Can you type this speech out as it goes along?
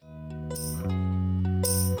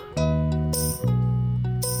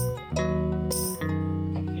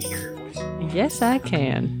Yes, I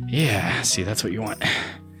can. Yeah, see, that's what you want.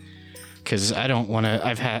 Because I don't want to...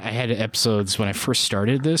 I had episodes when I first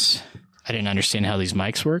started this. I didn't understand how these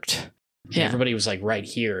mics worked. Yeah. Everybody was like right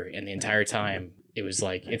here, and the entire time it was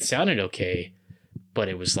like it sounded okay, but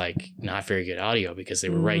it was like not very good audio because they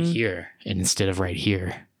were right here, and instead of right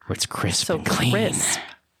here, where it's crisp and clean, crisp,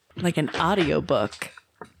 like an audiobook.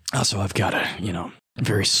 Also, I've got a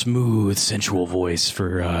very smooth, sensual voice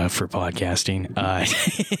for podcasting.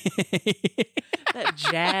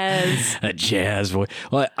 That jazz voice.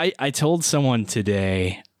 Well, I told someone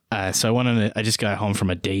today. So I just got home from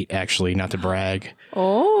a date, actually, not to brag.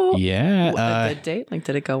 Oh, yeah. A good date? Like,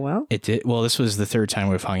 did it go well? It did. Well, this was the third time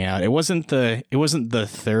we've hung out. It wasn't the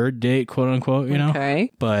third date, quote unquote, you know.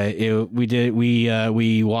 Okay. But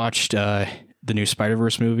we watched the new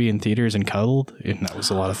Spider-Verse movie in theaters and cuddled, and that was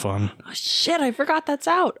a lot of fun. Oh shit! I forgot that's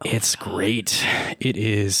out. It's great. It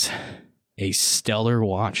is a stellar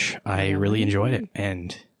watch. I really enjoyed it,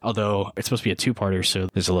 and. Although it's supposed to be a two-parter, so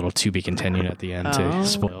there's a little to be continued at the end to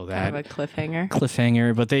spoil that. Kind of a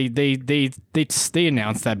cliffhanger. But they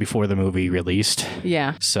announced that before the movie released.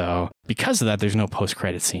 Yeah. So because of that, there's no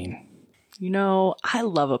post-credit scene. You know, I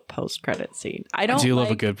love a post-credit scene. I do love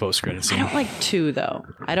a good post-credit scene. I don't like two though.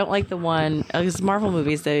 I don't like the one because Marvel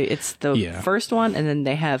movies. It's the first one, and then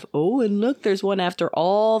they have and look, there's one after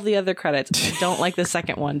all the other credits. I don't like the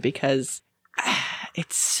second one because.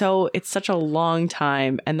 It's such a long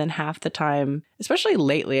time, and then half the time, especially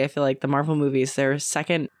lately, I feel like the Marvel movies, their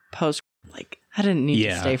second post, like, I didn't need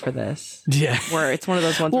to stay for this. Yeah. Where it's one of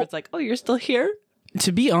those ones where it's like, oh, you're still here?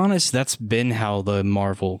 To be honest, that's been how the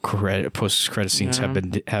Marvel post-credit scenes have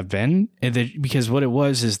been. Because what it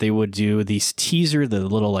was is they would do these teaser, the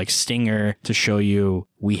little like stinger to show you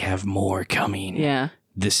we have more coming. Yeah.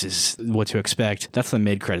 This is what to expect. That's the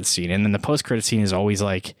mid-credit scene. And then the post-credit scene is always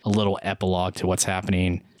like a little epilogue to what's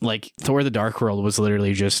happening. Like Thor the Dark World was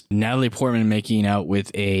literally just Natalie Portman making out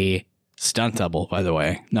with a stunt double, by the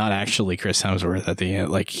way. Not actually Chris Hemsworth at the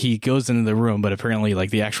end. Like he goes into the room, but apparently like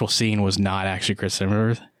the actual scene was not actually Chris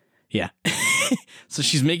Hemsworth. Yeah. So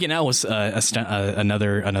she's making out with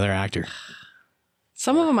another actor.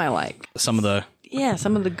 Some of them I like. Some of the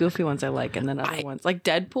goofy ones I like, and then other ones like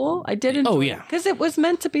Deadpool. I did enjoy because it was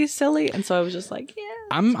meant to be silly, and so I was just like, yeah.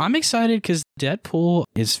 I'm excited because Deadpool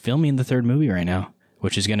is filming the third movie right now,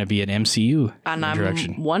 which is going to be an MCU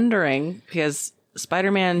direction. I'm wondering because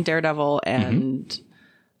Spider-Man, Daredevil, and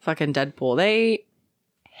fucking Deadpool, they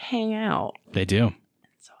hang out. They do.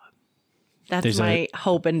 So that's my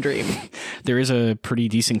hope and dream. There is a pretty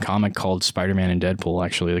decent comic called Spider-Man and Deadpool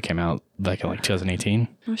actually that came out back in like 2018.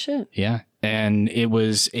 Oh shit. Yeah. And it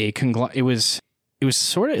was it was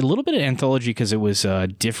sort of a little bit of anthology because it was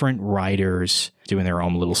different writers doing their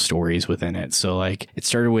own little stories within it. So like it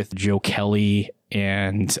started with Joe Kelly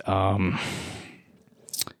and God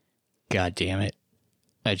damn it.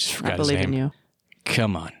 I just forgot his name. I believe in you.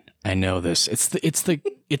 Come on. I know this. It's the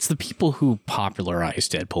people who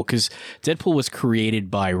popularized Deadpool because Deadpool was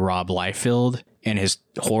created by Rob Liefeld and his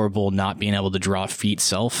horrible not being able to draw feet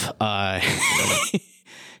self.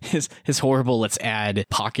 His horrible, let's add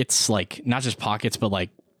pockets, like not just pockets, but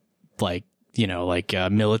like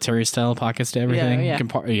military style pockets to everything.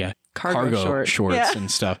 Yeah. Cargo shorts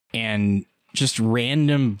and stuff. And just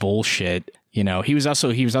random bullshit. You know, he was also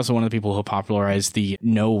one of the people who popularized the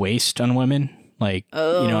no waist on women. Like, you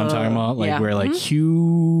know what I'm talking about? Like, where like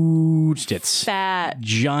huge tits, fat,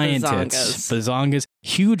 giant tits, bazongas,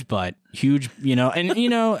 huge butt, huge, and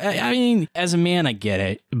I mean, as a man, I get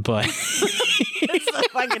it, but it's the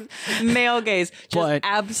fucking male gaze, just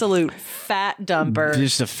absolute fat dumper,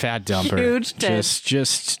 just a fat dumper, huge tits,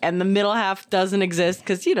 just, and the middle half doesn't exist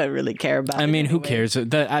because you don't really care about it. I mean, who cares?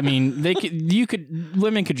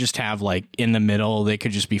 Women could just have like in the middle, they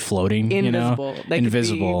could just be floating, invisible.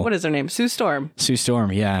 Invisible. What is her name? Sue Storm. Sue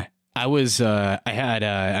Storm, yeah. I had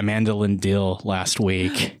Amanda Lindell last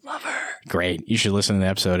week. Love her. Great. You should listen to the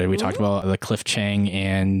episode. We talked about the Cliff Chang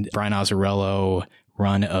and Brian Azzarello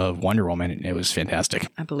run of Wonder Woman, and it was fantastic.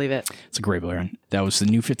 I believe it. It's a great run. That was the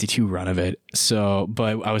New 52 run of it. So,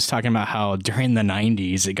 but I was talking about how during the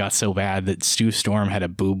 90s, it got so bad that Sue Storm had a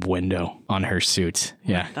boob window on her suit.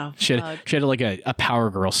 Yeah. She had like a Power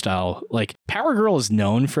Girl style. Like, Power Girl is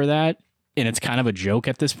known for that, and it's kind of a joke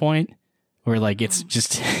at this point. Where like it's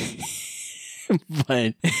just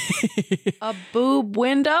but a boob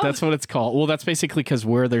window? That's what it's called. Well, that's basically because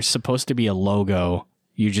where there's supposed to be a logo,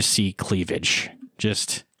 you just see cleavage.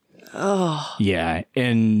 Just Oh. Yeah.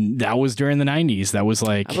 And that was during the 90s. That was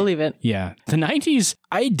like... I believe it. Yeah. The 90s,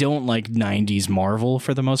 I don't like 90s Marvel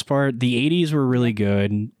for the most part. The 80s were really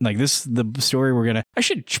good. Like the story we're going to... I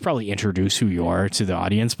should probably introduce who you are to the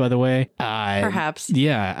audience, by the way. Perhaps.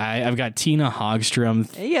 Yeah. I've got Tina Hogstrom.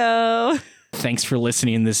 Heyo. Thanks for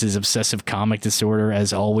listening. This is Obsessive Comic Disorder.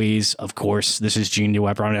 As always, of course, this is Gene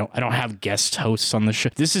DeWeber. I don't have guest hosts on the show.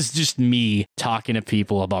 This is just me talking to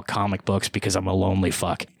people about comic books because I'm a lonely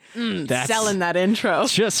fuck. That's selling that intro.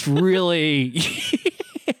 Just really...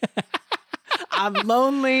 I'm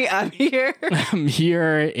lonely. I'm here. I'm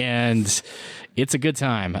here, and it's a good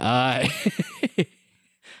time.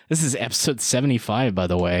 This is episode 75, by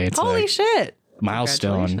the way. It's Holy shit.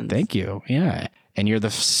 Milestone. Thank you. Yeah. And you're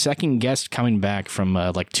the second guest coming back from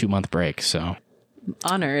like 2-month break, so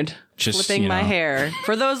honored. Just flipping my hair.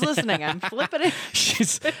 For those listening, I'm flipping it.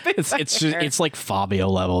 It's like Fabio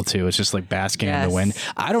level too. It's just like basking in the wind.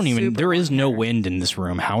 I don't even. There is no wind in this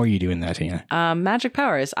room. How are you doing that, Tina? Magic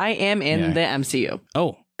powers. I am in the MCU.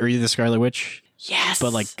 Oh, are you the Scarlet Witch? Yes,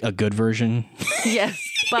 but like a good version. Yes,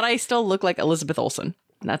 but I still look like Elizabeth Olsen.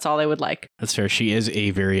 That's all they would like. That's fair. She is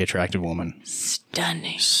a very attractive woman.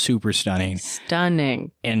 Stunning. Super stunning.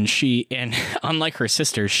 Stunning. And unlike her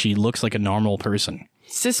sister, she looks like a normal person.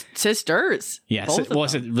 Sisters. Yes.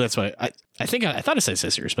 That's what I think. I thought it said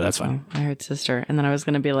sisters, but that's fine. I heard sister. And then I was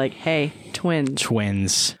going to be like, hey, twins.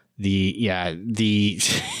 Twins.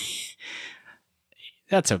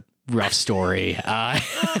 That's a rough story.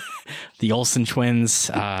 The Olsen twins,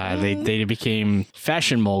 they became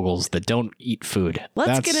fashion moguls that don't eat food.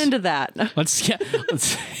 Let's get into that. Let's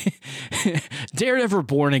Daredevil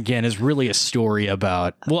Born Again is really a story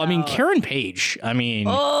about, Karen Page. Good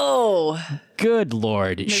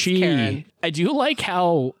Lord. Karen. I do like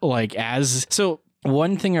how,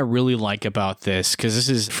 one thing I really like about this, because this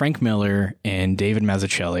is Frank Miller and David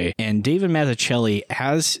Mazzucchelli, and David Mazzucchelli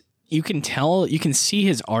you can see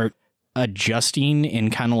his art adjusting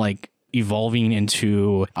and kind of like evolving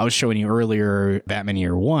into, I was showing you earlier, Batman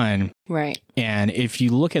Year One. Right. And if you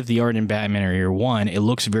look at the art in Batman Year One, it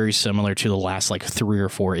looks very similar to the last 3 or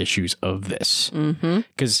 4 issues of this.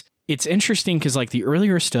 Because it's interesting because the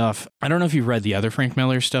earlier stuff, I don't know if you've read the other Frank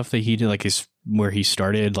Miller stuff that he did, where he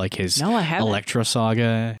started his Electro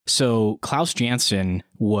saga. So Klaus Janson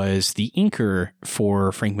was the inker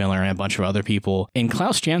for Frank Miller and a bunch of other people. And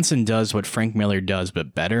Klaus Janson does what Frank Miller does,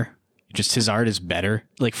 but better. Just his art is better.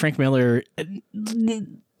 Frank Miller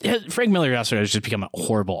also has just become a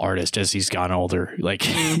horrible artist as he's gotten older.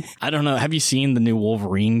 I don't know. Have you seen the new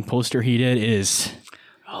Wolverine poster he did? It is...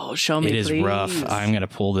 Oh, show me, please. It is rough. I'm going to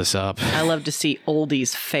pull this up. I love to see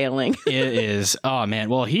oldies failing. It is. Oh, man.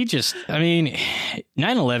 Well,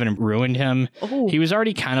 9/11 ruined him. Oh. He was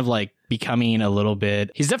already kind of becoming a little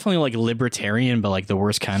bit... He's definitely libertarian, but the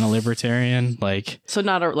worst kind of libertarian. So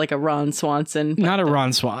not a Ron Swanson. Not a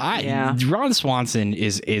Ron Swanson. Ron Swanson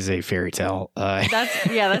is a fairy tale. That's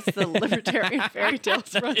the libertarian fairy tale.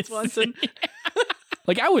 Ron Swanson.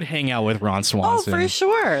 I would hang out with Ron Swanson. Oh, for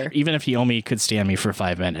sure. Even if he only could stand me for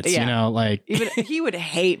 5 minutes, Even he would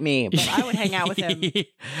hate me, but I would hang out with him.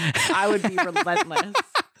 I would be relentless.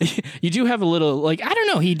 You do have a little, I don't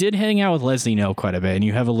know, he did hang out with Leslie Knope quite a bit, and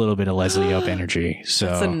you have a little bit of Leslie Knope energy. So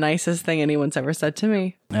that's the nicest thing anyone's ever said to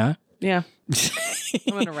me. Yeah? Yeah.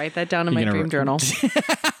 I'm going to write that down in my dream journal.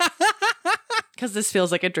 Because this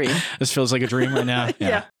feels like a dream. This feels like a dream right now?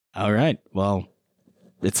 Yeah. All right. Well,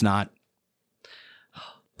 it's not.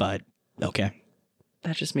 But, okay.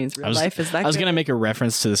 That just means real life is that I was going to make a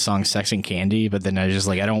reference to the song Sex and Candy, but then I was just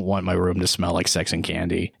I don't want my room to smell like sex and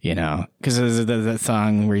candy, Because there's that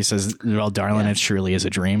song where he says, well, darling, it surely is a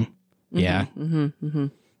dream. Mm-hmm, yeah. Mm-hmm, mm-hmm.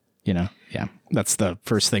 Yeah. That's the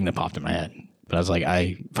first thing that popped in my head. But I was like,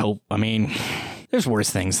 I hope, there's worse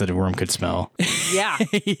things that a room could smell. Yeah.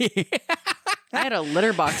 I had a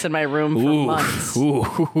litter box in my room for months.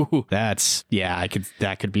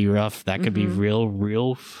 That could be rough. That could be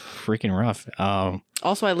real freaking rough.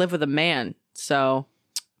 Also, I live with a man, so.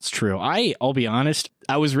 It's true. I'll be honest,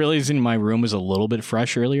 I was realizing my room was a little bit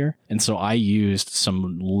fresh earlier, and so I used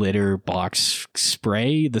some litter box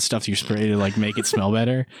spray, the stuff you spray to make it smell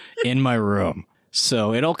better, in my room.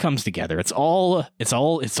 So it all comes together. It's all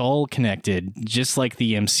connected, just like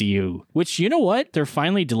the MCU. Which, you know what? They're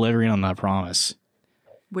finally delivering on that promise.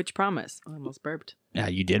 Which promise? I almost burped. Yeah,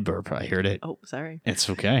 you did burp. I heard it. Oh, sorry. It's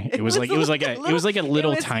okay. It was like a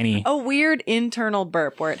little tiny, a weird internal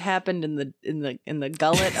burp where it happened in the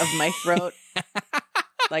gullet of my throat,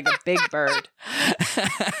 like a big bird.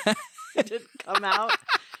 It didn't come out.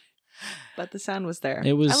 But the sound was there.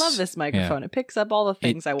 It was. I love this microphone. It picks up all the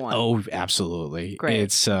things I want. Oh, absolutely. Great.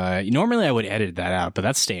 It's normally I would edit that out, but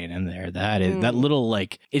that's staying in there. That is that little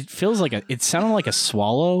like it feels like it sounded like a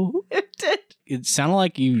swallow. It did. It sounded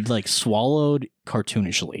like you like swallowed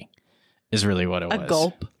cartoonishly. Is really what it was. A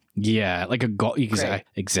gulp. Yeah, like a gulp.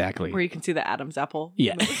 Exactly. Where you can see the Adam's apple.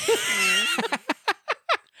 Yeah.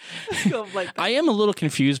 Like I am a little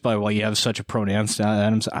confused by why you have such a pronounced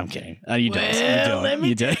Adams. I'm kidding. You don't.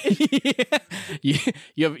 You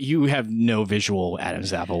don't. You have no visual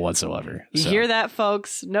Adam's apple whatsoever. You hear that,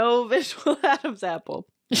 folks? No visual Adam's apple.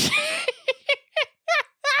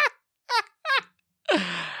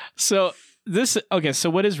 So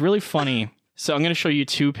what is really funny? So I'm going to show you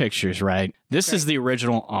two pictures, right? This is the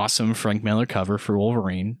original awesome Frank Miller cover for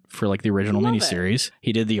Wolverine for like the original miniseries.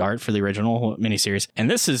 He did the art for the original miniseries. And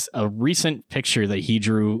this is a recent picture that he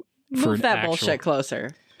drew for Move that bullshit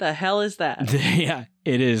closer. The hell is that? Yeah,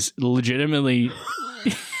 it is legitimately.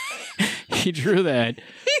 He drew that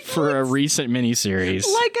for a recent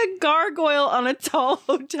miniseries. Like a gargoyle on a tall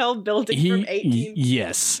hotel building from 1859.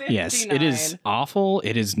 Yes. It is awful.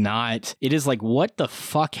 It is not. It is like, what the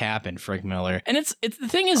fuck happened, Frank Miller? And it's the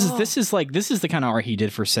thing is this is the kind of art he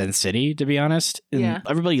did for Sin City, to be honest. And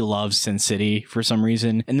everybody loves Sin City for some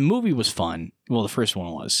reason. And the movie was fun. Well, the first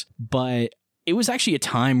one was. But it was actually a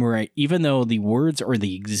time where even though the words are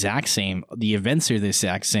the exact same, the events are the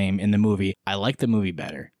exact same in the movie, I like the movie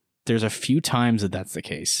better. There's a few times that that's the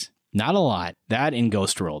case. Not a lot. That in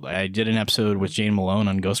Ghost World. I did an episode with Jane Malone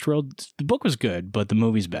on Ghost World. The book was good, but the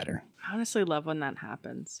movie's better. I honestly love when that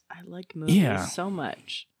happens. I like movies so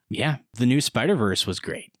much. Yeah. The new Spider-Verse was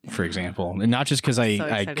great, for example. And not just because I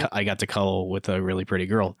got to cuddle with a really pretty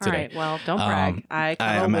girl today. All right, well, don't brag.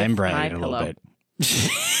 I'm bragging a little bit.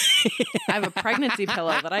 I have a pregnancy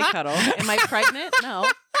pillow that I cuddle. Am I pregnant? No.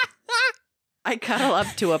 I cuddle up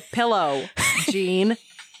to a pillow, Gene.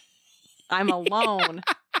 I'm alone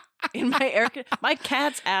in my my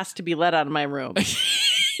cats asked to be let out of my room.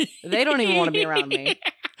 They don't even want to be around me.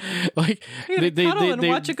 Like they cuddle and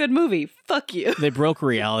watch a good movie. Fuck you. They broke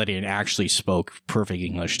reality and actually spoke perfect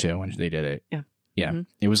English too when they did it. Yeah. Mm-hmm.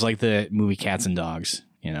 It was like the movie Cats and Dogs.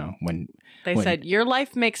 You know when they said your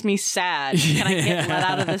life makes me sad. Can I get let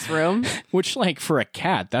out of this room? Which, like, for a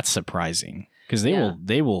cat, that's surprising. Because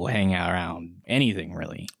they will hang out around anything,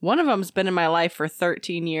 really. One of them's been in my life for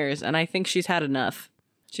 13 years, and I think she's had enough.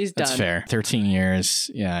 She's done. That's fair. 13 years,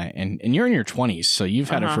 yeah. And you're in your 20s, so you've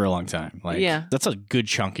had her for a long time. Like, that's a good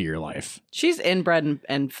chunk of your life. She's inbred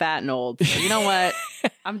and fat and old. So you know what?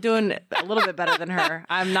 I'm doing a little bit better than her.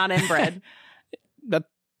 I'm not inbred. That's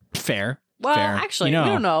fair. Well, fair. Actually, we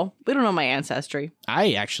don't know. We don't know my ancestry.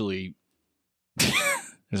 I actually...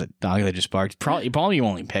 There's a dog that just barked. Probably you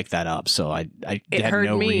only picked that up, so I it had heard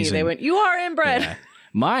no me. reason. They went, "You are inbred." Yeah.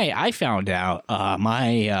 I found out. I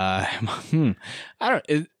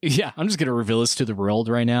don't. Yeah, I'm just gonna reveal this to the world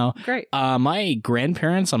right now. Great. My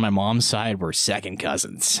grandparents on my mom's side were second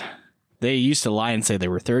cousins. They used to lie and say they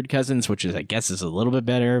were third cousins, which is, I guess, is a little bit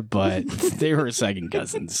better, but they were second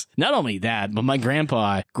cousins. Not only that, but my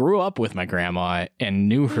grandpa grew up with my grandma and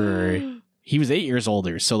knew her. He was 8 years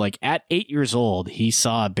older. So, like, at 8 years old, he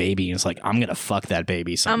saw a baby and was like, I'm going to fuck that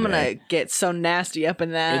baby someday. I'm going to get so nasty up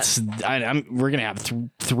in that. We're going to have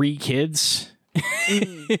 3 kids.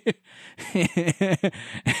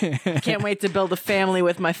 Can't wait to build a family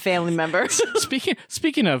with my family members.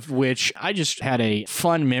 Speaking of which, I just had a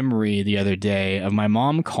fun memory the other day of my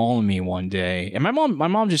mom calling me one day. And my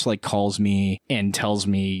mom just like calls me and tells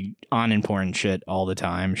me unimportant shit all the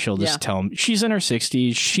time. She'll just tell me she's in her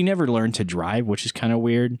 60s. She never learned to drive, which is kind of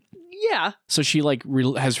weird. Yeah. So she like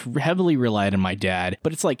has heavily relied on my dad,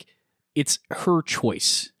 but it's like it's her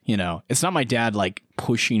choice. You know, it's not my dad like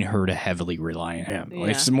pushing her to heavily rely on him. Yeah.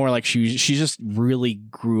 It's more like she just really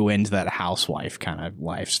grew into that housewife kind of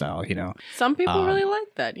lifestyle, you know. Some people really like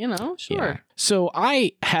that, you know, sure. Yeah. So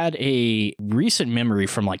I had a recent memory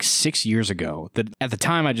from like 6 years ago that at the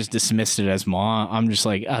time I just dismissed it as mom. I'm just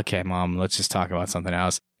like, okay, mom, let's just talk about something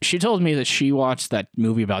else. She told me that she watched that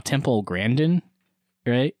movie about Temple Grandin,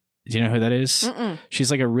 right? Do you know who that is? Mm-mm.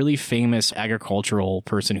 She's like a really famous agricultural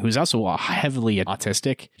person who's also heavily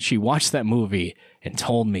autistic. She watched that movie and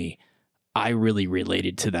told me I really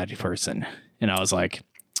related to that person. And I was like,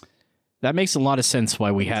 that makes a lot of sense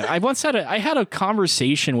why we had... I had a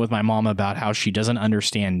conversation with my mom about how she doesn't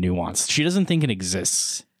understand nuance. She doesn't think it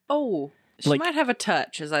exists. Oh, she might have a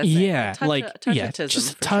touch, as I say. Yeah,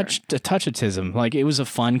 just a touch, a touchatism. Like, it was a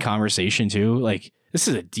fun conversation, too. Like, This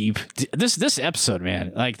is a deep this episode,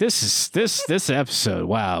 man. Like this episode.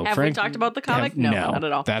 Wow. Have we talked about the comic? No, not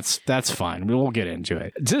at all. That's fine. We'll get into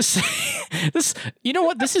it. This you know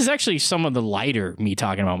what? This is actually some of the lighter me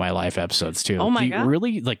talking about my life episodes too. Oh my God.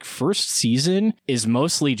 Really, like, first season is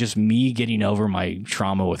mostly just me getting over my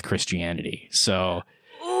trauma with Christianity. So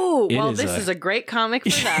this is a great comic for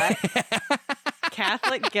that.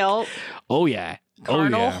 Catholic guilt. Oh yeah.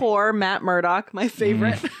 Carnal whore, Matt Murdock, my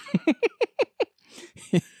favorite.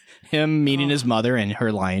 Him meeting his mother and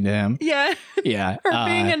her lying to him. Yeah. Yeah. Her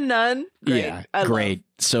being a nun. Great. Yeah. Great.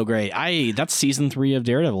 So great. That's season 3 of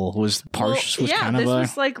Daredevil was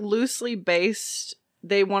was like loosely based.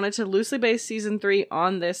 They wanted to loosely base season 3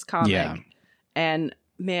 on this comic. Yeah. And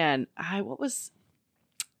man, the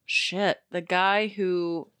guy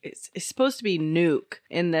who is supposed to be Nuke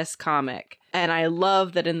in this comic. And I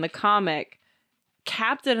love that in the comic,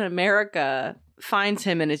 Captain America finds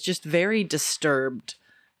him and is just very disturbed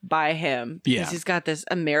by him because he's got this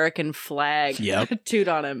American flag tattooed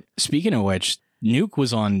on him. Speaking of which, Nuke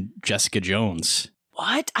was on Jessica Jones.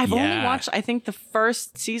 What? I've only watched, I think, the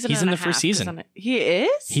first season. He's in the first season. He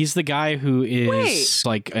is? He's the guy who is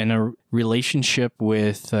like in a relationship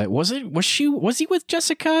with. Was he with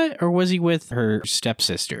Jessica or was he with her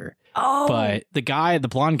stepsister? Oh, but the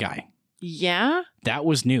blonde guy. Yeah, that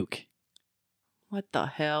was Nuke. What the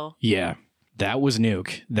hell? Yeah, that was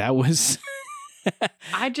Nuke. That was.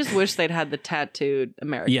 I just wish they'd had the tattooed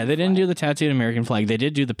American flag. They didn't do the tattooed American flag. They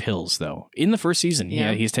did do the pills, though. In the first season,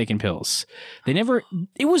 he's taking pills. They never...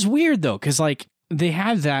 It was weird, though, because, like, they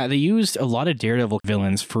had that. They used a lot of Daredevil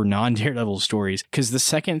villains for non-Daredevil stories, because the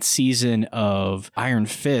second season of Iron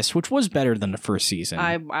Fist, which was better than the first season...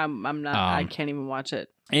 I'm not... I can't even watch it.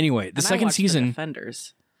 Anyway, the second season... The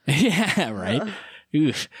Defenders. Yeah, right?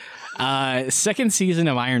 Oof. Second season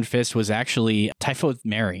of Iron Fist was actually Typhoid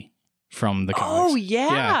Mary. From the comics. Oh,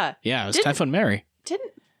 yeah. Yeah, it was Typhoid Mary.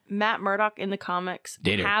 Didn't Matt Murdock in the comics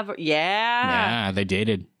dated? Yeah, they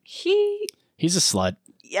dated. He's a slut.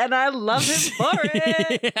 And I love him for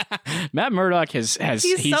it. Yeah. Matt Murdock he's so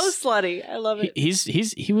slutty. I love it.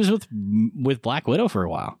 He was with Black Widow for a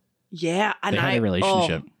while. Yeah, and they had a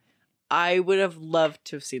relationship. I would have loved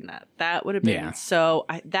to have seen that. That would have been so.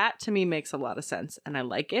 That to me makes a lot of sense, and I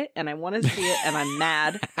like it, and I want to see it, and I'm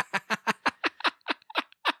mad.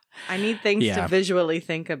 I need things to visually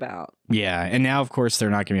think about. Yeah, and now, of course, they're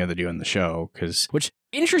not going to be able to do it in the show, which,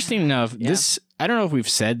 interesting enough, this, I don't know if we've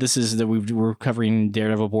said this is that we're covering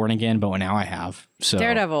Daredevil Born Again, but now I have. So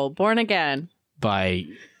Daredevil Born Again. By,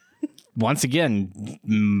 once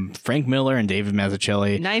again, Frank Miller and David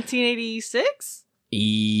Mazzucchelli. 1986?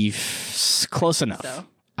 Close enough. So.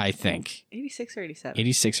 I think 86 or 87.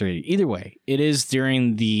 86 or 80. Either way, it is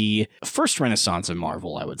during the first renaissance of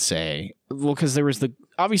Marvel, I would say. Well, because there was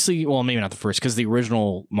maybe not the first, because the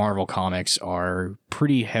original Marvel comics are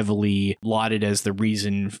pretty heavily lauded as the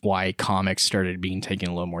reason why comics started being taken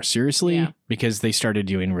a little more seriously, because they started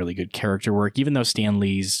doing really good character work, even though Stan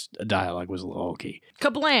Lee's dialogue was a little okay.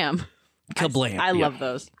 Kablam! I love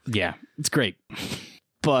those. Yeah, it's great.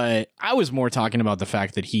 But I was more talking about the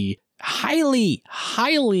fact that he high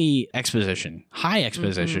exposition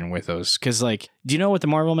with those, because, like, do you know what the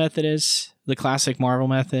Marvel method is? The classic Marvel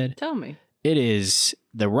method? Tell me. It is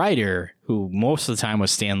the writer, who most of the time was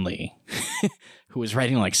Stan Lee, who was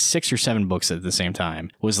writing like 6 or 7 books at the same time,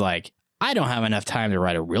 was like, I don't have enough time to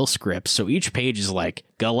write a real script, so each page is like,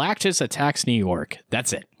 Galactus attacks New York.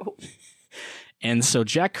 That's it. Oh. And so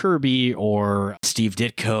Jack Kirby or Steve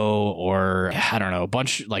Ditko or, I don't know, a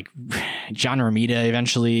bunch, like John Romita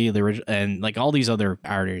eventually, and like all these other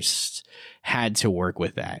artists had to work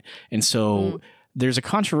with that. And so there's a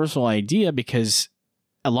controversial idea, because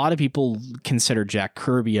a lot of people consider Jack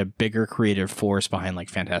Kirby a bigger creative force behind, like,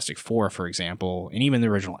 Fantastic Four, for example, and even the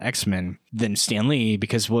original X-Men, than Stan Lee,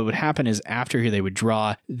 because what would happen is after they would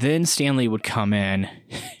draw, then Stan Lee would come in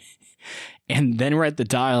and then write the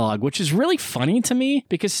dialogue, which is really funny to me,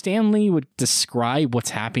 because Stan Lee would describe what's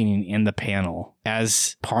happening in the panel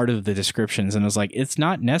as part of the descriptions. And I was like, it's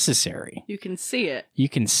not necessary. You can see it. You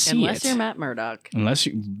can see Unless you're Matt Murdock.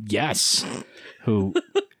 Yes. Who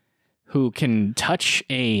can touch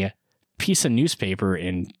a piece of newspaper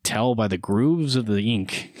and tell by the grooves of the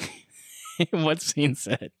ink what's being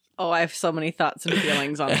said. Oh, I have so many thoughts and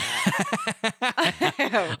feelings on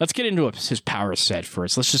that. Let's get into his power set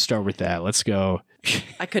first. Let's just start with that. Let's go.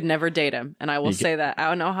 I could never date him, and I will say that. I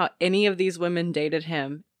don't know how any of these women dated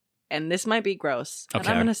him, and this might be gross, but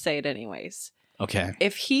I'm going to say it anyways. Okay.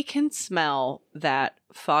 If he can smell that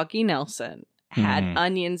Foggy Nelson had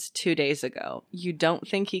onions 2 days ago, you don't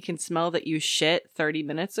think he can smell that you shit 30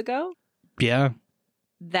 minutes ago? Yeah.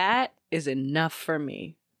 that is enough for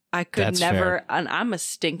me. I could never, and I'm a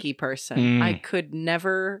stinky person. I could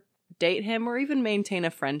never date him or even maintain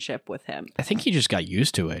a friendship with him. I think he just got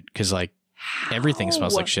used to it because, like, everything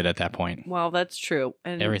smells like shit at that point. Well, that's true.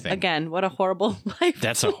 And everything. Again, what a horrible life.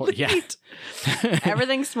 That's yeah.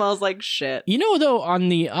 Everything smells like shit. You know, though, on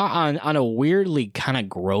the on a weirdly kind of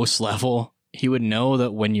gross level, he would know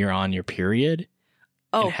that when you're on your period.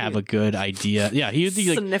 And have a good idea. Yeah, he would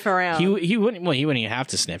like, sniff around. He wouldn't. Well, he wouldn't even have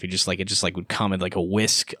to sniff. He just like would come in like a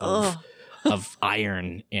whisk of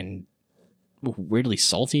iron and weirdly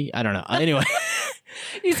salty. I don't know. Anyway,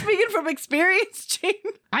 you speaking from experience, Gene?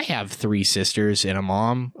 I have 3 sisters and a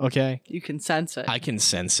mom. Okay, you can sense it. I can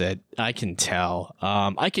sense it. I can tell.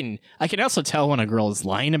 I can also tell when a girl is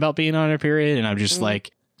lying about being on her period, and I'm just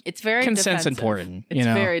like. It's very consent's defensive. Important. It's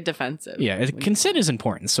very defensive. Yeah, consent is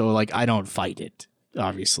important. So like, I don't fight it.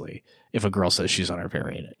 Obviously, if a girl says she's on her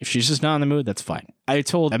period, if she's just not in the mood, that's fine. I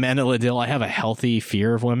told Amanda Laddill I have a healthy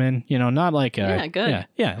fear of women. You know, not like good.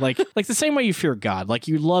 Yeah, like the same way you fear God, like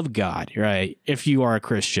you love God, right? If you are a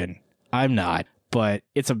Christian, I'm not, but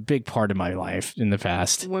it's a big part of my life in the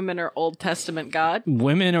past. Women are Old Testament God.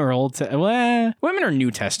 Women are women are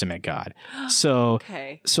New Testament God. So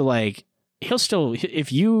okay. So like. He'll still,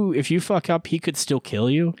 if you fuck up, he could still kill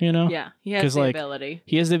you, you know? Yeah, he has the ability.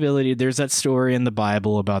 He has the ability. There's that story in the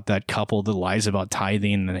Bible about that couple that lies about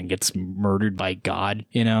tithing and then gets murdered by God,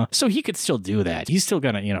 you know? So he could still do that. He's still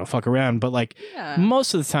gonna, you know, fuck around, but like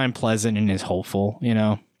most of the time pleasant and is hopeful, you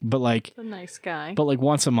know? But like he's a nice guy. But like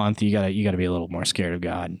once a month you gotta be a little more scared of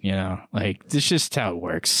God, you know? Like it's just how it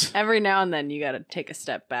works. Every now and then you gotta take a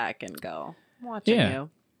step back and go, I'm watching you.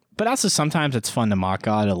 But also sometimes it's fun to mock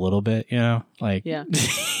God a little bit, you know? Like, yeah.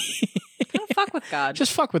 Fuck with God.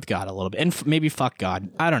 Just fuck with God a little bit. And maybe fuck God.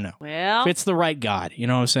 I don't know. Well. If it's the right God. You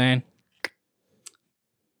know what I'm saying?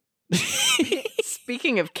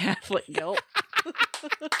 Speaking of Catholic guilt.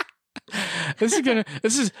 This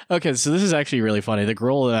is actually really funny. The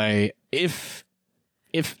girl that if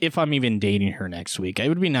I'm even dating her next week, it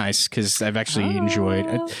would be nice because I've actually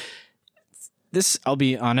enjoyed this. I'll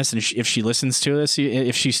be honest, and if she listens to this,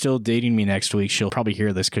 if she's still dating me next week, she'll probably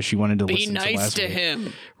hear this because she wanted to listen to last week. Be nice to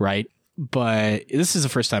him. Right? But this is the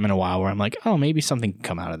first time in a while where I'm like, oh, maybe something can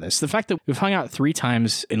come out of this. The fact that we've hung out 3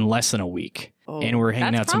 times in less than a week, and we're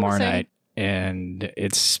hanging out tomorrow night, and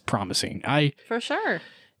it's promising. For sure.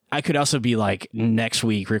 I could also be like next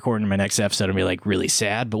week recording my next episode and be like really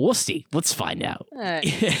sad, but we'll see. Let's find out.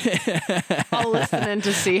 I'll listen in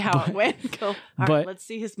to see how it went. Go. All right, let's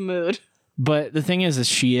see his mood. But the thing is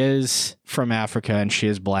she is from Africa and she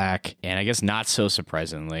is black. And I guess not so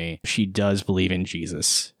surprisingly, she does believe in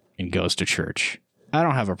Jesus and goes to church. I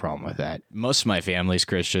don't have a problem with that. Most of my family's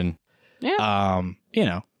Christian. Yeah. You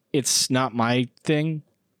know, it's not my thing.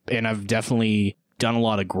 And I've definitely done a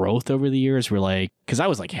lot of growth over the years where like, because I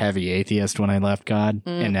was like heavy atheist when I left God.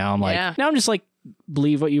 And now I'm like, now I'm just like,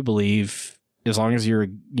 believe what you believe. As long as you're,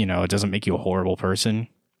 you know, it doesn't make you a horrible person.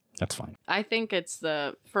 That's fine. I think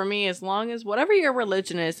for me, as long as whatever your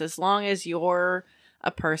religion is, as long as you're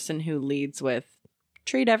a person who leads with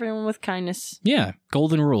treat everyone with kindness. Yeah.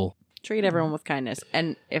 Golden rule. Treat everyone with kindness.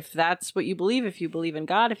 And if that's what you believe, if you believe in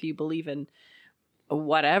God, if you believe in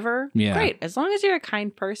whatever, great. As long as you're a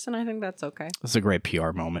kind person, I think that's okay. That's a great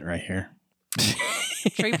PR moment right here.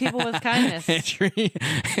 Treat people with kindness.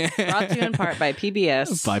 Brought to you in part by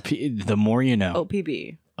PBS. By The More You Know.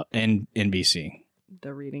 OPB. And NBC.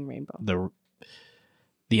 The Reading Rainbow.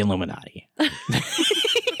 The Illuminati.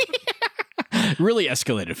 Really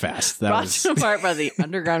escalated fast. Brought to you in part by the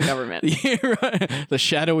underground government. The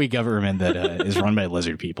shadowy government that is run by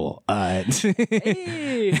lizard people.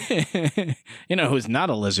 Hey. You know who's not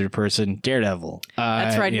a lizard person? Daredevil.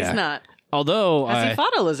 That's right, he's not. Although has he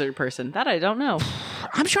fought a lizard person? That I don't know.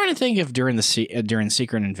 I'm trying to think if during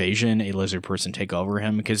Secret Invasion a lizard person take over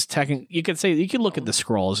him, because you could look at the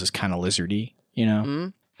Skrulls as kind of lizardy, you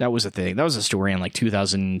know. That was a thing. That was a story in like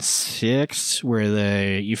 2006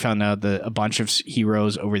 where you found out that a bunch of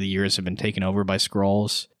heroes over the years have been taken over by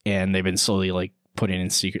Skrulls, and they've been slowly like put in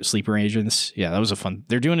secret sleeper agents. Yeah, that was a fun.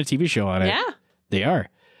 They're doing a TV show on it. Yeah, they are.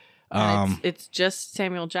 It's just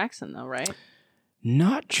Samuel Jackson though, right?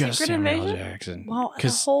 Not just Secret Samuel Invasion? Jackson. Well,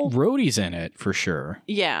 because Rhodey's in it for sure.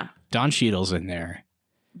 Yeah. Don Cheadle's in there.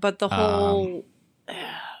 But the whole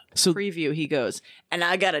preview, he goes, and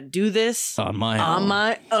I got to do this on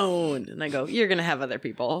my own. And I go, you're going to have other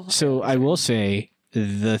people. So I will say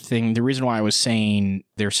the reason why I was saying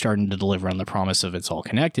they're starting to deliver on the promise of it's all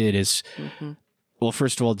connected is, well,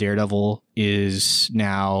 first of all, Daredevil is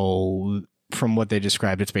now, from what they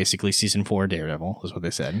described, it's basically season 4 Daredevil is what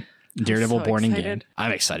they said. Daredevil Born Again.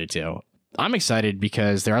 I'm excited too. I'm excited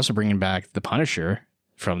because they're also bringing back the Punisher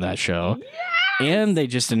from that show. Yes! And they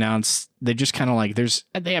just announced, they just kind of like,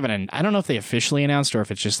 they haven't, I don't know if they officially announced or if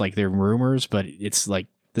it's just like their rumors, but it's like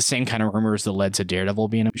the same kind of rumors that led to Daredevil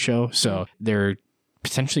being a show. So they're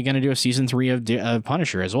potentially going to do a season 3 of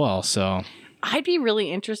Punisher as well. So I'd be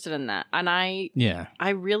really interested in that. And I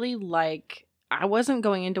really like, I wasn't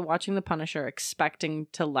going into watching the Punisher expecting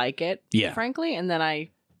to like it, frankly. And then I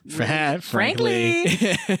frankly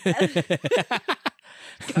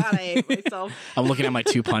God, I hate myself. I'm looking at my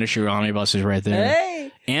 2 Punisher omnibuses right there.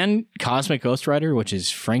 Hey! And Cosmic Ghost Rider, which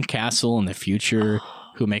is Frank Castle in the future,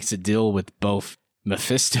 who makes a deal with both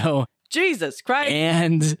Mephisto, Jesus Christ,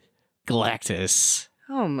 and Galactus.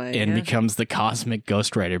 Oh my God. And becomes the Cosmic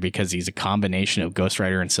Ghost Rider because he's a combination of Ghost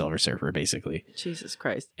Rider and Silver Surfer, basically. Jesus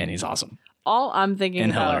Christ. And he's awesome. All I'm thinking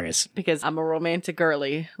and about, hilarious. Because I'm a romantic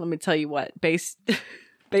girly, let me tell you what, based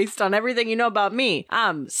on everything you know about me,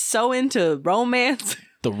 I'm so into romance.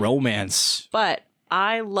 The romance. But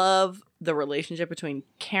I love the relationship between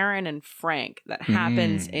Karen and Frank that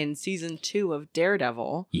happens in season 2 of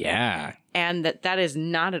Daredevil. Yeah. And that is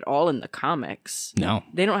not at all in the comics. No.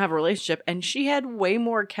 They don't have a relationship. And she had way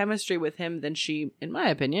more chemistry with him than she, in my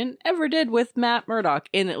opinion, ever did with Matt Murdock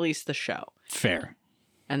in at least the show. Fair.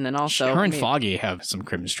 And then also... Her and Foggy have some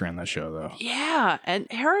chemistry on that show, though. Yeah. And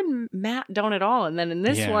her and Matt don't at all. And then in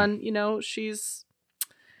this one, you know, she's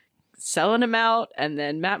selling him out, and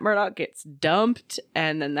then Matt Murdock gets dumped,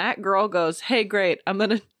 and then that girl goes, hey, great, I'm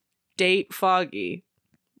gonna date Foggy.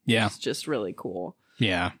 Yeah. It's just really cool.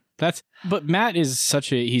 Yeah. But Matt is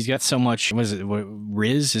he's got so much,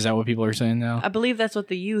 Riz? Is that what people are saying now? I believe that's what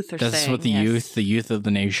the youth are saying. That's what the youth of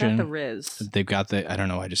the nation. Got the Riz. They've got I don't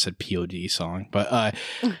know, I just said POD song, but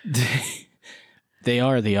they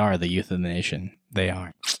are the youth of the nation. They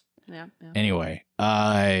are. Yeah. Anyway,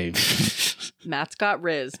 Matt's got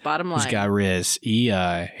Riz, bottom line. He's got Riz. He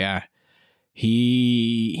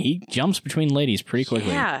jumps between ladies pretty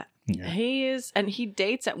quickly. Yeah. He is, and he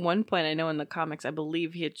dates at one point, I know in the comics, I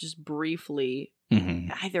believe he had just briefly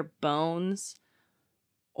either bones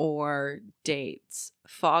or dates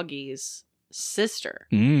Foggy's sister.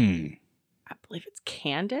 I believe it's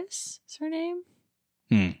Candace is her name.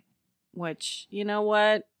 Which, you know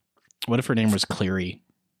what? What if her name was Cleary?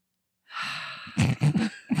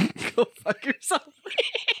 Go fuck yourself.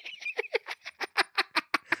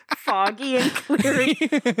 Foggy and Cleary.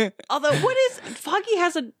 Although, Foggy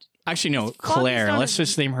has a... Actually, no, Claire. Let's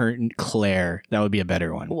just name her Claire. That would be a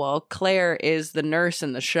better one. Well, Claire is the nurse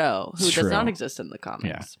in the show who does not exist in the comics.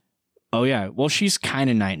 Yeah. Oh, yeah. Well, she's kind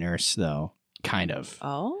of night nurse, though. Kind of.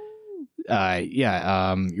 Oh.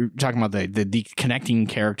 You're talking about the connecting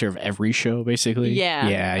character of every show, basically.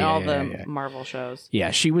 Yeah. All the Marvel shows.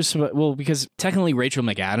 Yeah, she was because technically Rachel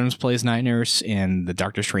McAdams plays night nurse in the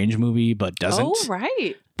Doctor Strange movie, but doesn't. Oh,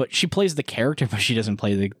 right. But she plays the character, but she doesn't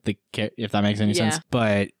play the if that makes any sense.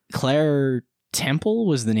 But Claire Temple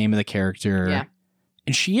was the name of the character,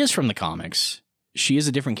 and she is from the comics. She is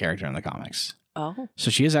a different character in the comics. Oh. So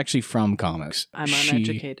she is actually from comics. I'm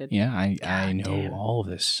uneducated. Yeah, I know all of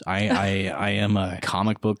this. I am a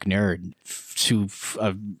comic book nerd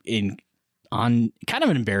on kind of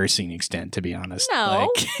an embarrassing extent, to be honest.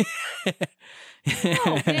 No.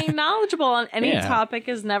 No, being knowledgeable on any topic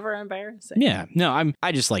is never embarrassing. Yeah. No,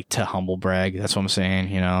 I just like to humble brag. That's what I'm saying.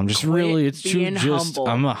 You know, I'm just humble.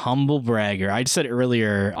 I'm a humble bragger. I said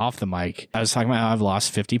earlier off the mic, I was talking about how I've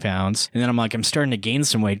lost 50 pounds. And then I'm like, I'm starting to gain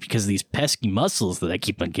some weight because of these pesky muscles that I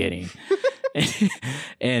keep on getting.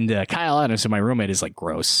 And Kyle Adams, my roommate, is like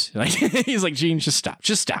gross. Like he's like, Gene, just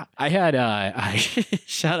stop. I had I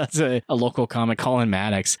shout out to a local comic, Colin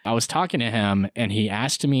Maddox. I was talking to him, and he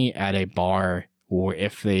asked me at a bar or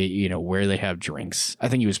if they, where they have drinks. I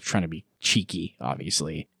think he was trying to be cheeky,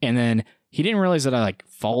 obviously. And then he didn't realize that I like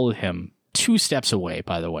followed him 2 steps away,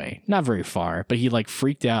 by the way. Not very far, but he like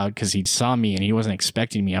freaked out because he saw me and he wasn't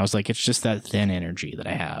expecting me. I was like, it's just that thin energy that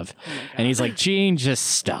I have. Oh, and he's like, Gene, just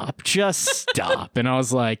stop. And I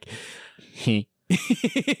was like, it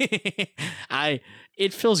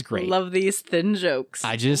feels great. Love these thin jokes.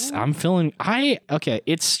 It's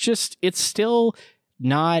still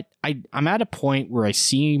not, I'm at a point where I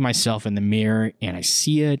see myself in the mirror and I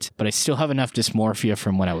see it, but I still have enough dysmorphia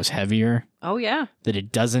from when I was heavier. Oh, yeah. That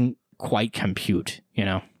it doesn't quite compute,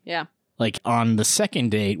 Yeah. Like on the second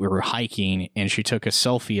date, we were hiking and she took a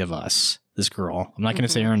selfie of us, this girl. I'm not going to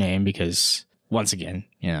say her name because, once again,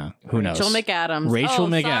 who knows? Rachel McAdams. Rachel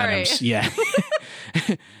McAdams. Sorry. Yeah.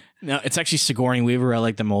 No, it's actually Sigourney Weaver. I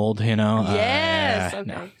like the mold, Yes.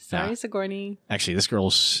 Okay. No, Sorry, Sigourney. Actually, this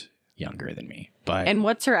girl's younger than me. But and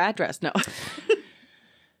what's her address? No.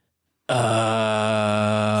 Social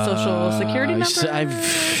Security number?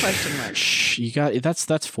 Question mark. You got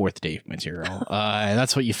that's fourth date material.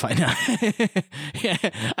 That's what you find out. Yeah,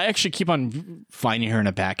 I actually keep on finding her in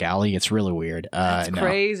a back alley. It's really weird. That's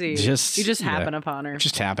crazy. You just happen upon her.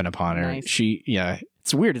 Just happen upon her. Nice.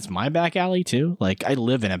 It's weird. It's my back alley too. Like I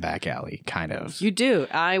live in a back alley, kind of. You do.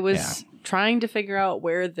 I was trying to figure out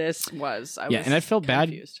where this was. And I felt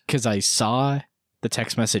bad because I saw the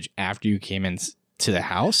text message after you came in to the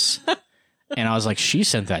house. And I was like, she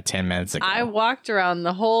sent that 10 minutes ago. I walked around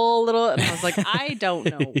the whole little, and I was like, I don't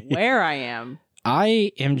know where I am.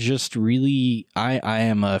 I am just really, I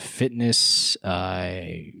am a fitness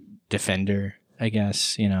defender, I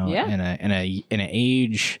guess, in an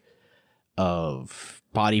age of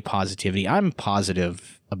body positivity. I'm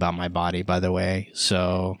positive about my body, by the way.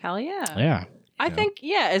 So hell yeah. Yeah. I think,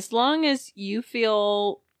 as long as you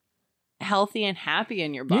feel healthy and happy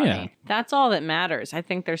in your body, that's all that matters. I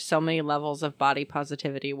think there's so many levels of body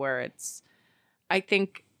positivity where I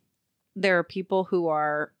think there are people who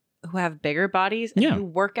have bigger bodies and who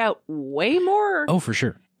work out way more. Oh, for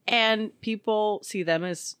sure. And people see them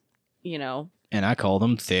as, and I call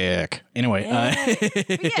them thick. Anyway,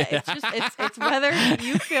 it's whether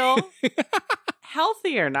you feel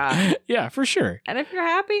healthy or not. Yeah, for sure. And if you're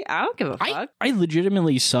happy, I don't give a fuck. I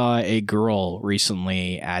legitimately saw a girl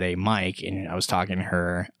recently at a mic, and I was talking to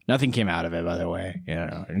her. Nothing came out of it, by the way.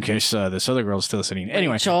 In case this other girl's still listening.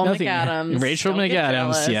 Anyway, Rachel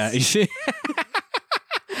McAdams. Yeah. You see?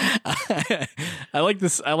 I like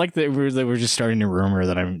this. I like that we're just starting a rumor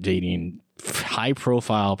that I'm dating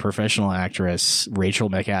high-profile professional actress Rachel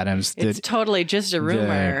McAdams. It's totally just a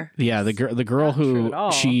rumor. The girl who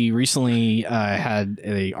she recently had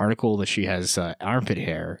an article that she has armpit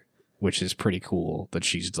hair, which is pretty cool. That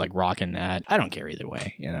she's like rocking that. I don't care either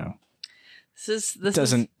way. This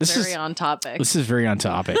is very on topic. This is very on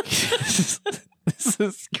topic. This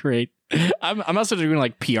is great. I'm also doing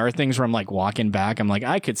like PR things where I'm like walking back. I'm like,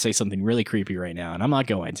 I could say something really creepy right now, and I'm not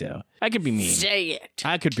going to. I could be mean. Say it.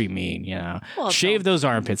 I could be mean, Well, shave those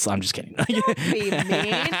armpits. I'm just kidding. Don't be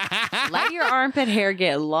mean. Let your armpit hair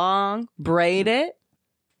get long. Braid it.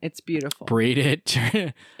 It's beautiful. Braid it.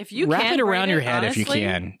 If you wrap can it around your head, honestly, if you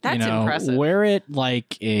can. That's impressive. Wear it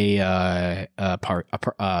like a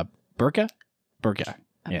burqa. Burqa.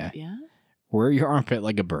 Yeah. Yeah. Wear your armpit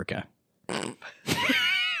like a burqa.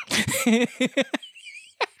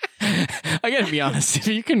 I gotta be honest. If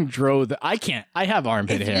you can grow I can't. I have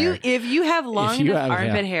armpit hair. If you have long enough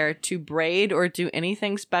armpit hair to braid or do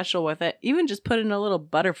anything special with it, even just put in a little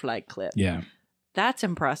butterfly clip. Yeah. That's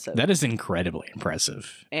impressive. That is incredibly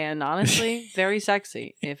impressive. And honestly, very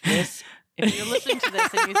sexy. If you're listening to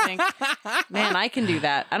this and you think, man, I can do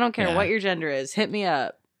that. I don't care what your gender is. Hit me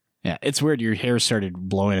up. Yeah, it's weird. Your hair started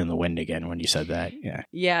blowing in the wind again when you said that. Yeah.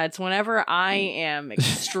 Yeah, it's whenever I am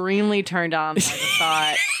extremely turned on by the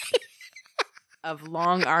thought of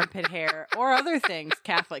long armpit hair or other things,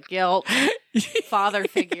 Catholic guilt, father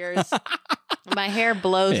figures. My hair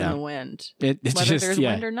blows in the wind, it's whether just, there's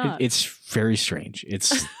wind or not. It's very strange.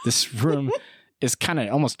 This room is kind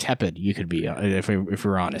of almost tepid. You could be if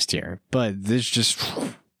we're honest here, but there's just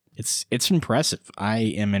it's impressive. I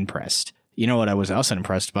am impressed. You know what? I was also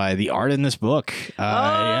impressed by the art in this book. This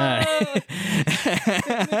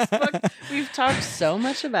book we've talked so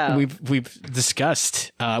much about. We've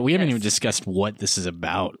discussed. We haven't even discussed what this is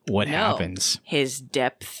about. What happens? His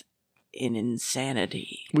depth in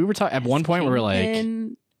insanity. We were talking at one point. We were like,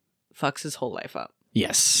 fucks his whole life up.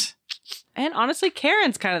 Yes. And honestly,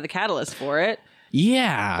 Karen's kind of the catalyst for it.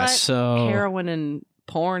 Yeah. But so heroin and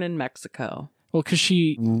porn in Mexico. Well, because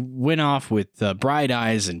she went off with Bright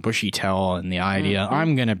Eyes and Bushy Tail and the idea,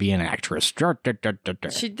 I'm going to be an actress.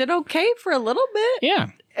 She did okay for a little bit.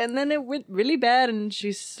 Yeah. And then it went really bad and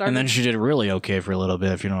she started... And then she did really okay for a little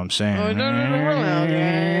bit, if you know what I'm saying. And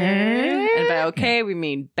by okay, we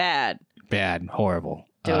mean bad. Bad. Horrible.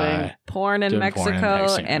 Doing porn in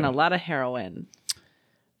Mexico and a lot of heroin.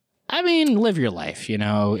 I mean, live your life,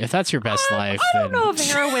 If that's your best life. I don't know if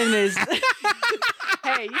heroin is...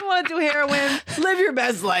 Hey, you want to do heroin? Live your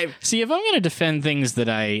best life. See, if I'm going to defend things that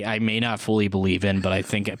I may not fully believe in, but I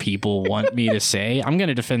think people want me to say, I'm going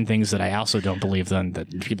to defend things that I also don't believe in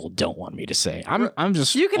that people don't want me to say. I'm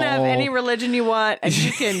just... You can have any religion you want, and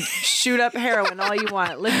you can shoot up heroin all you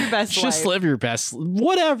want. Live your best life. Just live your best...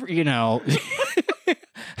 Whatever,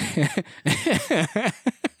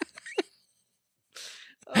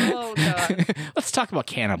 Oh, God. Let's talk about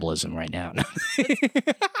cannibalism right now.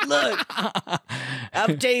 Look,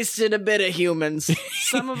 I've tasted a bit of humans.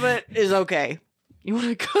 Some of it is okay. You want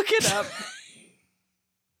to cook it up?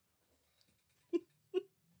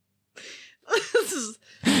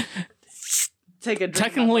 take a drink.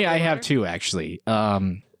 Technically, I have two, actually.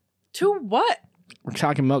 Two what? We're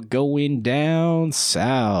talking about going down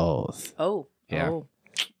south. Oh. Yeah. Oh.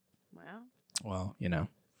 Wow. Well, you know.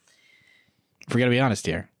 If we're going to be honest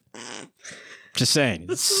here. Just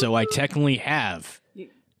saying. So I technically have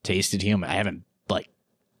tasted human. I haven't, like,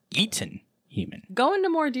 eaten human. Go into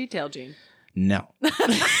more detail, Gene. No. Why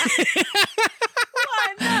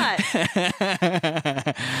not?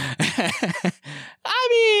 I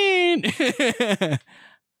mean,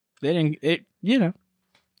 they didn't, you know,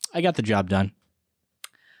 I got the job done.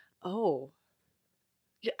 Oh.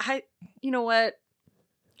 You know what?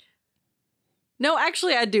 No,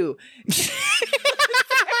 actually, I do.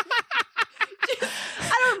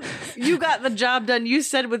 You got the job done. You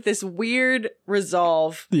said with this weird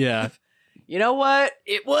resolve. Yeah. You know what?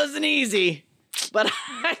 It wasn't easy, but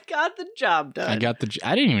I got the job done.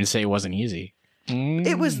 I didn't even say it wasn't easy.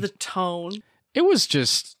 It was the tone. It was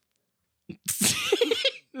just.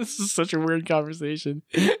 This is such a weird conversation.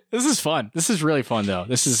 This is fun. This is really fun, though.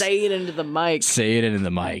 Say it into the mic. Say it into the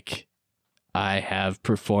mic. I have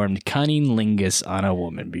performed cunnilingus on a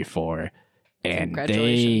woman before, and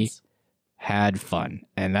they had fun.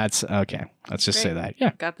 And that's okay. Let's just say that.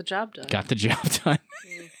 Yeah. Got the job done. Got the job done.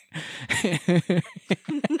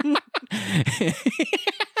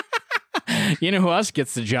 You know who else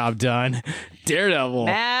gets the job done? Daredevil.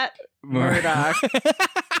 Matt Murdock.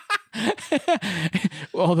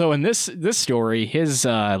 Although in this story, his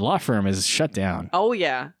law firm is shut down. Oh,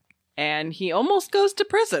 yeah. And he almost goes to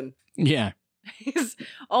prison. Yeah. He's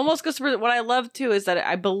almost goes to prison. What I love, too, is that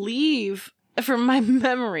I believe, from my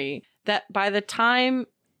memory, that by the time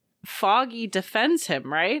Foggy defends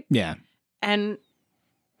him, right? Yeah. And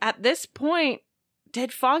at this point,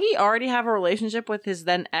 did Foggy already have a relationship with his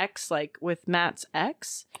then ex, like with Matt's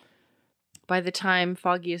ex? By the time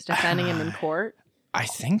Foggy is defending him in court? I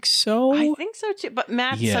think so. I think so too. But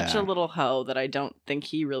Matt's such a little hoe that I don't think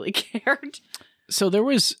he really cared. So there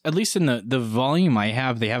was, at least in the volume I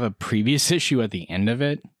have, they have a previous issue at the end of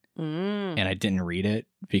it. And I didn't read it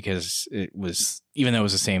because it was, even though it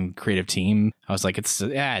was the same creative team, I was like,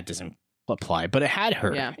 it doesn't apply. But it had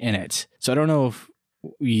her in it. So I don't know if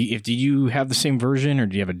did you have the same version or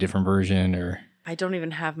do you have a different version or? I don't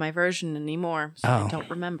even have my version anymore, so I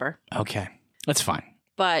don't remember. Okay, that's fine.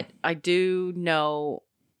 But I do know,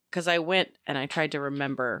 because I went and I tried to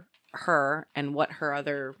remember her and what her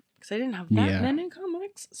other, because I didn't have Batman in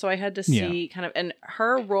comics, so I had to see kind of, and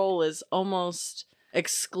her role is almost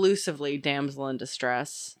exclusively damsel in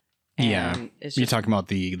distress. And you're talking about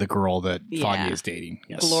the girl that Foggy is dating.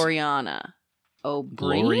 Yes. Gloriana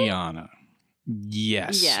O'Brien. Gloriana.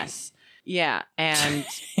 Yes. Yes. Yeah. And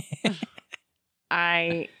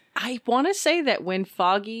I want to say that when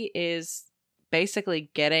Foggy is basically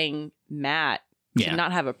getting Matt to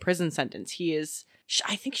not have a prison sentence,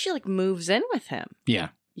 I think she like moves in with him. Yeah.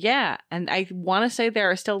 Yeah. And I want to say they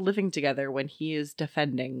are still living together when he is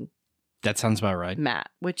defending. That sounds about right.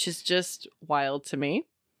 Matt, which is just wild to me.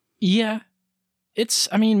 Yeah.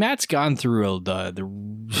 Matt's gone through the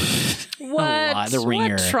ringer.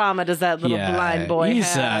 What trauma does that little blind boy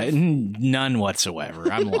have? None whatsoever.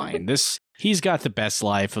 I'm lying. He's got the best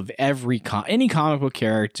life of any comic book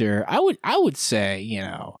character. I would say, you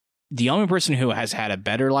know, the only person who has had a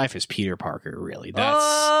better life is Peter Parker, really.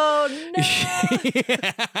 Oh, no.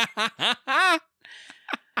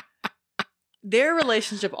 Their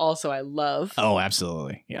relationship also I love. Oh,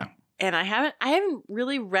 absolutely. Yeah. And I haven't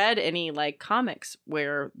really read any like comics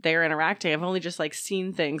where they're interacting. I've only just like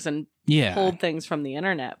seen things and pulled things from the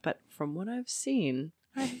internet. But from what I've seen,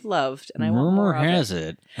 I've loved, and I want more of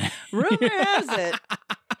it. Rumor has it.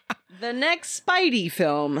 The next Spidey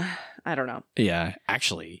film. I don't know. Yeah,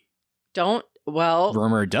 actually.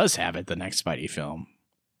 Rumor does have it, the next Spidey film.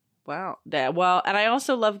 Wow. And I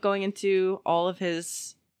also love going into all of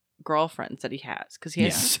his girlfriends that he has, because he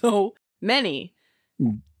has so many.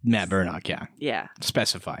 Matt Murdock, yeah. Yeah.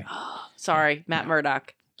 Specify. Sorry, Matt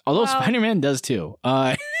Murdock. Although Spider-Man does too.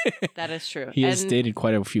 That is true. He has dated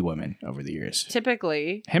quite a few women over the years.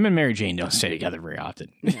 Typically. Him and Mary Jane don't stay together very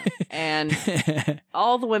often. And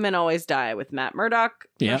all the women always die with Matt Murdock,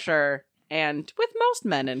 for sure. And with most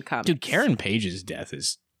men in comics. Dude, Karen Page's death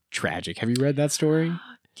is tragic. Have you read that story?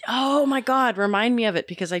 Oh my God. Remind me of it,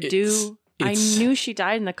 because I knew she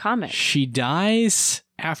died in the comics. She dies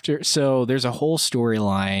after. So there's a whole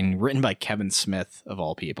storyline written by Kevin Smith, of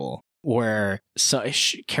all people, where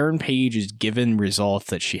Karen Page is given results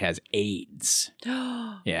that she has AIDS.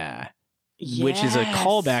 Yeah. Yes. Which is a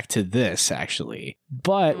callback to this, actually.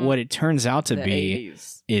 But what it turns out to be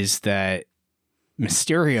 80s. Is that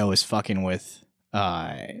Mysterio is fucking with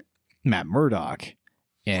Matt Murdock.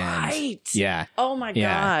 And right. Yeah. Oh my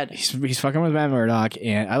God. He's fucking with Matt Murdock,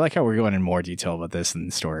 and I like how we're going in more detail about this in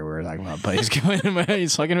the story we're talking about. But he's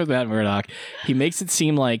fucking with Matt Murdock. He makes it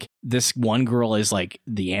seem like this one girl is like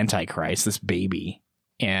the Antichrist, this baby.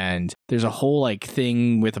 And there's a whole like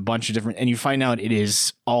thing with a bunch of different, and you find out it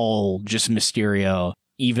is all just Mysterio,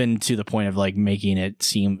 even to the point of like making it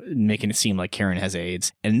seem like Karen has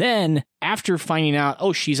AIDS. And then after finding out,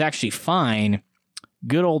 oh, she's actually fine,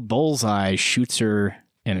 good old Bullseye shoots her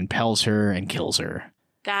and impels her and kills her.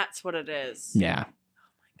 That's what it is. Yeah.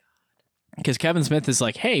 Because Kevin Smith is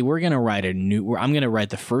like, hey, I'm going to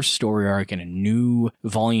write the first story arc in a new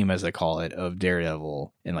volume, as they call it, of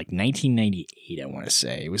Daredevil in like 1998, I want to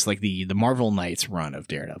say. It was like the Marvel Knights run of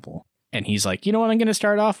Daredevil. And he's like, you know what I'm going to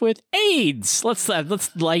start off with? AIDS. Let's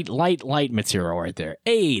light material right there.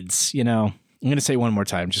 AIDS, you know. I'm going to say it one more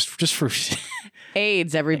time just for...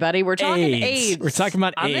 AIDS, everybody. We're talking AIDS. We're talking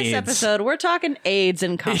about AIDS. On this episode, we're talking AIDS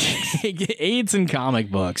in comics. AIDS in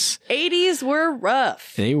comic books. 80s were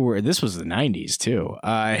rough. They were. This was the 90s, too.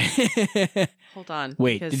 Hold on.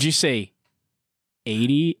 Wait, did you say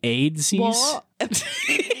 80 AIDSies? Well,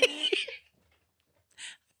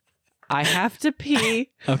 I have to pee.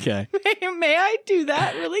 Okay. May I do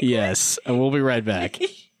that really quick? Yes. We'll be right back.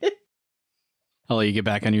 I'll let you get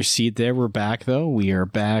back on your seat there. We're back, though. We are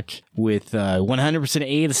back with 100%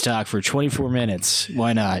 AIDS stock for 24 minutes.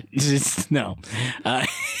 Why not? No.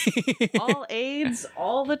 All AIDS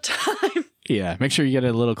all the time. Yeah. Make sure you get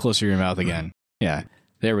it a little closer to your mouth again. Yeah.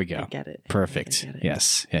 There we go. I get it. Perfect. I get it.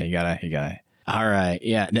 Yes. Yeah, you got it. All right.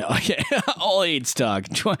 Yeah. No. Okay. All AIDS stock.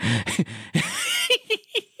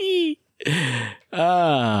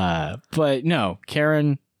 But no,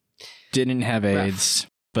 Karen didn't have AIDS.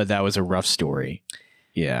 But that was a rough story.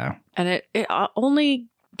 Yeah. And it only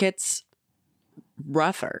gets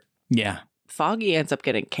rougher. Yeah. Foggy ends up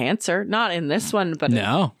getting cancer. Not in this one, but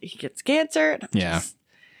no. He gets cancer. Yeah.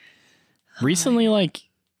 Recently, like,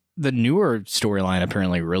 the newer storyline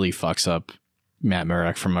apparently really fucks up Matt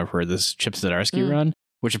Murdock from I've heard this Chip Zdarsky run,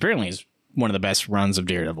 which apparently is one of the best runs of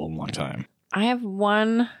Daredevil in a long time. I have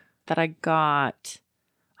one that I got.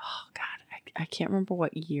 Oh, God. I can't remember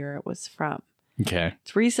what year it was from. Okay.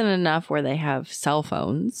 It's recent enough where they have cell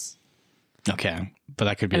phones. Okay. But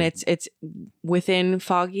that could be... And it's within...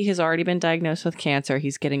 Foggy has already been diagnosed with cancer.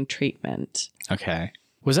 He's getting treatment. Okay.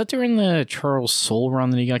 Was that during the Charles Soule run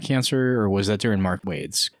that he got cancer, or was that during Mark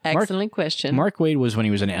Waid's? Excellent question. Mark Waid was when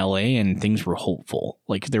he was in LA and things were hopeful.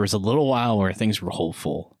 Like, there was a little while where things were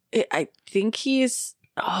hopeful. I think he's...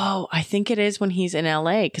 Oh, I think it is when he's in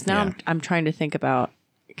LA. Because now I'm trying to think about...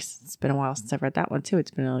 Cause it's been a while since I've read that one, too. It's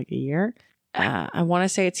been like a year. I want to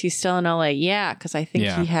say he's still in LA. Yeah, because I think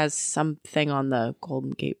he has something on the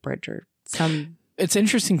Golden Gate Bridge or some. It's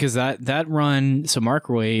interesting because that run, so Mark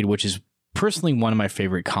Waid, which is personally one of my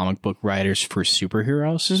favorite comic book writers for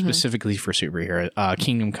superheroes, specifically for superheroes.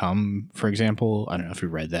 Kingdom Come, for example. I don't know if you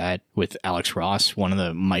read that with Alex Ross, one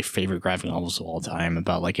of my favorite graphic novels of all time,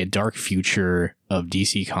 about like a dark future of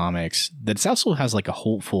DC Comics that also has like a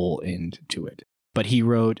hopeful end to it. But he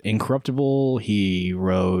wrote Incorruptible. He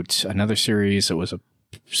wrote another series that was a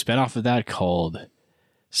spinoff of that called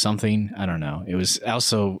something. I don't know. It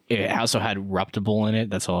also had Ruptible in it.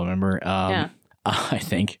 That's all I remember. I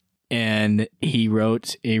think. And he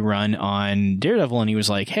wrote a run on Daredevil, and he was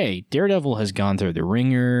like, "Hey, Daredevil has gone through the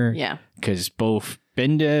ringer." Yeah. Because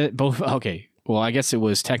okay. Well, I guess it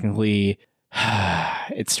was technically.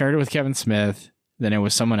 It started with Kevin Smith, then it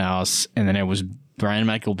was someone else, and then it was Brian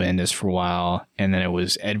Michael Bendis for a while, and then it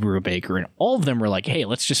was Ed Brubaker, and all of them were like, hey,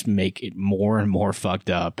 let's just make it more and more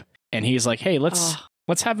fucked up. And he's like, hey, let's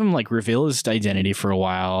have him like reveal his identity for a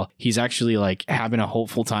while. He's actually like having a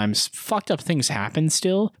hopeful time. Fucked up things happen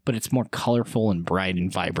still, but it's more colorful and bright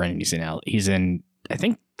and vibrant. And he's in I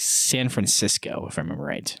think San Francisco, if I remember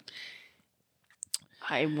right.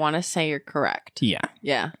 I want to say you're correct. Yeah.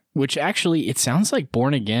 Yeah. Which actually, it sounds like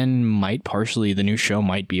Born Again the new show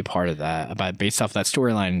might be a part of that, based off that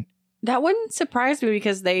storyline. That wouldn't surprise me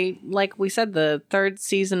because they, like we said, the third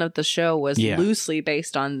season of the show was loosely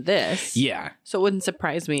based on this. Yeah. So it wouldn't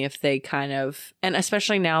surprise me if they kind of, and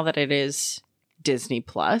especially now that it is Disney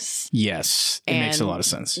Plus. Yes. It makes a lot of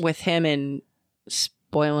sense. With him in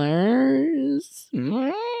spoilers.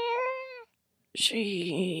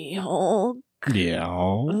 She-Hulk. Yeah.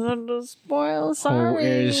 Spoil, sorry. Who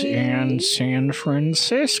is in San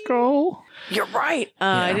Francisco? You're right.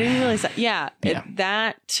 I didn't realize that. Yeah.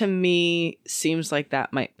 That to me seems like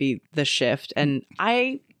that might be the shift. And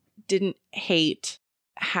I didn't hate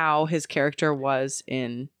how his character was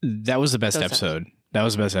in. That was the best episode. That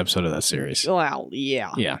was the best episode of that series. Well,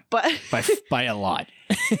 yeah. Yeah. But by a lot.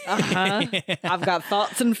 I've got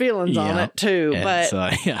thoughts and feelings on it too. But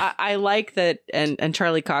I like that, and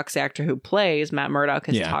Charlie Cox, the actor who plays Matt Murdock,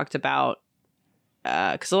 has talked about,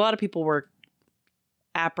 because a lot of people were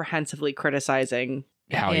apprehensively criticizing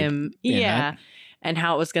him. Yeah. And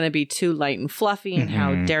how it was going to be too light and fluffy, and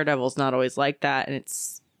how Daredevil's not always like that. And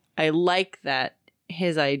I like that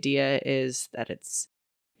his idea is that it's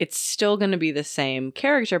still going to be the same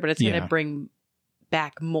character, but it's going to bring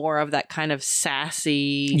back more of that kind of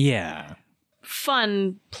sassy,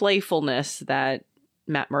 fun playfulness that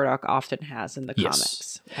Matt Murdock often has in the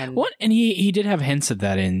comics. And he did have hints of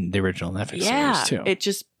that in the original Netflix series too. It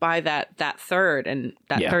just by that third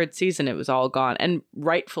third season, it was all gone, and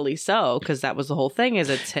rightfully so, because that was the whole thing. Is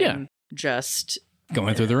it's him just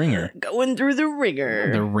going through the ringer.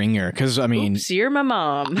 The ringer. Because, I mean... Oops, you're my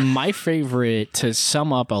mom. My favorite, to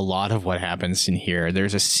sum up a lot of what happens in here,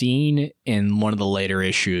 there's a scene in one of the later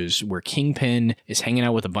issues where Kingpin is hanging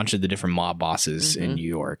out with a bunch of the different mob bosses in New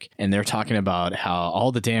York. And they're talking about how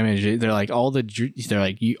all the damage... They're like, all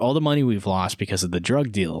the money we've lost because of the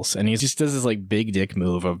drug deals. And he just does this, like, big dick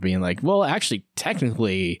move of being like, well, actually,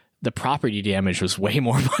 technically, the property damage was way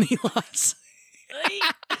more money loss.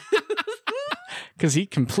 Because he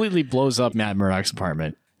completely blows up Matt Murdock's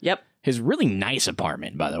apartment. Yep. His really nice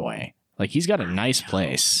apartment, by the way. Like, he's got a nice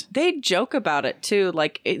place. They joke about it, too.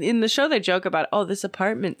 Like, in the show, they joke about, oh, this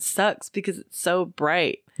apartment sucks because it's so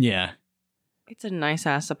bright. Yeah. It's a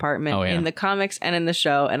nice-ass apartment in the comics and in the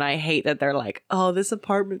show, and I hate that they're like, oh, this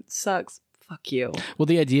apartment sucks. Fuck you. Well,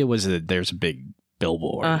 the idea was that there's a big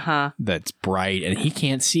billboard that's bright, and he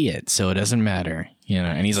can't see it, so it doesn't matter. You know,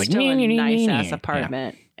 and he's like, still a nice-ass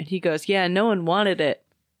apartment. Yeah. And he goes, yeah, no one wanted it.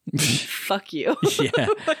 Fuck you. Yeah.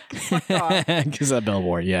 Because that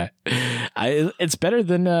billboard, it's better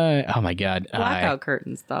than, oh my God. Blackout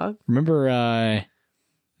curtains, dog. Remember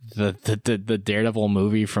the Daredevil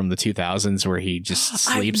movie from the 2000s where he just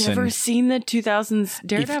sleeps? I've never seen the 2000s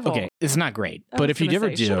Daredevil. Okay, it's not great. But if you ever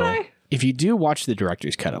do, if you do watch the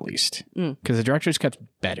director's cut at least, because the director's cut's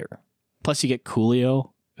better. Plus you get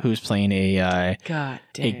Coolio, who's playing a God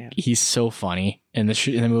damn. He's so funny in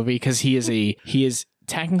the movie because he is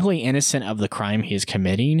technically innocent of the crime he is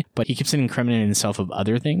committing, but he keeps incriminating himself of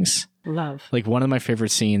other things. Love. Like, one of my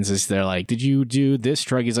favorite scenes is they're like, did you do this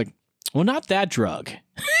drug? He's like, well, not that drug.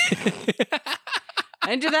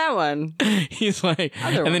 I did that one. He's like,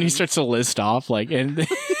 and then he starts to list off like, and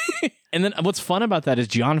then what's fun about that is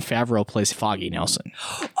Jon Favreau plays Foggy Nelson.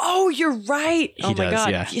 Oh, you're right. He does,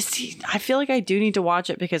 God. Yeah. You see, I feel like I do need to watch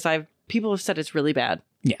it because people have said it's really bad.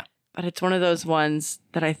 Yeah. But it's one of those ones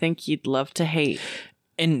that I think you'd love to hate.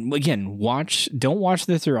 And again, don't watch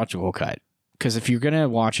the theatrical cut. Because if you're going to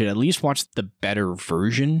watch it, at least watch the better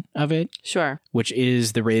version of it. Sure. Which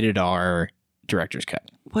is the rated R director's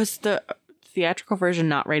cut. Was the theatrical version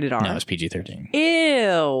not rated R? No, it's PG-13.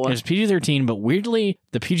 Ew. It was PG-13, but weirdly,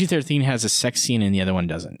 the PG-13 has a sex scene and the other one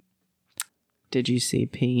doesn't. Did you see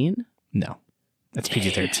peen? No. That's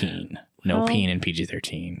PG-13. No peen in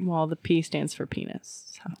PG-13. Well, the P stands for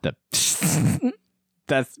penis. So.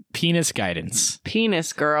 That's penis guidance.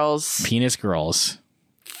 Penis girls. Penis girls.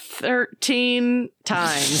 13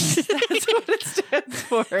 times. That's what it stands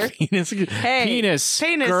for. Penis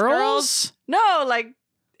girls? No, like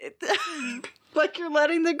you're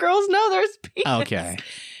letting the girls know there's penis. Okay.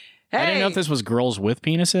 Hey. I didn't know if this was girls with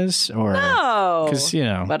penises or... No. Because, you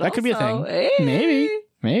know, but that could be a thing. Hey.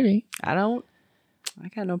 Maybe. I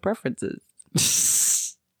got no preferences.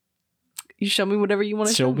 You show me whatever you want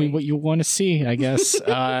to show me. Show me what you want to see, I guess.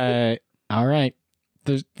 All right.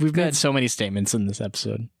 We've made so many statements in this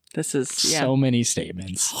episode. This is so many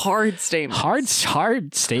statements. Hard statements.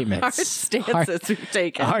 Hard statements. Hard stances we've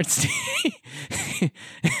taken.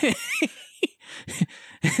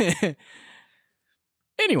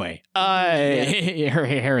 Anyway, her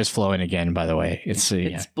hair is flowing again, by the way. It's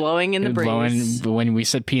blowing in the breeze. When we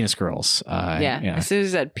said penis girls. As soon as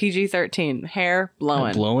you said PG-13, hair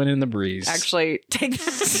blowing. Blowing in the breeze. Actually, take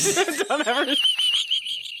that. Don't ever...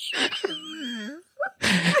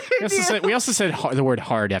 We also said the word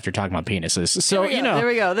hard after talking about penises. So, there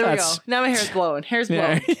we go. Now my hair's blowing. Hair's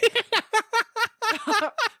blowing.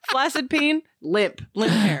 Flaccid peen, limp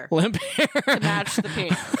hair. Limp hair. To match the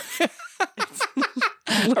peen.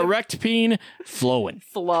 Erect peen, flowing.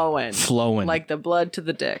 Like the blood to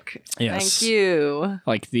the dick. Yes. Thank you.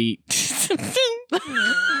 Like the...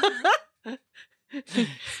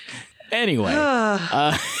 Anyway.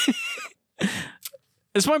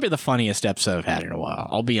 This might be the funniest episode I've had in a while.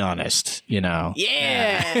 I'll be honest, Yeah.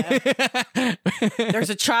 There's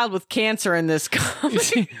a child with cancer in this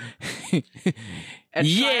comic. a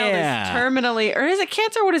child is terminally, or is it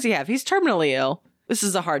cancer? What does he have? He's terminally ill. This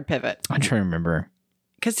is a hard pivot. I'm trying to remember.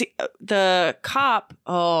 Because the cop,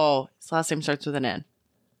 his last name starts with an N.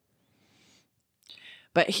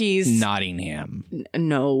 But he's... Nottingham.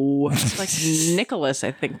 No. It's like Nicholas,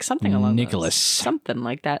 I think. Something along Nicholas. Something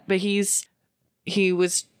like that. But he's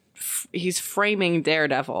framing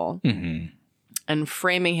Daredevil. Mm-hmm. And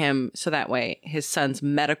framing him so that way his son's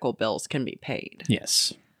medical bills can be paid.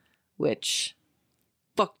 Yes. Which,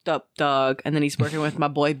 fucked up, dog. And then he's working with my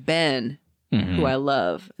boy Ben, who I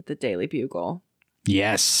love at the Daily Bugle.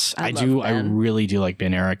 Yes, I do. Ben. I really do like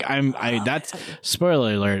Ben Urich. That's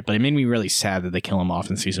spoiler alert, but it made me really sad that they kill him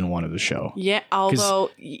off in season 1 of the show. Yeah,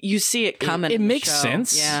 although you see it coming. It makes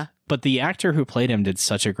sense. Yeah. But the actor who played him did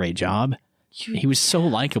such a great job. He was so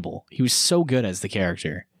likable. He was so good as the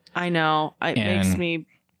character. I know. It makes me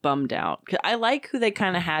bummed out. 'Cause I like who they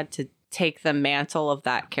kind of had to take the mantle of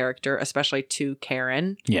that character, especially to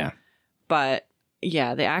Karen. Yeah. But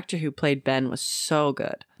yeah, the actor who played Ben was so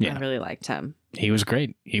good. Yeah. I really liked him. He was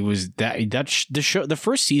great. He was the show. The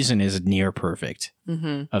first season is near perfect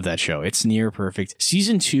of that show. It's near perfect.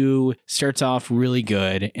 Season 2 starts off really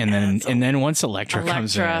good, and then once Elektra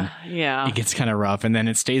comes in, it gets kind of rough, and then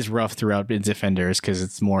it stays rough throughout Defenders because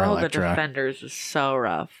it's more Elektra. The Defenders is so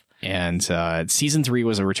rough. And season 3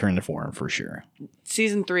 was a return to form for sure.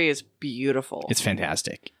 Season 3 is beautiful. It's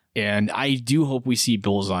fantastic, and I do hope we see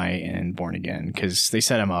Bullseye in Born Again because they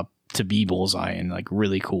set him up to be Bullseye in like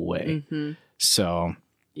really cool way. Mm-hmm. So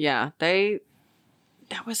yeah, there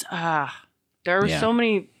were so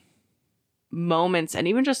many moments and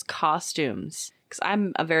even just costumes, because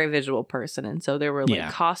I'm a very visual person, and so there were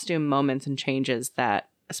like costume moments and changes that,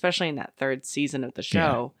 especially in that 3rd season of the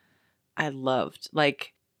show, I loved.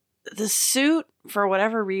 Like the suit, for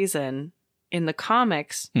whatever reason, in the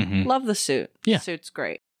comics, love the suit. The suit's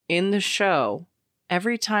great. In the show,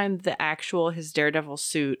 every time his Daredevil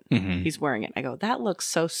suit, he's wearing it, I go, that looks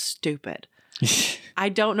so stupid. I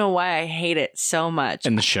don't know why I hate it so much.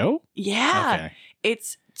 In the show? Yeah. Okay.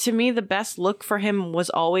 It's, to me, the best look for him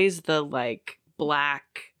was always the like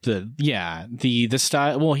black. The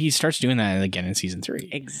style. Well, he starts doing that again in season 3.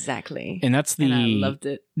 Exactly. And I loved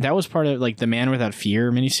it. That was part of like the Man Without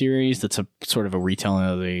Fear miniseries. That's a sort of a retelling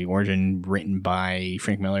of the origin, written by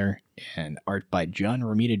Frank Miller and art by John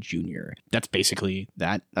Romita Jr. That's basically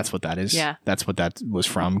that. That's what that is. Yeah. That's what that was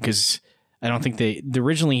from, because I don't think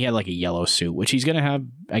originally he had like a yellow suit, which he's going to have,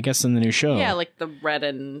 I guess, in the new show. Yeah, like the red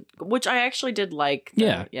which I actually did like.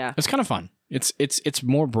 Yeah. It's kind of fun. It's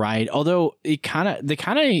more bright, although they kind of,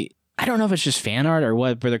 I don't know if it's just fan art or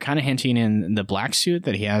what, but they're kind of hinting in the black suit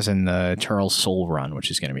that he has in the Charles Soule run, which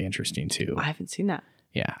is going to be interesting too. I haven't seen that.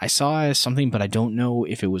 Yeah, I saw something, but I don't know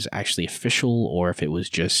if it was actually official or if it was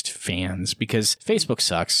just fans, because Facebook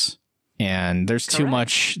sucks. And there's too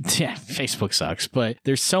much. Yeah, Facebook sucks, but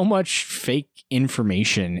there's so much fake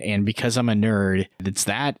information. And because I'm a nerd, it's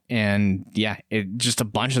that. And just a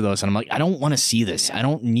bunch of those. And I'm like, I don't want to see this. I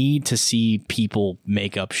don't need to see people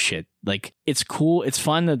make up shit. Like, it's cool. It's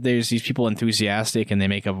fun that there's these people enthusiastic and they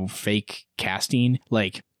make a fake casting.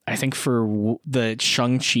 Like, I think for the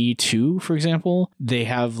Shang-Chi 2, for example, they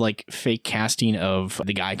have like fake casting of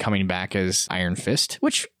the guy coming back as Iron Fist,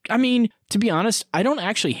 which, I mean, to be honest, I don't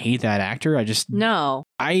actually hate that actor. I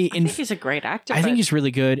think he's a great actor. I think he's really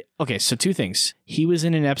good. Okay, so 2 things. He was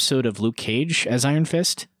in an episode of Luke Cage as Iron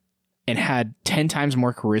Fist and had 10 times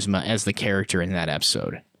more charisma as the character in that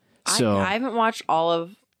episode. So I haven't watched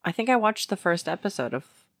I think I watched the first episode of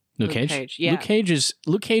Luke Cage. Yeah.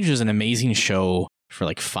 Luke Cage is an amazing show for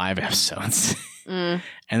like 5 episodes. And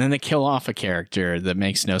then they kill off a character that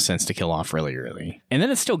makes no sense to kill off really early. And then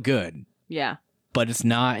it's still good. Yeah. But it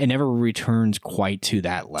never returns quite to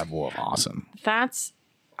that level of awesome.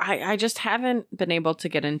 I just haven't been able to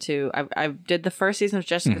get into. I did the first season of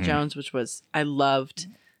Jessica Jones, which was, I loved.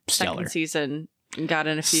 Stellar. Second season, got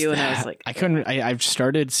in a few, and I was like, I've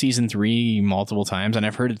started season 3 multiple times, and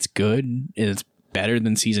I've heard it's good. It's better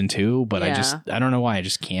than season 2, but I don't know why. I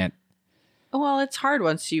just can't. Well, it's hard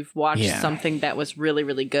once you've watched something that was really,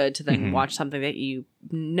 really good to then watch something that you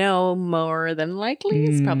know more than likely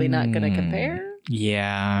is probably not going to compare.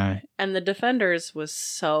 Yeah. And the Defenders was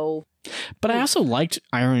so... But I also liked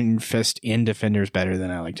Iron Fist in Defenders better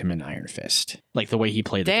than I liked him in Iron Fist. Like the way he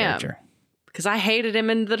played the character. Because I hated him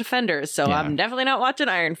in the Defenders, so I'm definitely not watching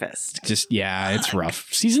Iron Fist. It's rough.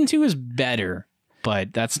 Season 2 is better,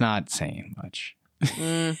 but that's not saying much.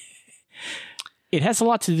 It has a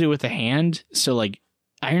lot to do with the hand. So like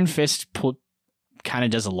Iron Fist kind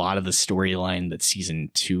of does a lot of the storyline that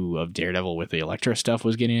season 2 of Daredevil with the Elektra stuff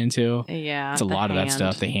was getting into. Yeah. It's a lot of that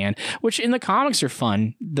stuff. The Hand, which in the comics are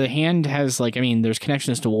fun. The Hand has there's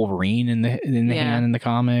connections to Wolverine in the Hand in the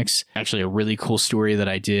comics. Actually, a really cool story that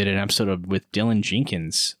I did an episode of with Dylan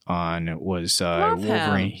Jenkins on was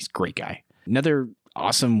Wolverine. He's a great guy. Another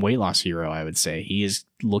awesome weight loss hero, I would say. He is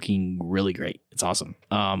looking really great. It's awesome.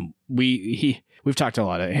 We've talked a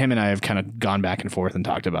lot. Him and I have kind of gone back and forth and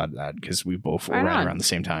talked about that because we both around the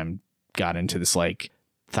same time got into this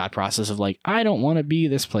thought process of I don't want to be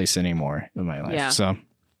this place anymore in my life. Yeah. So,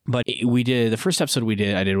 but we did the first episode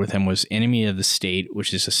I did with him was Enemy of the State,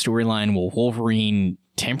 which is a storyline where Wolverine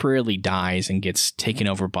temporarily dies and gets taken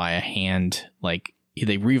over by a Hand.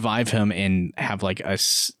 They revive him and have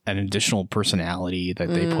an additional personality that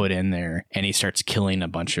they put in there, and he starts killing a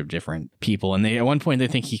bunch of different people. And at one point they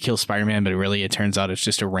think he kills Spider-Man, but really it turns out it's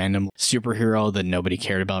just a random superhero that nobody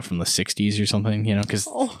cared about from the 60s or something, because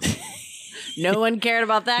no one cared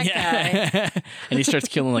about that guy. And he starts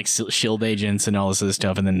killing shield agents and all this other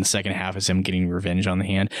stuff. And then the second half is him getting revenge on the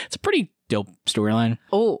Hand. It's a pretty dope storyline.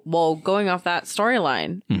 Oh, well, going off that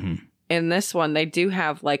storyline, in this one, they do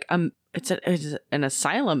have it's an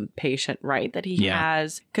asylum patient, right? That he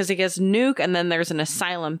has, because he gets Nuke, and then there's an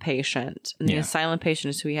asylum patient. And the asylum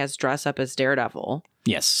patient is who he has dress up as Daredevil.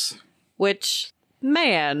 Yes. Which,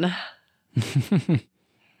 man,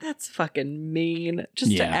 that's fucking mean.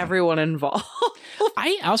 Just to everyone involved.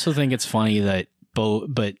 I also think it's funny that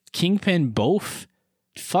Kingpin both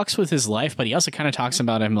fucks with his life, but he also kind of talks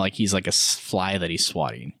about him like he's like a fly that he's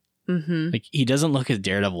swatting. Mm-hmm. He doesn't look at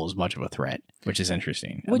Daredevil as much of a threat, which is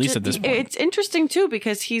interesting. At least at this point. It's interesting too,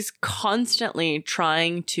 because he's constantly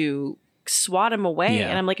trying to swat him away. Yeah.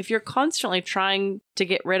 And I'm like, if you're constantly trying to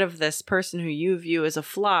get rid of this person who you view as a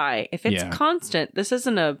fly, if it's constant, this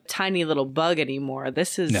isn't a tiny little bug anymore.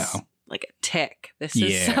 This is like a tick. This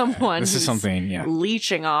is someone who's something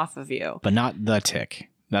leeching off of you. But not the Tick.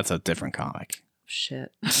 That's a different comic.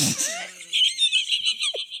 Shit.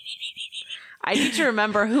 I need to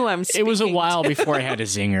remember who I'm speaking to. It was a while before I had a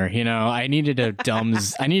zinger, I needed a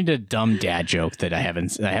dumb dad joke that I haven't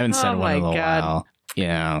said one in a while.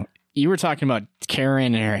 You were talking about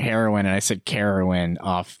Karen and her heroin, and I said Carowin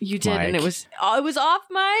off. You did, mic. And it was off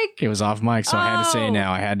mic. It was off mic, so I had to say it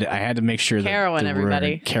now. I had to make sure that Carowin,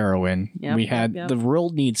 everybody. Carowin. Yep, the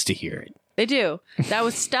world needs to hear it. They do. That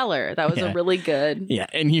was stellar. That was a really good. Yeah,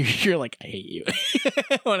 and you're like, I hate you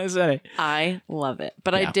when I said it. I love it,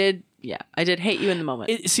 but I did hate you in the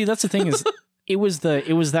moment. See, that's the thing is, it was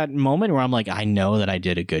that moment where I'm like, I know that I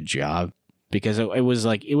did a good job, because it was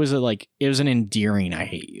an endearing I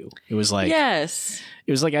hate you. It was like, yes,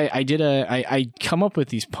 it was like I come up with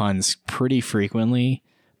these puns pretty frequently,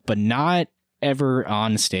 but not ever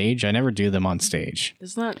on stage. I never do them on stage.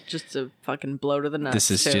 It's not just a fucking blow to the nuts.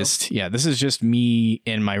 This is just me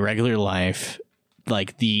in my regular life,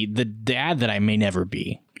 like the dad that I may never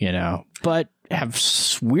be, but have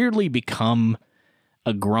weirdly become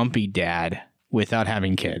a grumpy dad without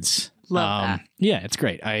having kids. Love that. Yeah, it's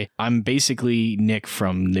great. I'm basically Nick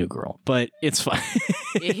from New Girl, but it's fine.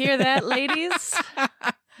 You hear that, ladies?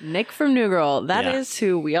 Nick from New Girl. That is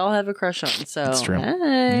who we all have a crush on. So that's true.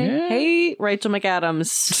 Hey, Rachel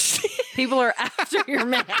McAdams. People are after your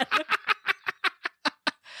man.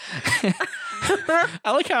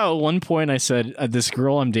 I like how at one point I said, this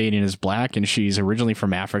girl I'm dating is black and she's originally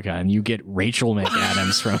from Africa, and you get Rachel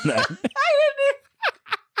McAdams from that.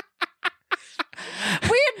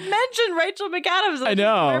 We had mentioned Rachel McAdams.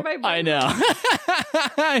 I know.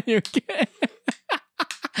 You get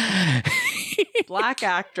black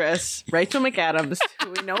actress Rachel McAdams,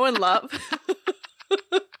 who we know and love,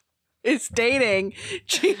 is dating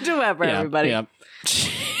Gina Weber. Everybody,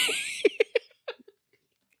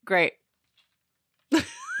 great.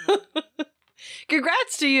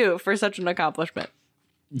 Congrats to you for such an accomplishment.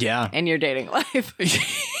 Yeah, in your dating life.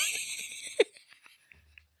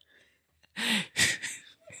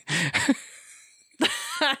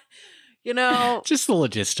 Just the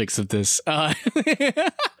logistics of this.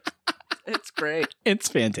 It's great. It's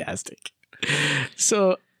fantastic.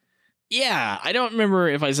 So, yeah, I don't remember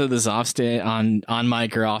if I said this on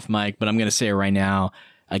mic or off mic, but I'm going to say it right now.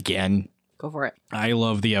 Again, go for it. I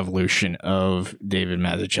love the evolution of David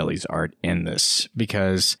Mazzucchelli's art in this,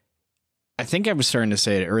 because I think I was starting to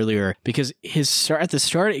say it earlier, because at the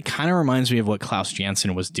start, it kind of reminds me of what Klaus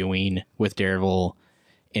Janson was doing with Daredevil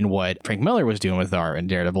and what Frank Miller was doing with art in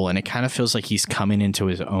Daredevil. And it kind of feels like he's coming into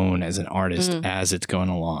his own as an artist as it's going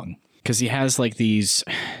along. Because he has like these,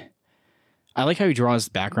 I like how he draws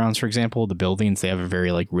backgrounds, for example, the buildings, they have a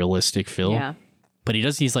very like realistic feel. Yeah. But he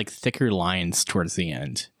does these like thicker lines towards the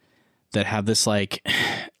end that have this like,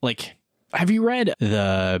 have you read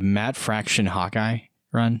the Matt Fraction Hawkeye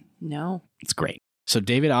run? No. It's great. So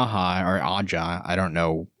David Aja or Aja, I don't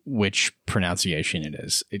know which pronunciation it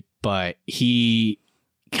is, but he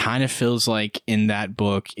kind of feels like in that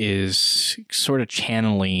book is sort of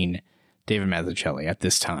channeling David Mazzucchelli at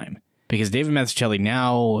this time, because David Mazzucchelli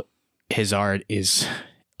now, his art is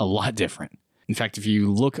a lot different. In fact, if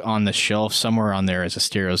you look on the shelf somewhere on there as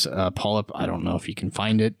Asterios polyp, I don't know if you can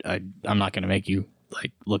find it. I'm not going to make you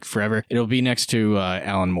like look forever. It'll be next to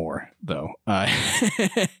Alan Moore, though. I'm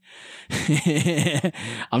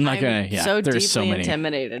not going to. Yeah, so there's deeply so many.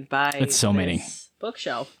 Intimidated by it's so many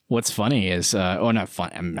bookshelf. What's funny is, not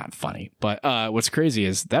fun. I'm not funny, but what's crazy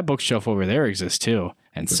is that bookshelf over there exists too,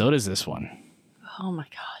 and so does this one. Oh my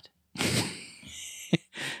god.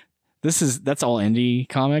 That's all indie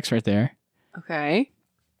comics right there. Okay.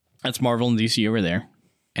 That's Marvel and DC over there.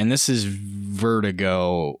 And this is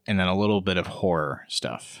Vertigo and then a little bit of horror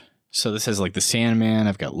stuff. So this has like the Sandman,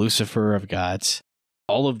 I've got Lucifer, I've got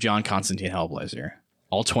all of John Constantine Hellblazer,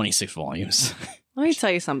 all 26 volumes. Let me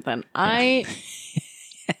tell you something. I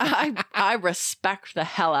respect the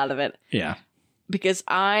hell out of it. Yeah. Because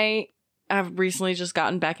I have recently just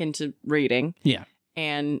gotten back into reading. Yeah.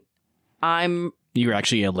 And you were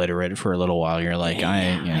actually illiterate for a little while. You're like,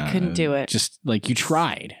 I couldn't do it. Just like you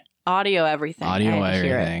tried. Audio everything.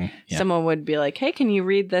 Everything. Yeah. Someone would be like, hey, can you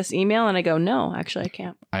read this email? And I go, no, actually I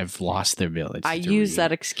can't. I've lost the ability. I use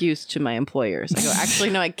that excuse to my employers. I go,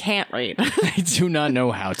 actually, no, I can't read. I do not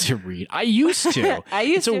know how to read. I used to.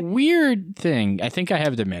 It's a weird thing. I think I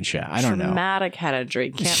have dementia. I don't know. Traumatic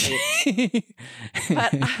headedry. Can't read.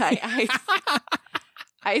 But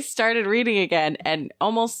I started reading again, and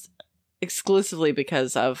almost exclusively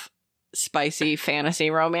because of spicy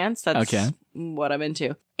fantasy romance. That's what I'm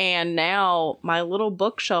into. And now my little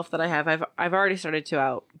bookshelf that I have, I've already started to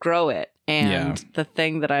outgrow it. And the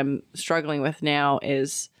thing that I'm struggling with now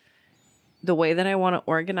is the way that I want to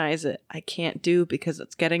organize it, I can't do because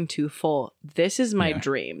it's getting too full. This is my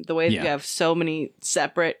dream. The way that you have so many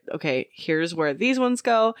separate, okay, here's where these ones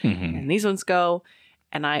go and these ones go.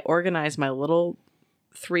 And I organize my little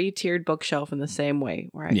 3-tiered bookshelf in the same way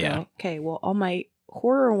where I go, okay, well, all my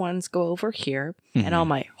horror ones go over here and all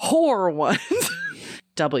my horror ones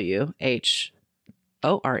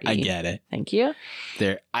WHORE. I get it. Thank you.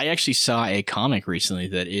 I actually saw a comic recently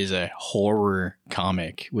that is a horror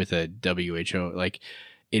comic with a WHO. Like,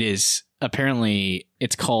 it is apparently,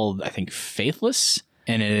 it's called, I think, Faithless,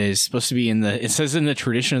 and it is supposed to be it says in the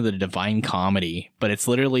tradition of the Divine Comedy, but it's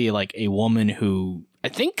literally like a woman who I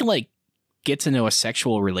think like gets into a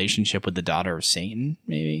sexual relationship with the daughter of Satan,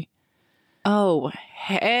 maybe. Oh,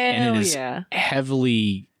 hell and it is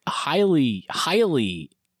highly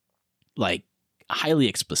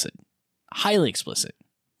explicit.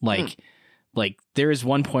 Like there is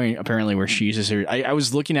one point apparently where she uses her. I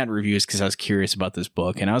was looking at reviews because I was curious about this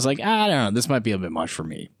book, and I was like, I don't know, this might be a bit much for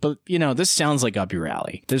me. But this sounds like up your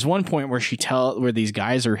alley. There's one point where where these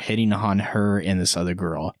guys are hitting on her and this other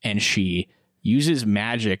girl, and she uses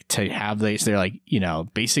magic to have they're like,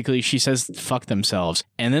 basically she says fuck themselves,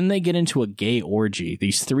 and then they get into a gay orgy.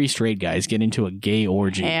 These 3 straight guys get into a gay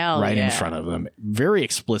orgy in front of them. Very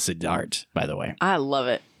explicit art, by the way. I love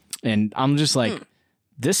it. And I'm just like,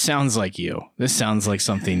 this sounds like you. This sounds like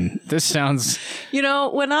something. This sounds...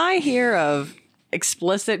 when I hear of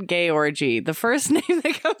explicit gay orgy, the first name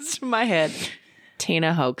that comes to my head,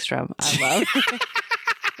 Tina Hogstrom. I love it.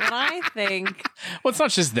 When I think... Well, it's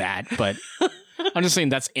not just that, but I'm just saying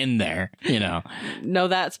that's in there, No,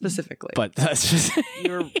 that specifically. But that's just...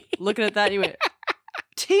 You were looking at that and you went,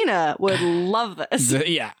 Tina would love this.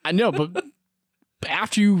 Yeah, I know, but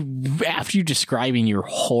after you describing your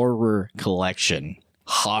horror collection...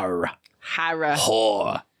 Horror.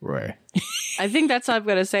 I think that's how I'm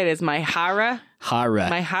going to say it is my horror.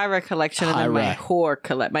 My horror collection and then my whore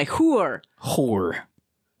collection. My whore.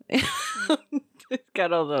 It's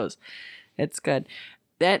got all those. It's good.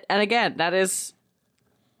 And again, that is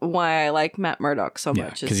why I like Matt Murdock so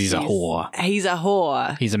much. Because he's a whore. He's a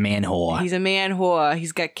whoa. He's a man whore. He's a man whore.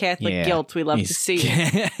 He's got Catholic guilt. We love to see.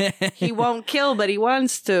 He won't kill, but he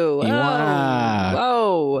wants to.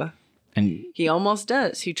 Whoa. And he almost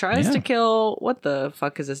does. He tries to kill, what the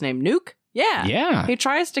fuck is his name? Nuke? Yeah. Yeah. He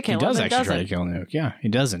tries to kill him. He does actually try to kill Nuke. Yeah, he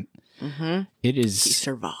doesn't. Mm-hmm. It is. He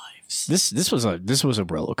survives. This was a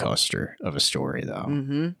roller coaster of a story, though.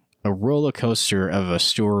 Mm-hmm. A roller coaster of a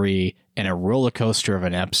story and a roller coaster of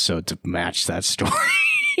an episode to match that story.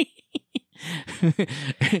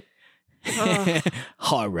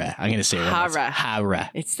 Horror. I'm going to say it. Horror. Horror.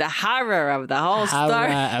 It's the horror of the whole story.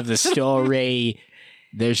 Horror of the story.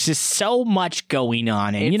 There's just so much going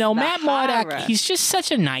on. And, Matt Murdock, he's just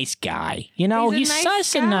such a nice guy. He's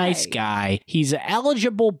such a nice guy. He's an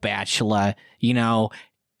eligible bachelor,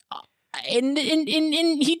 And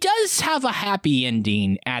he does have a happy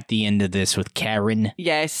ending at the end of this with Karen.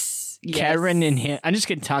 Yes. Karen and him. I'm just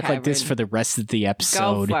going to talk like this for the rest of the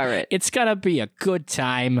episode. Go for it. It's going to be a good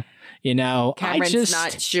time. Karen's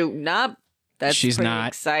not shooting up. That's she's pretty not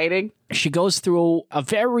exciting. She goes through a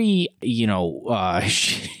very,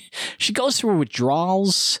 she goes through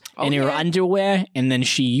withdrawals in her underwear, and then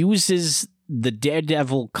she uses the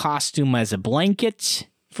Daredevil costume as a blanket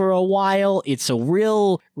for a while. It's a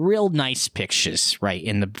real nice pictures, right?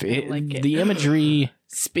 In the imagery.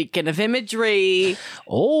 Speaking of imagery,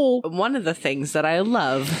 one of the things that I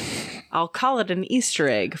love, I'll call it an Easter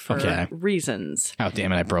egg for reasons. Oh,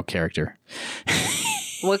 damn it, I broke character.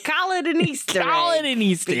 We'll call it an Easter egg. Call it an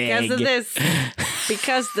Easter egg. Because of this.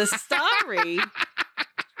 Because the story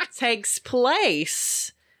takes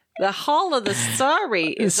place. The whole of the story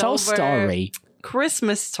is over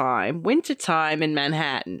Christmas time, winter time in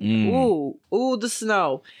Manhattan. Ooh, the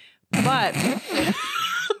snow. But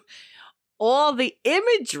all the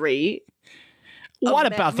imagery. What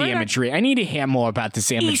about the imagery? I need to hear more about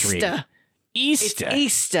this imagery. Easter. It's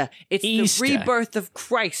Easter. It's the rebirth of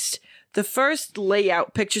Christ. The first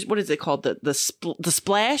layout pictures, what is it called? The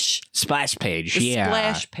splash? Splash page, the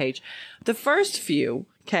splash page. The first few,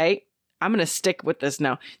 okay, I'm going to stick with this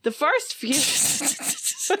now. The first few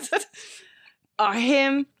are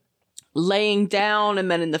him laying down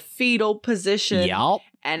and then in the fetal position. Yup.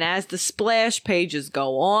 And as the splash pages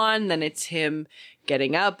go on, then it's him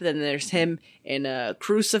getting up. Then there's him in a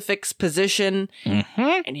crucifix position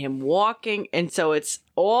and him walking. And so it's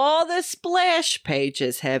all the splash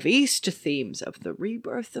pages have Easter themes of the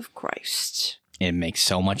rebirth of Christ. It makes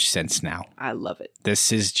so much sense now. I love it.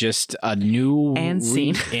 This is just a new... And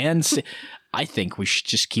scene. I think we should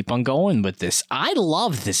just keep on going with this. I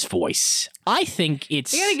love this voice. I think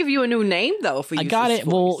it's... I gotta give you a new name, though, for you. I got it.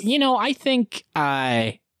 Voice. Well, I think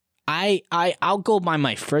I'll go by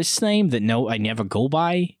my first name that I never go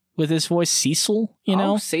by with this voice, Cecil.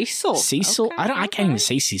 Cecil. Cecil. Okay, I can't even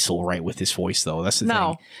say Cecil right with this voice, though. That's the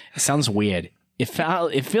thing. It sounds weird. It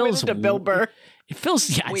feels Bill Burr. It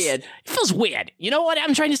feels weird. It feels weird. You know what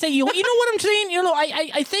I'm trying to say? You know what I'm saying?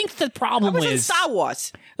 I think the problem is Star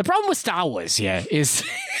Wars. The problem with Star Wars, is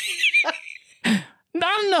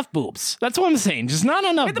not enough boobs. That's what I'm saying. Just not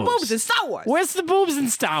enough boobs. Where's the boobs in Star Wars? Where's the boobs in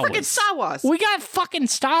Star Wars? Freaking Star Wars. We got fucking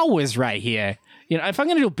Star Wars right here. If I'm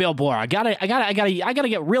gonna do Bill Burr, I gotta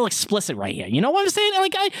get real explicit right here. You know what I'm saying?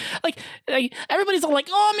 Like everybody's all like,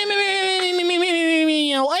 oh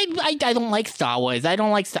me. I don't like Star Wars. I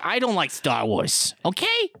don't like Star Wars.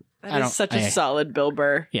 Okay. That is such a solid Bill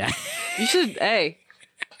Burr. Yeah. You should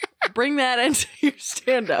bring that into your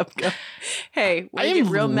stand-up. Go, hey, when I get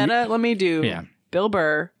real meta, let me do Bill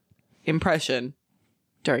Burr impression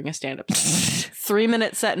during a stand-up.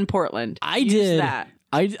 3-minute set in Portland. I did that.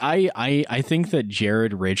 I think that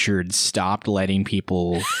Jared Richards stopped letting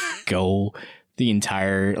people go the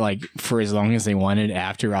entire, for as long as they wanted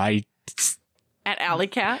after I... At Alley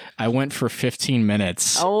Cat? I went for 15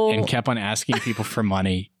 minutes and kept on asking people for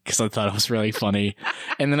money because I thought it was really funny.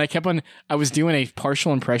 And then I was doing a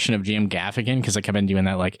partial impression of Jim Gaffigan because I kept on doing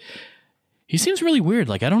that, he seems really weird.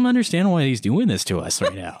 I don't understand why he's doing this to us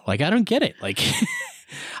right now. I don't get it.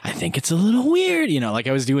 I think it's a little weird,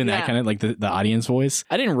 I was doing that kind of the audience voice.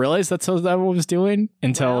 I didn't realize that's what I was doing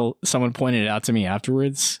until someone pointed it out to me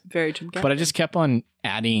afterwards. Very Jim Gaffigan. But I just kept on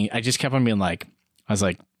being I was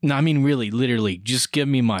like, no, I mean, really, literally, just give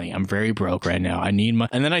me money. I'm very broke right now. I need money.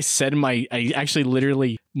 And then I actually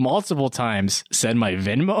literally multiple times said my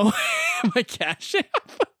Venmo, my Cash App.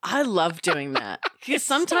 I love doing that. Because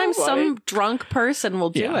sometimes some drunk person will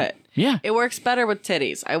do it. Yeah. It works better with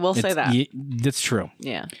titties. I will say that. That's true.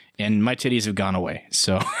 Yeah. And my titties have gone away.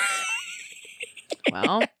 So.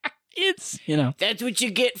 Well. It's, That's what you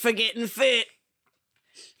get for getting fit.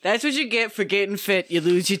 That's what you get for getting fit. You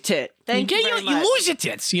lose your tit. Thank you very much. You lose your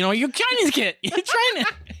tits. You're trying to get. You're trying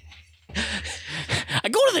to. I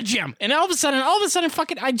go to the gym, and all of a sudden,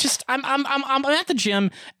 fucking, I'm at the gym.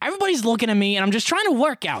 Everybody's looking at me, and I'm just trying to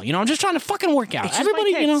work out. I'm just trying to fucking work out.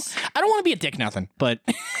 Everybody, I don't want to be a dick, nothing, but.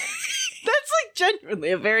 That's genuinely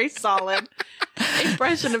a very solid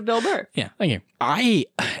impression of Bill Burr. Yeah, thank you. I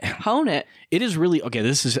hone it. It is really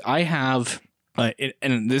okay. I have.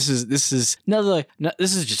 This is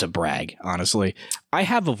just a brag, honestly. I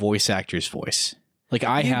have a voice actor's voice.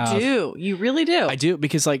 You really do. I do,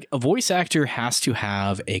 because a voice actor has to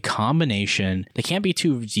have a combination. They can't be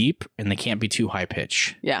too deep and they can't be too high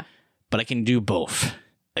pitch. Yeah. But I can do both.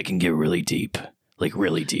 I can get really deep.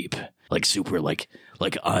 really deep, like super, like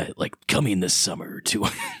coming this summer to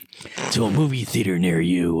to a movie theater near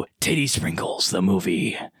you. Titty Sprinkles, the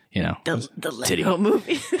movie. You know, the Lego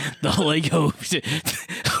movie, the Lego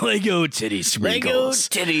Titty Sprinkles, Lego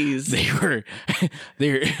titties.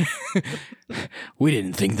 They're. We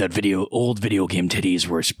didn't think that old video game titties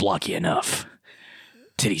were blocky enough.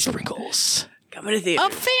 Titty Sprinkles. Coming to theater. A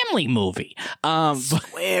family movie.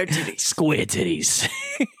 Square titties.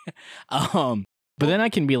 But then I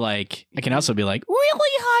can also be like,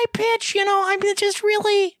 really high pitch, you know, I'm just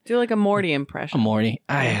really. Do like a Morty impression. A Morty.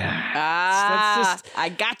 I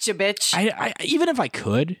got you, bitch. I even if I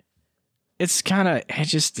could, it's kind of,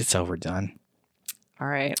 it's overdone. All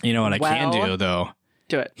right. You know what I can do, though?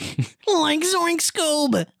 Do it. Like Zoink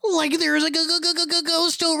Scoob. Like there's a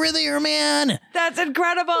ghost over there, man. That's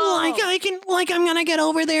incredible. I'm gonna get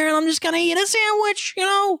over there and I'm just gonna eat a sandwich, you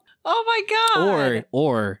know? Oh my God.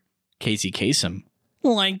 Or Casey Kasem.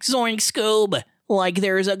 Like Zoink Scoob. Like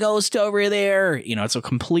there's a ghost over there. You know, it's a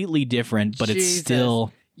completely different, but Jesus. It's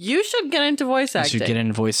still. You should get into voice acting.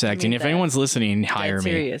 If anyone's listening, hire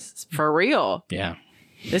me. Serious. For real. Yeah.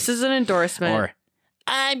 This is an endorsement. Or,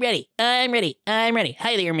 I'm ready. Hi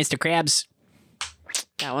there, Mr. Krabs.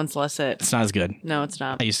 That one's less it. It's not as good. No, it's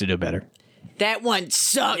not. I used to do better. That one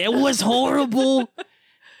sucked. It was horrible.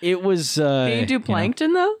 It was. Can you do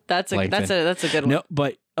Plankton though? That's a good one. No,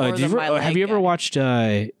 but have you ever watched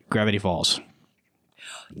Gravity Falls?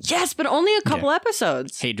 Yes, but only a couple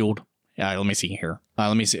episodes. Hey, dude. Let me see here.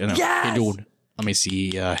 Let me see. No. Yes! Hey, dude. Let me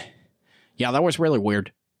see. Yeah, that was really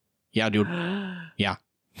weird. Yeah, dude. Yeah.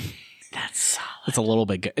 That's solid. It's a little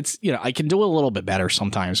bit good. It's, you know, I can do it a little bit better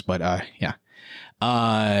sometimes, but yeah.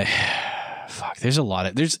 Fuck, there's a lot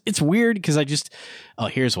of, it's weird because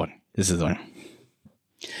here's one. This is one.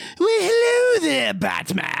 Well, hello there,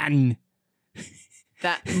 Batman.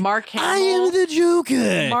 That Mark Hamill. I am the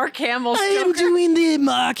Joker. Mark Hamill's Joker. I am doing the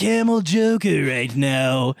Mark Hamill Joker right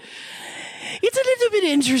now. It's a little bit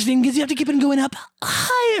interesting because you have to keep on going up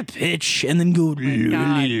higher pitch and then go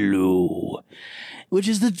low, which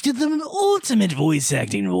is the ultimate voice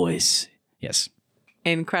acting voice. Yes.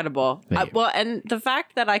 Incredible. And the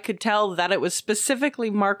fact that I could tell that it was specifically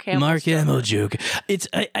Mark Hamill Joker. It's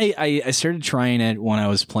I started trying it when I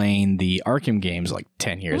was playing the Arkham games like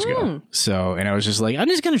 10 years ago. So, and I was just like, I'm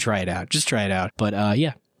just gonna try it out. But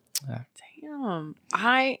yeah. Damn.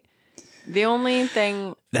 The only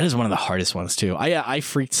thing that is one of the hardest ones too. I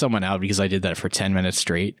freaked someone out because I did that for 10 minutes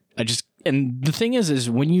straight. And the thing is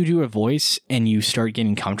when you do a voice and you start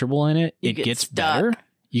getting comfortable in it, it gets better.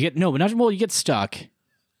 You get stuck.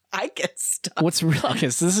 I get stuck. What's real? Okay,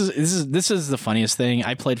 so this is the funniest thing.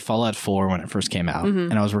 I played Fallout 4 when it first came out,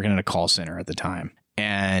 and I was working at a call center at the time,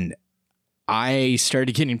 and I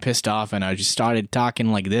started getting pissed off, and I just started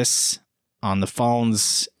talking like this on the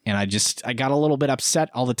phones, and I got a little bit upset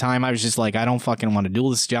all the time. I was just like, I don't fucking want to do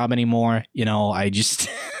this job anymore. You know, I just.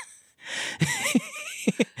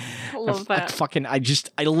 I love that.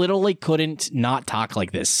 I literally couldn't not talk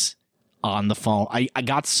like this on the phone. I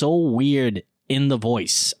got so weird in the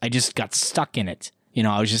voice. I just got stuck in it. You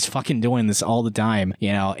know, I was just fucking doing this all the time,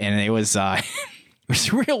 you know, and it was it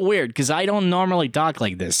was real weird because I don't normally talk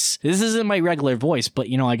like this. This isn't my regular voice, but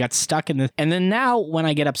you know, I got stuck in this. And then now when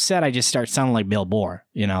I get upset, I just start sounding like Bill Burr,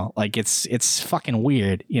 you know, like it's fucking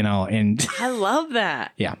weird, you know, and I love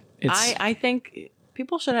that. Yeah. I think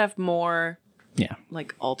people should have more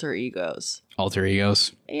like alter egos. Alter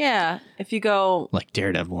egos? Yeah. If you go... Like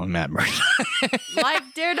Daredevil and Matt Murdock. Like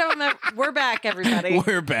Daredevil and Matt... We're back, everybody.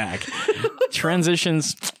 We're back.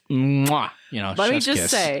 Transitions. Mwah. You know, let me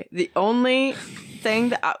just say, the only thing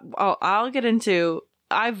that I'll get into...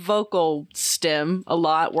 I vocal stim a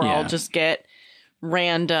lot where I'll just get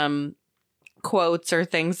random quotes or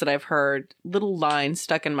things that I've heard, little lines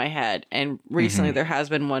stuck in my head. And recently there has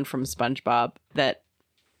been one from SpongeBob that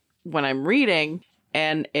when I'm reading...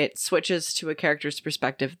 and it switches to a character's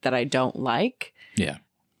perspective that I don't like. Yeah.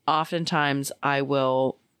 Oftentimes I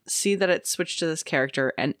will see that it's switched to this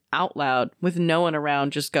character and out loud with no one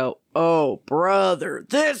around just go, "Oh, brother,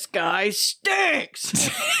 this guy stinks."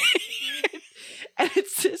 And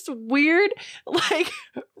it's this weird, like,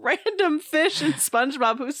 random fish in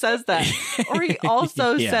SpongeBob who says that. Or he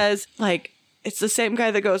also says, like, it's the same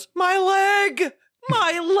guy that goes, "My leg!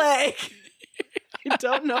 My leg!" I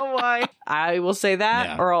don't know why. I will say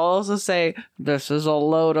that, or I'll also say, "This is a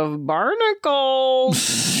load of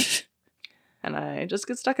barnacles." And I just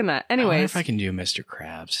get stuck in that. Anyways. I wonder if I can do Mr.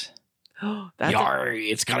 Krabs.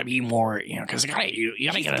 It's gotta be more, you know, because you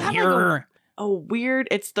gotta get a hear. Weird.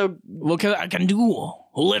 It's the... Look, I can do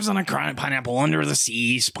Who Lives on a Pineapple Under the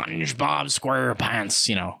Sea, SpongeBob SquarePants,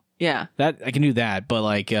 you know. Yeah. That I can do that, but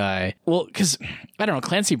like, because I don't know,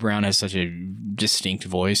 Clancy Brown has such a distinct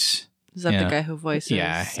voice. Is that the guy who voices?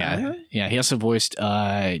 Yeah. He also voiced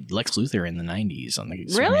Lex Luthor in the 90s on the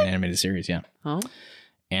Superman animated series. Yeah. Oh.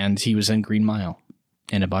 And he was in Green Mile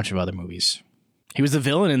and a bunch of other movies. He was the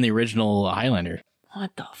villain in the original Highlander.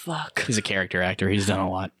 What the fuck? He's a character actor. He's done a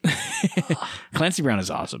lot. Clancy Brown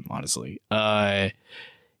is awesome, honestly.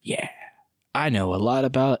 Yeah. I know a lot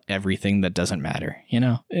about everything that doesn't matter. You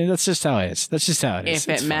know, that's just how it is. If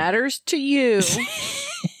it matters to you,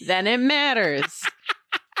 then it matters.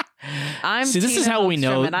 See, this is how we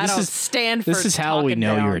know. And I don't stand for. This is how we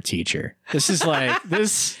know you're a teacher. This is like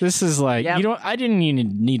this is like you know. I didn't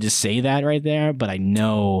even need to say that right there, but I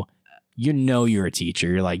know. You know you're a teacher.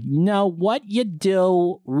 You're like, no, what you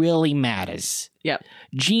do really matters. Yep.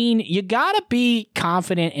 Gene, you gotta be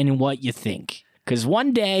confident in what you think. Because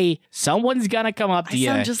one day, someone's gonna come up to you.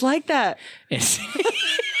 I sound just like that. This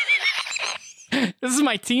is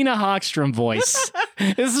my Tina Hogstrom voice.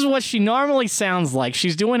 This is what she normally sounds like.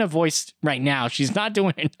 She's doing a voice right now. She's not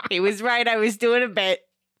doing it. He was right. I was doing a bit.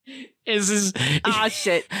 This is... Ah,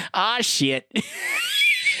 shit. Ah, shit.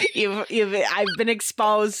 I've been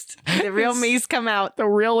exposed. The real me's come out. The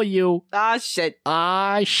real you. Ah, shit.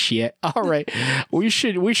 Ah, shit. All right. We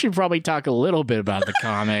should probably talk a little bit about the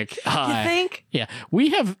comic. You think? Yeah.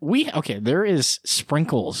 Okay, there is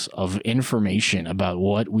sprinkles of information about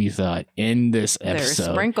what we thought in this episode.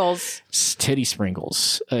 There's sprinkles. Titty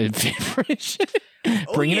sprinkles.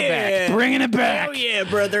 Bringing it back. Oh yeah,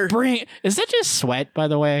 brother. Is that just sweat, by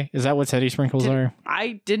the way? Is that what titty sprinkles are?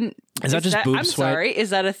 I didn't. Is that just boob I'm sweat? sorry.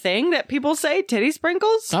 Is that a thing that people say? Titty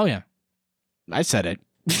sprinkles? Oh yeah. I said it.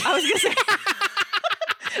 I was gonna say.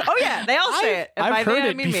 Oh yeah, they all say it. And I've heard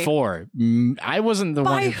it before. I wasn't the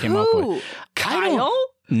one who came up with it. Kyle?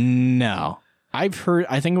 No. I've heard,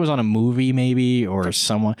 I think it was on a movie maybe or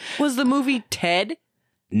someone. Was the movie Ted?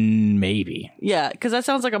 Maybe. Yeah, because that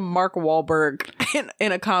sounds like a Mark Wahlberg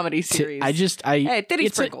in a comedy series. Hey, titty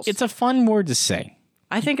sprinkles. It's a fun word to say.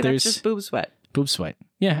 I think that's just boob sweat. Boob sweat.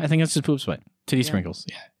 Yeah, I think that's just boob sweat. Titty sprinkles.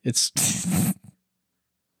 Yeah, it's...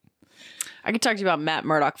 I could talk to you about Matt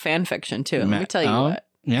Murdock fan fiction too. Let me tell you what.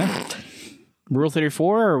 Yeah. Rule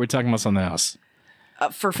 34, or are we talking about something else?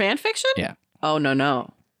 For fan fiction? Yeah. Oh,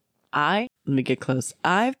 no. Let me get close.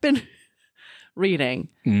 I've been reading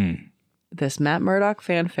this Matt Murdock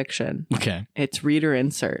fan fiction. Okay. It's reader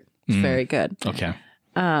insert. It's very good. Okay.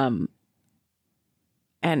 And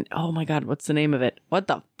oh my God, what's the name of it? What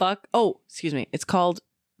the fuck? Oh, excuse me. It's called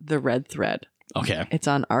The Red Thread. Okay. It's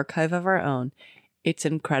on Archive of Our Own. It's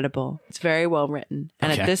incredible. It's very well written.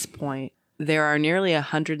 And at this point, there are nearly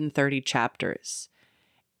 130 chapters.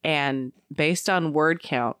 And based on word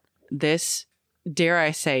count, this, dare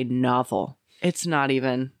I say, novel, it's not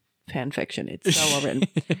even fan fiction. It's so well written.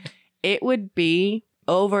 It would be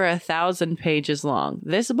over 1,000 pages long.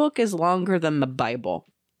 This book is longer than the Bible,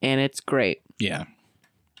 and it's great. Yeah.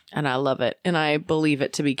 And I love it. And I believe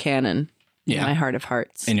it to be canon in my heart of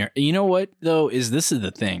hearts. And you know what, though, this is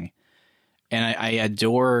the thing. And I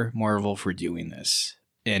adore Marvel for doing this.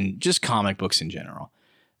 And just comic books in general.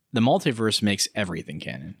 The multiverse makes everything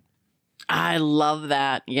canon. I love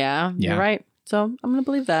that. Yeah, you're right. So I'm going to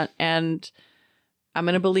believe that. And I'm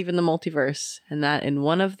going to believe in the multiverse. And that in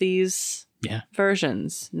one of these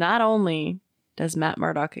versions, not only does Matt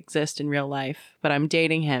Murdock exist in real life, but I'm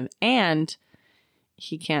dating him and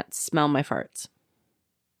he can't smell my farts.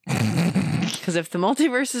 Because if the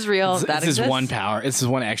multiverse is real, that exists. This is one power. This is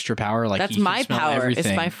one extra power. Like that's my power. Everything.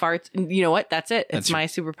 It's my farts. You know what? That's it. It's my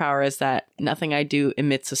superpower is that nothing I do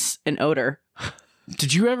emits an odor.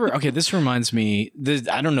 Did you ever? Okay, this reminds me.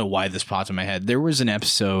 I don't know why this popped in my head. There was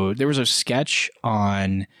a sketch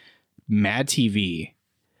on Mad TV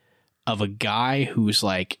of a guy who's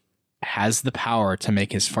like has the power to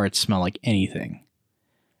make his farts smell like anything,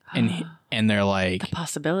 and they're like the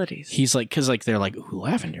possibilities. He's like, because like they're like, ooh,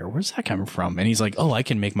 lavender, where's that coming from? And he's like, oh, I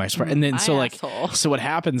can make my fart. And then so what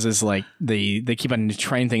happens is like they keep on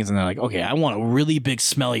trying things, and they're like, okay, I want a really big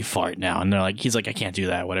smelly fart now. And they're like, he's like, I can't do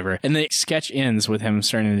that, whatever. And the sketch ends with him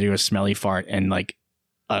starting to do a smelly fart, and like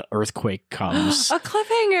an earthquake comes. A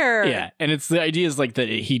cliffhanger. Yeah, and it's the idea is like that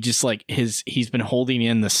he just like he's been holding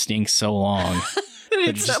in the stink so long.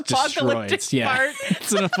 It's an apocalyptic fart.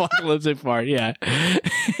 It's an apocalyptic fart, yeah. Oh,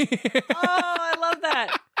 I love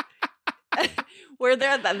that. Where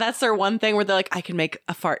that's their one thing where they're like, I can make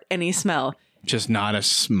a fart any smell. Just not a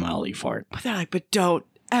smelly fart. But they're like, but don't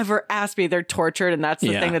ever ask me. They're tortured, and that's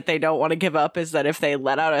the thing that they don't want to give up is that if they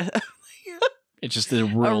let out It's just the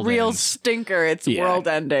world a real ends. stinker. It's world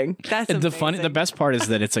ending. That's amazing. The best part is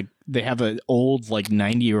that they have an old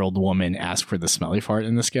 90-year-old woman ask for the smelly fart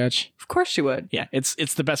in the sketch. Of course she would. Yeah, it's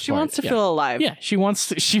the best part. She wants to feel alive. Yeah, she wants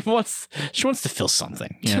to feel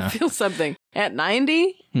something. To feel something. At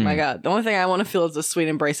 90? My God, the only thing I want to feel is the sweet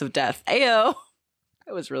embrace of death. Ayo.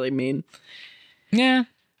 That was really mean. Yeah.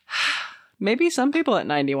 Maybe some people at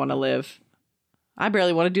 90 want to live. I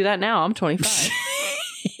barely want to do that now. I'm 25.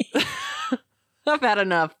 I've had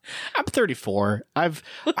enough. I'm 34. I've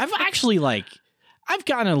actually I've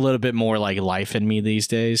gotten a little bit more life in me these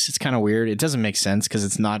days. It's kind of weird. It doesn't make sense because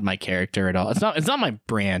it's not my character at all. It's not my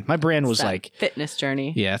brand. My brand was fitness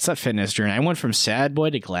journey. Yeah, it's that fitness journey. I went from sad boy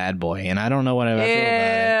to glad boy, and I don't know what I feel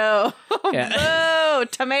about it. Yeah. Boo!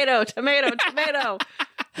 Tomato.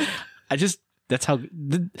 That's how.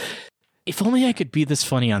 If only I could be this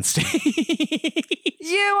funny on stage.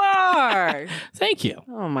 You are. Thank you.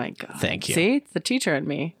 Oh my God. Thank you. See, it's the teacher in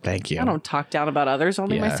me. Thank you. I don't talk down about others,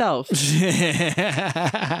 only myself.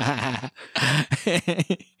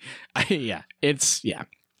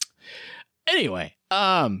 Anyway,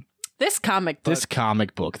 this comic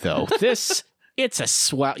book though, it's a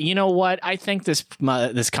swell. You know what? I think this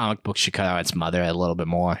comic book should cut out its mother a little bit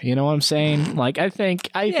more. You know what I'm saying? I think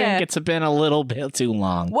it's been a little bit too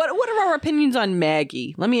long. What are our opinions on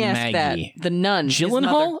Maggie? Let me ask that. The nun,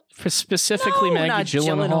 Gyllenhaal, specifically Maggie not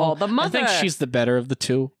Gyllenhaal. The mother. I think she's the better of the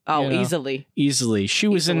two. Oh, easily. She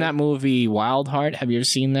was in that movie Wild Heart. Have you ever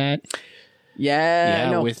seen that?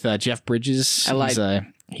 Yeah. With Jeff Bridges.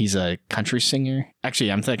 He's a country singer.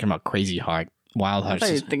 Actually, I'm thinking about Crazy Heart. Wild Heart.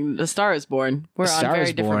 I think The Star is Born. We're on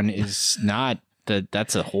very different. The Star is Born is not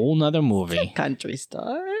that's a whole nother movie. Country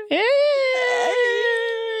star.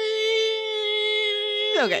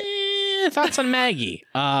 Okay. Thoughts on Maggie?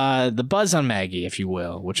 The Buzz on Maggie, if you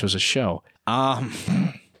will, which was a show that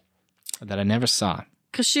I never saw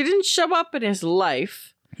because she didn't show up in his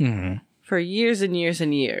life for years and years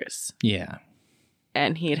and years. Yeah,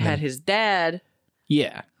 and he had his dad.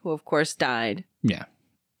 Yeah, who of course died. Yeah.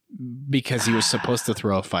 Because he was supposed to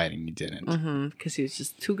throw a fight and he didn't. Because he was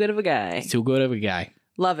just too good of a guy. Too good of a guy.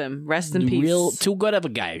 Love him. Rest in peace. Too good of a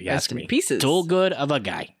guy, if you ask me. Rest in pieces. Too good of a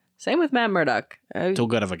guy. Same with Matt Murdock. Too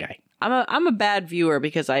good of a guy. I'm a bad viewer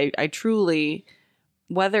because I truly,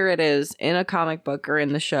 whether it is in a comic book or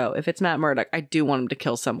in the show, if it's Matt Murdock, I do want him to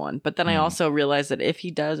kill someone. But then I also realize that if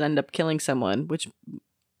he does end up killing someone, which...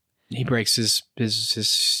 He breaks his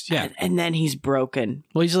And then he's broken.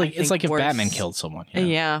 Well, he's it's like if Batman killed someone.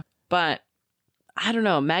 Yeah. But I don't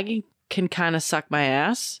know. Maggie can kind of suck my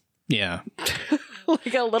ass. Yeah. A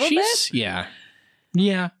little bit? Yeah.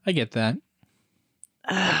 Yeah, I get that.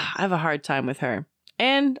 I have a hard time with her.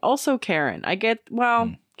 And also Karen.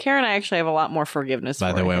 Karen, I actually have a lot more forgiveness for.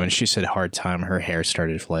 By the way, when she said hard time, her hair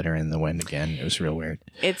started fluttering in the wind again. It was real weird.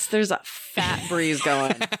 There's a fat breeze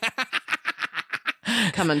going.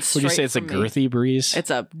 Coming straight. Would you say it's a girthy breeze?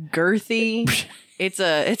 It's a girthy. It's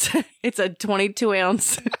a 22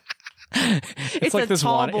 ounce. It's like this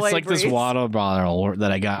water. It's like this water bottle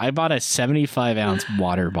that I got. I bought a 75-ounce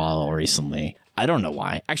water bottle recently. I don't know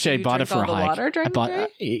why. Actually, I bought it for a hike.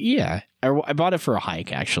 I bought it for a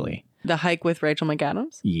hike. Actually, the hike with Rachel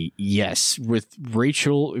McAdams. Yes, with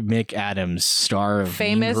Rachel McAdams, star of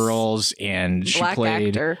famous Mean Girls, and she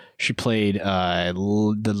played. Actor. She played I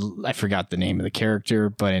forgot the name of the character,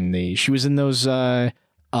 but she was in those Sherlock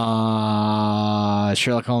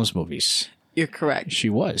Holmes movies. You're correct. She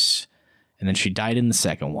was. And then she died in the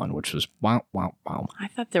second one, which was wow. I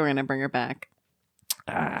thought they were going to bring her back.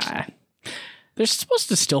 They're supposed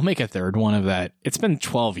to still make a third one of that. It's been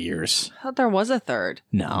 12 years. I thought there was a third.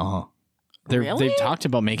 No. Really? They've talked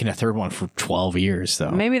about making a third one for 12 years,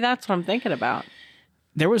 though. Maybe that's what I'm thinking about.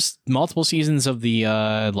 There was multiple seasons of the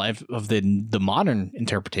the modern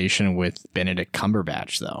interpretation with Benedict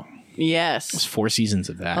Cumberbatch, though. Yes. It was 4 seasons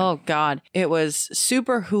of that. Oh, God. It was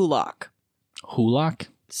Super Hulock. Hulock?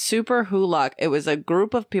 Super Hulock. It was a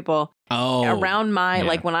group of people around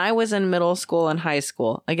when I was in middle school and high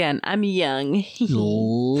school. Again, I'm young.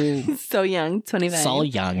 So young, 25. So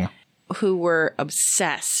young. Who were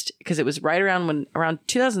obsessed because it was right around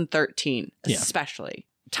 2013, especially.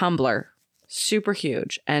 Tumblr, super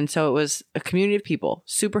huge. And so it was a community of people,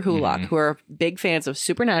 Super Hulock, who are big fans of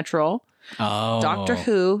Supernatural, Doctor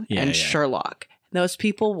Who, and Sherlock. Those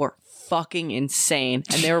people were fucking insane,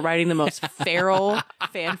 and they were writing the most feral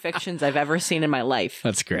fan fictions I've ever seen in my life.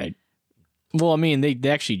 That's great. Well, I mean, they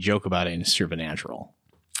actually joke about it in Supernatural.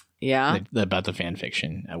 Yeah, about the fan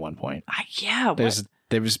fiction at one point.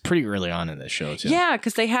 There was pretty early on in this show too. Yeah,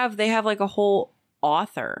 because they have like a whole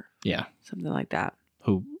author. Yeah, something like that.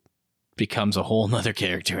 Who becomes a whole nother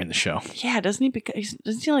character in the show. Yeah, doesn't he? Because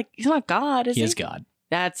he's not God, is he? He is God.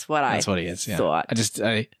 That's what he is. Yeah. Thought.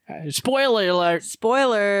 Spoiler alert.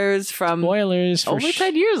 Spoilers from only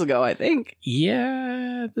 10 years ago, I think.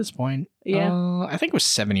 Yeah, at this point. Yeah. I think it was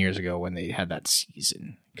 7 years ago when they had that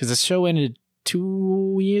season. Because the show ended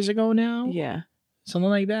 2 years ago now. Yeah.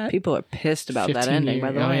 Something like that. People are pissed about that ending,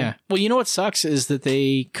 by the way. Oh, yeah. Well, you know what sucks is that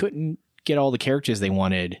they couldn't get all the characters they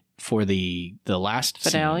wanted for the last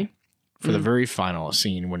finale. Scene, for the very final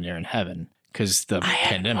scene when they're in heaven. Because the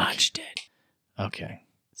pandemic. I watched it. Okay.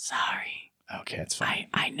 Sorry. Okay, it's fine.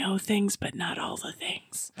 I know things, but not all the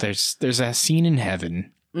things. There's a scene in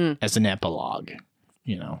heaven as an epilogue,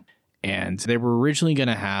 you know. And they were originally going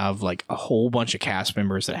to have like a whole bunch of cast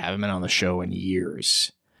members that haven't been on the show in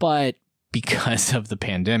years. But because of the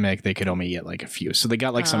pandemic, they could only get like a few. So they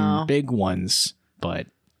got like some big ones, but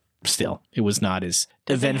still, it was not as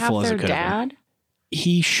eventful as it could have been.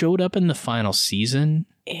 He showed up in the final season.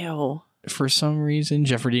 Ew. For some reason,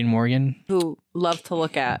 Jeffrey Dean Morgan. Who loved to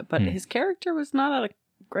look at, but his character was not a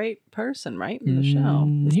great person, right? In the show.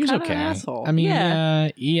 He was okay. An asshole. I mean,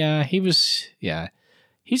 yeah, he was, yeah.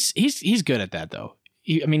 He's good at that though.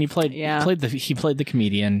 He played the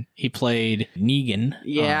comedian. He played Negan.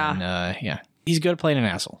 Yeah. He's good at playing an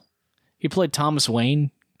asshole. He played Thomas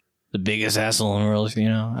Wayne, the biggest asshole in the world, you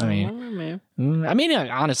know.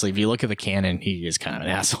 Honestly, if you look at the canon, he is kind of an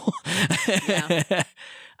asshole. Yeah.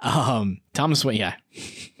 Thomas Wayne, yeah.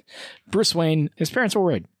 Bruce Wayne, his parents were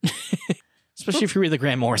weird. Especially if you read the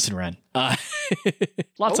Grant Morrison run.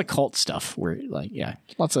 Lots of cult stuff where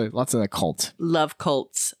lots of the cult. Love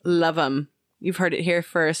cults. Love them. You've heard it here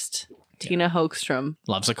first. Tina Hogstrom.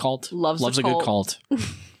 Loves a cult. Loves a good cult.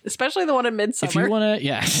 Especially the one in Midsommar. If you want to,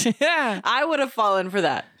 yeah. I would have fallen for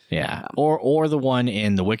that. Yeah. Or the one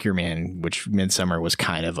in The Wicker Man, which Midsommar was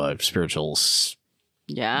kind of a spiritual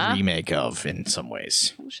remake of in some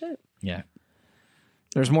ways. Oh, shit. Yeah.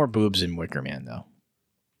 There's more boobs in Wicker Man, though.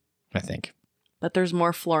 I think. But there's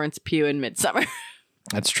more Florence Pugh in Midsommar.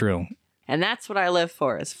 That's true. And that's what I live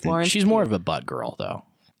for, is Florence She's Pugh. More of a butt girl, though.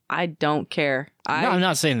 I don't care. No, I'm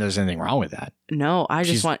not saying there's anything wrong with that. No, I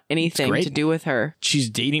just want anything to do with her. She's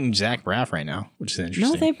dating Zach Braff right now, which is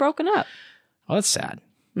interesting. No, they've broken up. Oh, that's sad.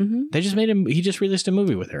 Mm-hmm. They just he just released a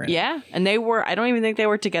movie with her in it. Yeah, and I don't even think they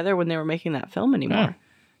were together when they were making that film anymore. Yeah.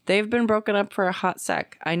 They've been broken up for a hot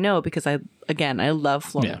sec. I know, because I love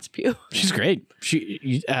Florence Pugh. She's great.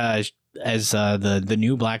 She as the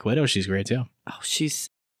new Black Widow, she's great too.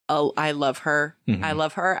 I love her. Mm-hmm. I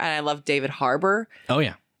love her, and I love David Harbour. Oh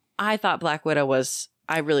yeah. I thought Black Widow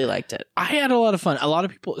I really liked it. I had a lot of fun.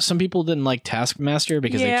 Some people didn't like Taskmaster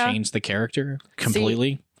because they changed the character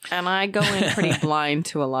completely. And I go in pretty blind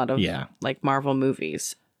to a lot of like Marvel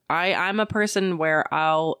movies. I'm a person where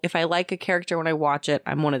if I like a character when I watch it,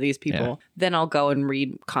 I'm one of these people. Yeah. Then I'll go and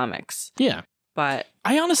read comics. Yeah. But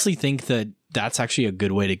I honestly think that's actually a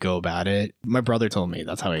good way to go about it. My brother told me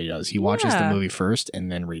that's how he does. He watches the movie first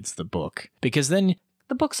and then reads the book. Because then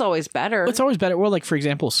the book's always better. It's always better. Well, like, for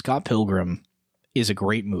example, Scott Pilgrim is a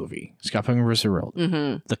great movie. Scott Pilgrim vs. the World.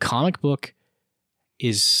 Mm-hmm. The comic book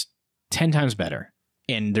is 10 times better.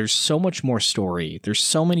 And there's so much more story. There's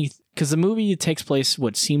so many... Because the movie takes place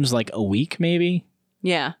what seems like a week, maybe.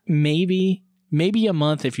 Yeah. Maybe a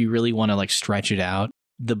month if you really want to like stretch it out.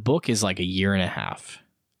 The book is like a year and a half.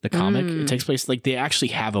 The comic, it takes place like they actually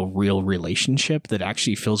have a real relationship that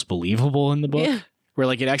actually feels believable in the book. Yeah. Where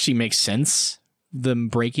like it actually makes sense. Them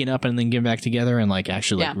breaking up and then getting back together and like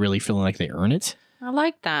actually like really feeling like they earn it. I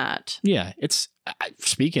like that. Yeah, it's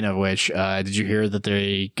speaking of which, did you hear that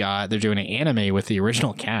they're doing an anime with the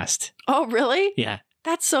original cast? Oh, really? Yeah.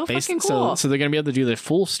 That's so fucking cool. So they're going to be able to do the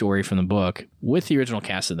full story from the book with the original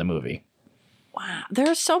cast of the movie. Wow. There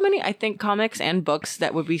are so many, I think, comics and books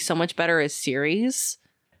that would be so much better as series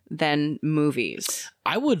than movies.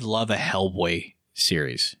 I would love a Hellboy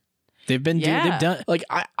series. They've done like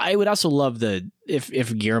I would also love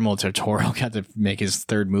if Guillermo del Toro got to make his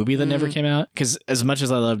third movie that never came out, because as much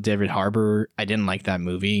as I love David Harbour, I didn't like that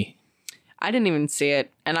movie. I didn't even see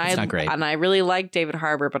it, and it's not great. And I really like David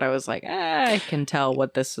Harbour, but I was like, I can tell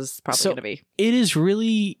what this is probably going to be. It is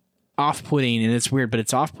really off-putting, and it's weird, but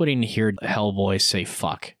it's off-putting to hear Hellboy say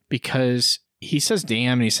fuck, because he says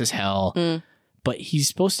damn and he says hell, but he's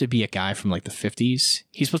supposed to be a guy from like the 50s.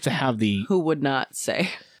 He's supposed to have who would not say.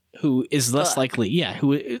 Who is less likely,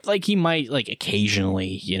 who like he might like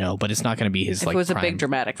occasionally, you know, but it's not going to be his. If it was a big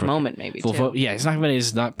dramatic moment, maybe.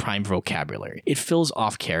 It's not prime vocabulary. It feels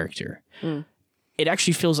off character. It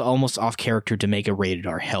actually feels almost off character to make a rated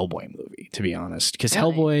R Hellboy movie, to be honest, because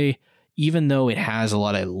Hellboy, even though it has a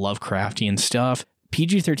lot of Lovecraftian stuff,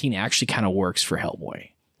 PG-13 actually kind of works for Hellboy.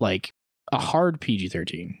 Like a hard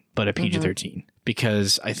PG-13, but a PG-13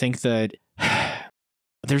 because I think that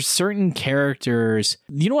there's certain characters.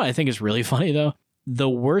 You know what I think is really funny though? The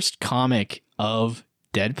worst comic of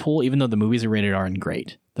Deadpool, even though the movies are rated R and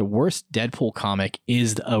great, the worst Deadpool comic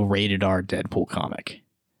is a rated R Deadpool comic.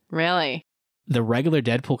 Really? The regular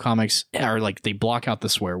Deadpool comics are like, they block out the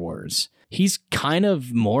swear words. He's kind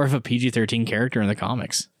of more of a PG-13 character in the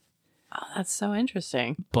comics. Oh, that's so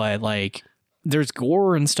interesting. But like, there's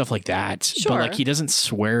gore and stuff like that. Sure. But like, he doesn't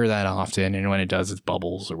swear that often. And when it does, it's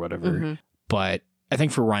bubbles or whatever. But I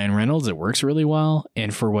think for Ryan Reynolds, it works really well.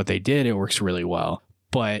 And for what they did, it works really well.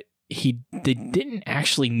 But they didn't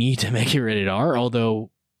actually need to make it rated R, although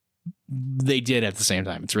they did at the same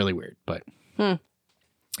time. It's really weird. But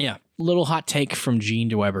yeah, little hot take from Gene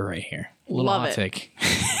DeWeber right here. Love hot it. Take.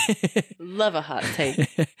 Love a hot take.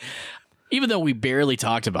 Even though we barely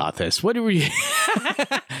talked about this, what do we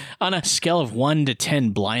on a scale of 1 to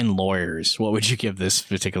 10 blind lawyers, what would you give this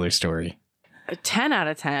particular story? A 10 out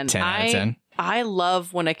of 10. 10 out of 10. I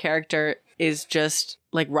love when a character is just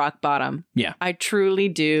like rock bottom. Yeah. I truly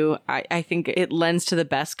do. I think it lends to the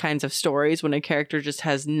best kinds of stories when a character just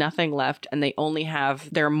has nothing left and they only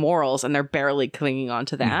have their morals and they're barely clinging on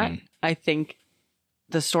to that. I think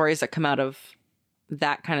the stories that come out of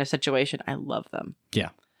that kind of situation, I love them. Yeah.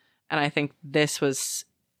 And I think this was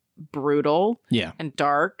brutal and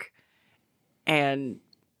dark and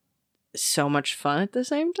so much fun at the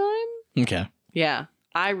same time. Okay. Yeah.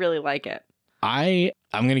 I really like it. I'm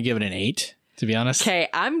going to give it an 8, to be honest. Okay,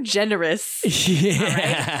 I'm generous.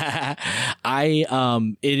 Yeah.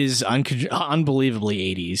 It is unbelievably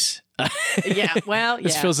 80s. Yeah, well, yeah.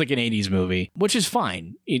 This feels like an 80s movie, which is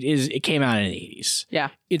fine. It came out in the 80s. Yeah.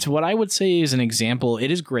 It's what I would say is an example.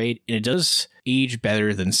 It is great, and it does age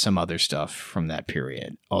better than some other stuff from that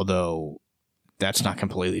period. Although that's not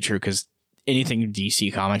completely true, because anything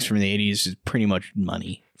DC Comics from the 80s is pretty much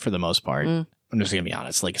money for the most part. I'm just going to be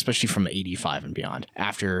honest, like, especially from 85 and beyond.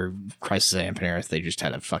 After Crisis on Infinite Earth, they just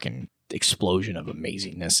had a fucking explosion of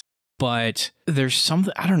amazingness. But there's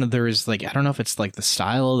something, I don't know, there is like, I don't know if it's like the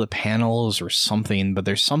style of the panels or something, but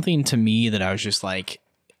there's something to me that I was just like,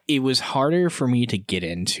 it was harder for me to get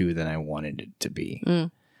into than I wanted it to be.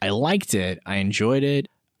 I liked it. I enjoyed it.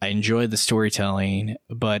 I enjoyed the storytelling,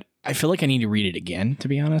 but I feel like I need to read it again, to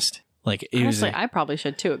be honest. Like, honestly, I probably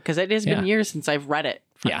should too, because it has been years since I've read it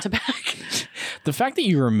front to back. The fact that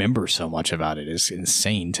you remember so much about it is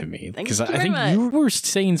insane to me, because I think you were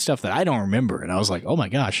saying stuff that I don't remember, and I was like, oh my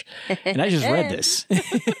gosh, and I just read this.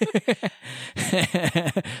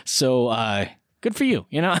 So good for you,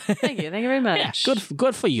 you know. Thank you very much. Yeah,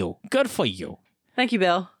 good for you. Good for you. Thank you,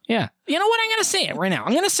 Bill. Yeah. You know what? I'm gonna say it right now.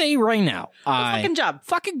 I'm gonna say right now. Fucking job.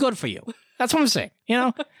 Fucking good for you. That's what I'm saying. You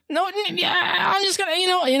know. No, yeah, I'm just gonna,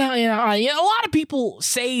 a lot of people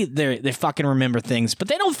say they fucking remember things, but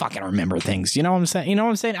they don't fucking remember things. You know what I'm saying? You know what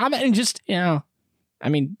I'm saying? I mean, just,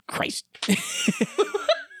 Christ.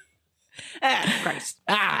 Christ.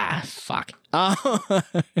 Fuck.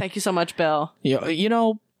 Thank you so much, Bill. You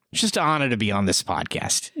know, it's just an honor to be on this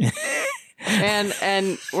podcast.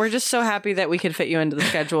 And we're just so happy that we could fit you into the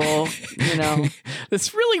schedule, you know.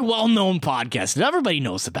 This really well-known podcast that everybody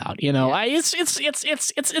knows about, you know. Yeah.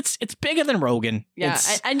 It's bigger than Rogan. Yeah,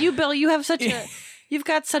 and you, Bill, you have you've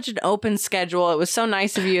got such an open schedule. It was so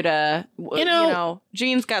nice of you to, you know,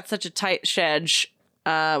 Gene's got such a tight schedule.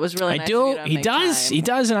 It was really nice of you to make time. He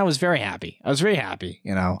does, and I was very happy.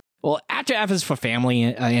 You know. Well, after F is for Family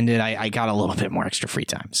ended, I got a little bit more extra free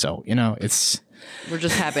time. So, you know, we're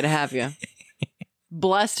just happy to have you.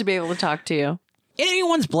 Blessed to be able to talk to you.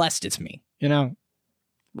 Anyone's blessed, it's me, you know?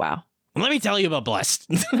 Wow. Let me tell you about blessed.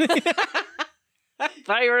 I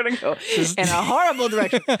thought you were going to go in a horrible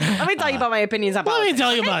direction. Let me tell you about my opinions on politics.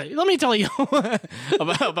 Let me tell you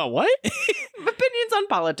about what? Opinions on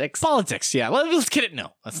politics. Politics, yeah. Let's get it.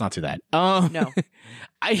 No, let's not do that. No.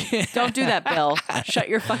 Don't do that, Bill. Shut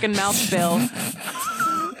your fucking mouth, Bill.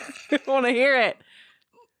 I want to hear it.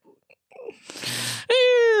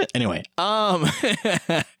 Anyway,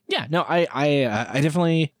 yeah, no, I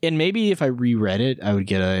definitely, and maybe if I reread it, I would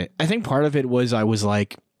get I think part of it was I was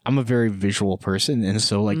like, I'm a very visual person, and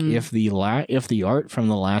so like if the art from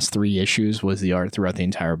the last 3 issues was the art throughout the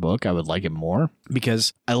entire book, I would like it more,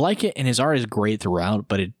 because I like it and his art is great throughout,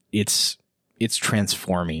 but it's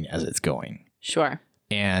transforming as it's going. Sure.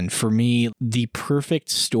 And for me, the perfect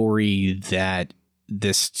story that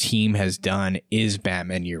this team has done is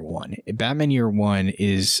Batman Year One. Batman Year One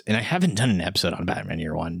is, and I haven't done an episode on Batman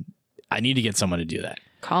Year One. I need to get someone to do that.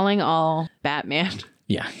 Calling all Batman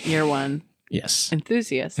Year One. Yes.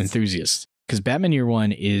 Enthusiasts. Because Batman Year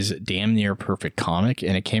One is damn near perfect comic,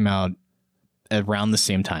 and it came out around the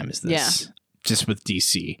same time as this, just with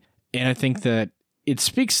DC. And I think that it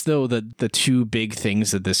speaks, though, that the two big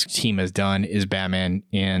things that this team has done is Batman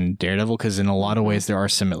and Daredevil, because in a lot of ways there are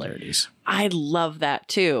similarities. I love that,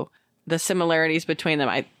 too. The similarities between them.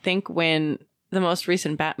 I think when the most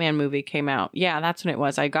recent Batman movie came out, that's when it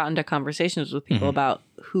was. I got into conversations with people about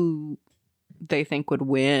who they think would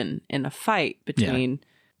win in a fight between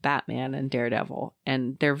Batman and Daredevil.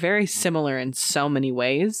 And they're very similar in so many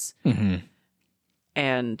ways.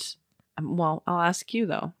 And, well, I'll ask you,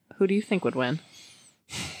 though. Who do you think would win?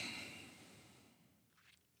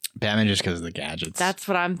 Batman, just because of the gadgets. That's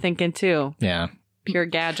what I'm thinking too. Yeah. Pure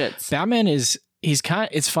gadgets. Batman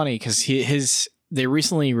it's funny because they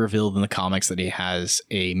recently revealed in the comics that he has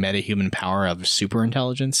a metahuman power of super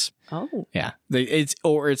intelligence. Oh. Yeah. He's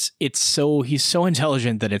so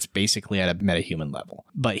intelligent that it's basically at a metahuman level.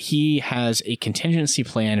 But he has a contingency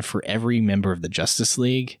plan for every member of the Justice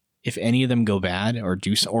League. If any of them go bad or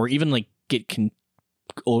even like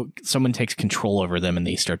or someone takes control over them and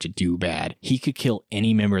they start to do bad, he could kill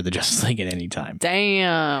any member of the Justice League at any time.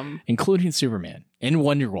 Damn. Including Superman and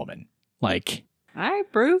Wonder Woman. Like, all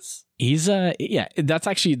right, Bruce. He's that's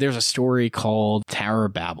actually, there's a story called Tower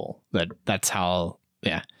of Babel that's how,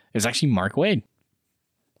 it's actually Mark Waid.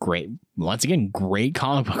 Great. Once again, great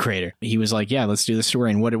comic book creator. He was like, let's do the story.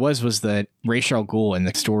 And what it was that Ra's al Ghul in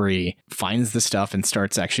the story finds the stuff and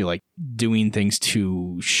starts actually like doing things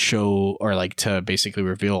to show or like to basically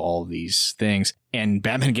reveal all of these things. And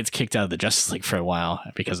Batman gets kicked out of the Justice League for a while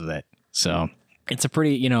because of that. So it's a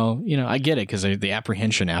pretty, I get it, because the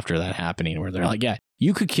apprehension after that happening where they're like,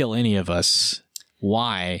 you could kill any of us.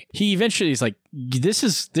 Why? He eventually is like,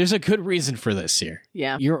 there's a good reason for this here.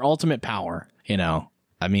 Yeah. Your ultimate power,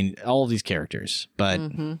 I mean, all of these characters, but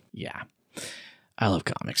I love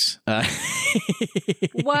comics.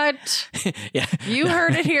 What? Yeah. You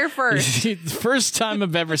heard it here first. First time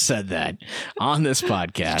I've ever said that on this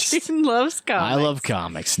podcast. Jason loves comics. I love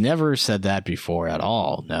comics. Never said that before at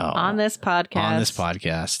all. No. On this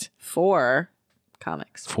podcast. For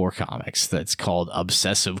comics. That's called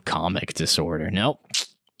obsessive comic disorder. Nope.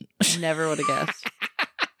 Never would have guessed.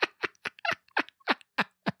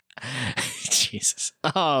 Jesus.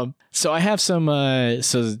 So I have some,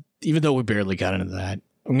 so even though we barely got into that,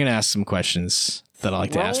 I'm going to ask some questions that I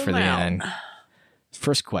like to ask for the end.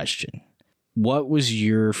 First question. What was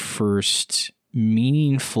your first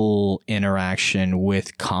meaningful interaction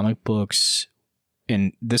with comic books?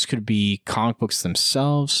 And this could be comic books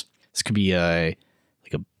themselves. This could be a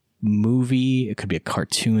movie. It could be a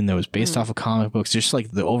cartoon that was based off of comic books. Just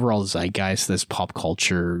like the overall zeitgeist, this pop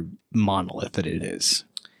culture monolith that it is.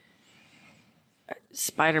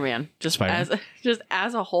 Spider-Man. Just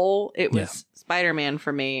as a whole, it was Spider-Man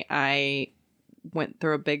for me. I went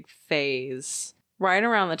through a big phase right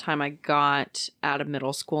around the time I got out of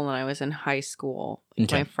middle school and I was in high school.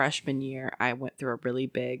 My freshman year, I went through a really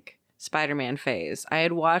big Spider-Man phase. I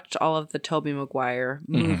had watched all of the Tobey Maguire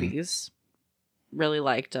movies, really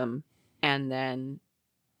liked them. And then,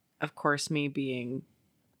 of course, me being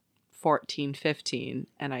 14, 15,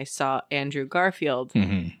 and I saw Andrew Garfield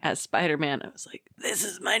as Spider-Man. I was like, this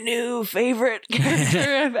is my new favorite character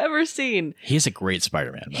I've ever seen. He's a great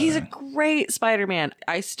Spider-Man. He's a great Spider-Man.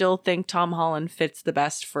 I still think Tom Holland fits the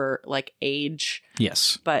best for like age.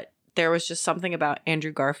 Yes. But there was just something about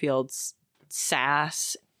Andrew Garfield's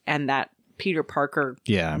sass and that Peter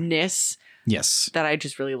Parker-ness that I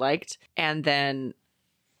just really liked. And then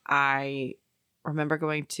I remember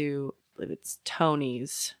going to, I believe it's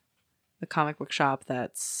Tony's, the comic book shop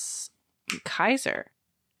that's Kaiser.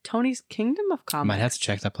 Tony's Kingdom of Comics. Might have to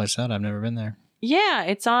check that place out. I've never been there. Yeah,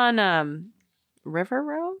 it's on River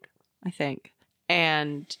Road, I think.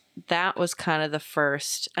 And that was kind of the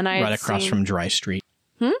first. And I right across from Dry Street.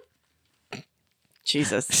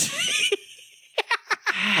 Jesus.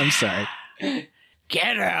 I'm sorry.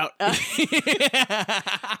 Get out. I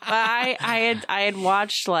had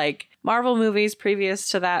watched like Marvel movies previous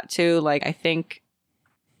to that too. Like I think,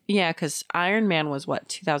 because Iron Man was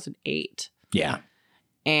 2008. Yeah.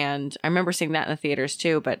 And I remember seeing that in the theaters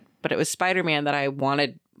too, but it was Spider-Man that I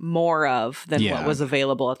wanted more of than what was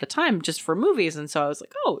available at the time just for movies. And so I was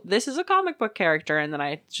like, oh, this is a comic book character. And then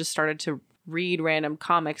I just started to read random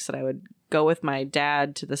comics that I would go with my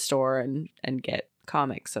dad to the store and get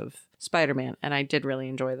comics of Spider-Man. And I did really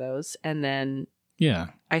enjoy those. And then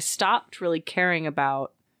I stopped really caring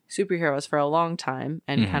about superheroes for a long time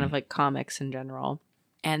and kind of like comics in general.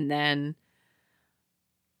 And then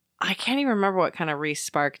I can't even remember what kind of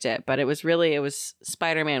re-sparked it, but it was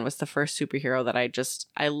Spider-Man was the first superhero that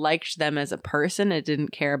I liked them as a person. I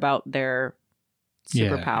didn't care about their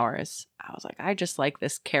superpowers. I was like, I just like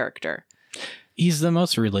this character. He's the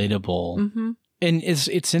most relatable. Mm-hmm. And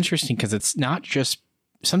it's interesting because it's not just,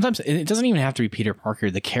 sometimes it doesn't even have to be Peter Parker.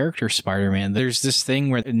 The character Spider-Man, there's this thing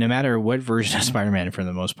where no matter what version of Spider-Man, for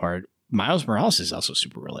the most part, Miles Morales is also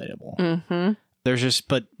super relatable. Mm-hmm. There's just,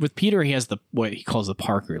 but with Peter, he has what he calls the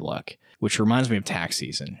Parker look, which reminds me of tax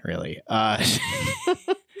season, really.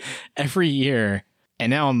 Every year, and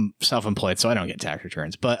now I'm self-employed, so I don't get tax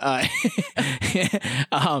returns, but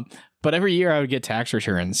but every year I would get tax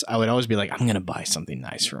returns. I would always be like, I'm going to buy something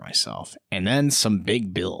nice for myself. And then some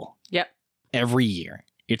big bill. Yep. Every year.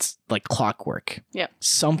 It's like clockwork. Yep.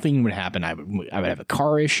 Something would happen. I would have a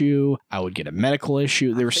car issue. I would get a medical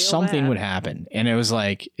issue. There was something would happen. And it's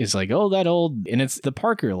like, oh, that old, and it's the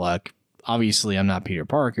Parker luck. Obviously, I'm not Peter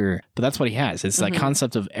Parker, but that's what he has. It's that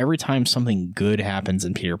concept of every time something good happens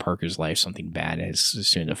in Peter Parker's life, something bad is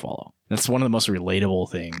soon to follow. That's one of the most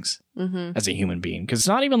relatable things as a human being. Because it's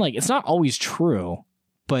not even like, it's not always true,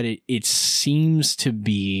 but it seems to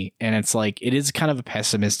be. And it's like, it is kind of a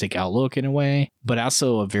pessimistic outlook in a way, but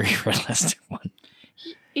also a very realistic one.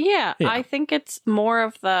 Yeah, I think it's more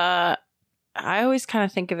of I always kind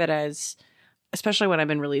of think of it as, especially when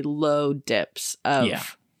I'm in really low dips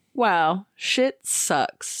of, wow, shit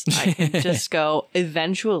sucks. I can just go,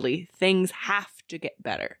 eventually things have to get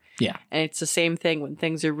better. Yeah. And it's the same thing when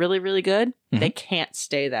things are really, really good. They can't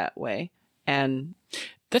stay that way. And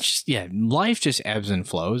that's just, life just ebbs and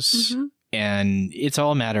flows. And it's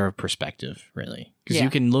all a matter of perspective, really. Because you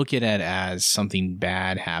can look at it as something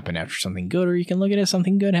bad happened after something good, or you can look at it as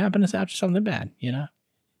something good happened after something bad, you know?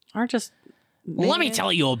 Or just... Let me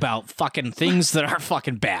tell you about fucking things that are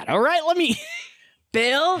fucking bad, all right? Let me...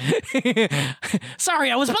 Bill?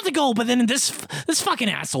 Sorry, I was about to go, but then this fucking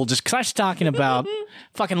asshole just starts talking about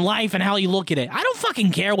fucking life and how you look at it. I don't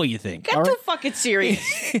fucking care what you think. Get too fucking serious.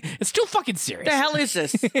 It's too fucking serious. The hell is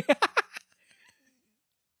this?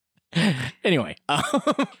 Anyway,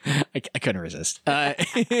 I couldn't resist.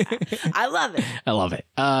 I love it. I love it.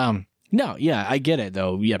 No, yeah, I get it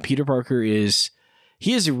though. Yeah, Peter Parker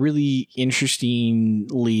he is a really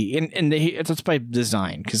interestingly, and that's by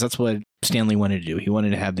design, because that's what Stan Lee wanted to do. He wanted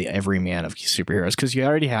to have the everyman of superheroes, because you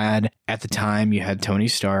already had, at the time, you had Tony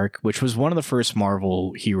Stark, which was one of the first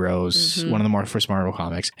Marvel heroes, one of the first Marvel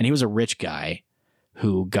comics, and he was a rich guy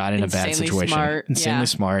who got in a bad situation. Insanely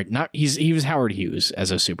smart. He was Howard Hughes as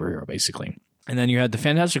a superhero, basically. And then you had the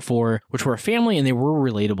Fantastic Four, which were a family, and they were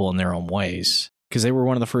relatable in their own ways. Because they were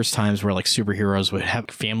one of the first times where like superheroes would have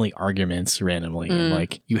family arguments randomly. And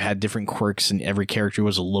like you had different quirks and every character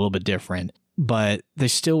was a little bit different. But they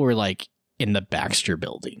still were like in the Baxter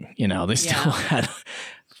building. You know, they still had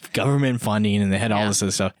government funding and they had all this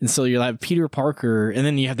other stuff. And so you have Peter Parker, and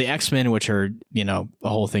then you have the X-Men, which are, you know, a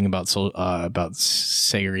whole thing about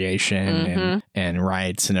segregation and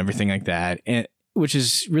rights and everything like that. And which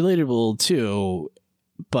is relatable too.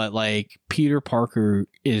 But like Peter Parker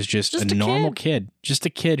is just a normal kid, just a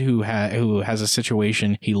kid who has a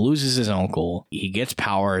situation. He loses his uncle, he gets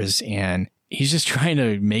powers, and he's just trying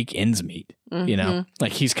to make ends meet. You know,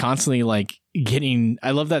 like he's constantly like getting.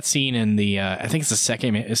 I love that scene in the I think it's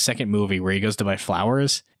the second movie where he goes to buy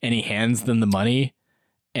flowers and he hands them the money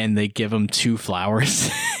and they give him 2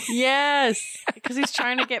 flowers. Yes, because he's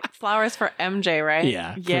trying to get flowers for MJ, right?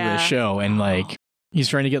 Yeah, for the show, and like. He's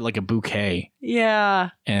trying to get like a bouquet.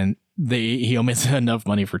 Yeah. And he omits enough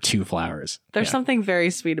money for 2 flowers. There's something very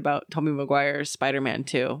sweet about Tobey Maguire's Spider-Man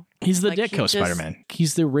too. He's the Ditko Spider-Man.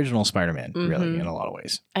 He's the original Spider-Man, really, in a lot of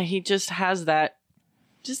ways. And he just has that,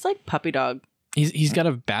 just like puppy dog. He's got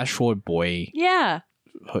a bashful boy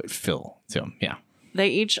feel to him. Yeah. They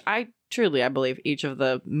each, I believe each of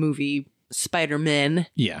the movie Spider-Men,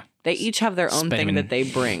 they each have their own thing that they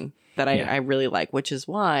bring that I really like, which is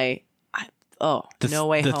why... No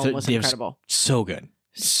Way Home was incredible. So good.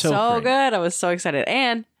 So good. I was so excited.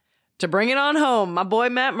 And to bring it on home, my boy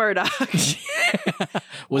Matt Murdock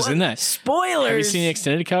was in that. Spoilers. Have you seen the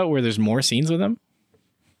extended cut where there's more scenes with him?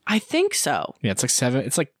 I think so. Yeah, it's like 7.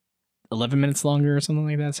 It's like 11 minutes longer or something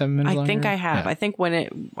like that. 7 minutes longer. I think I have. Yeah. I think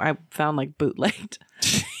I found like bootlegged.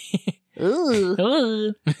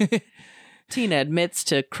 Tina admits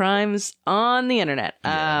to crimes on the internet.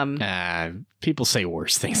 People say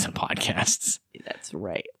worse things on podcasts. That's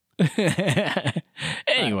right.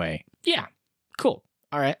 Anyway, cool.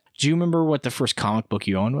 All right. Do you remember what the first comic book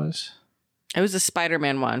you owned was? It was a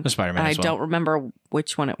Spider-Man one. The Spider-Man. I don't remember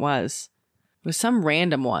which one it was. It was some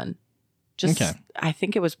random one. I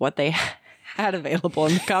think it was what they had available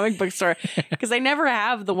in the comic book store, because they never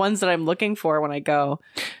have the ones that I'm looking for when I go.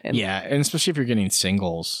 And especially if you're getting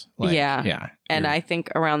singles. And I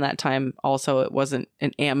think around that time also it wasn't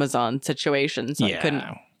an Amazon situation, so I couldn't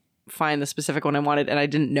find the specific one I wanted, and I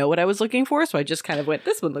didn't know what I was looking for, so I just kind of went,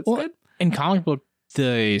 this one looks good. In comic book,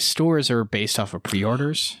 the stores are based off of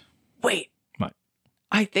pre-orders. Wait. What?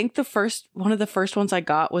 I think one of the first ones I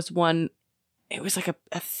got was one, it was like a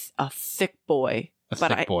thick boy.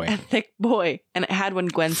 A thick boy. And it had when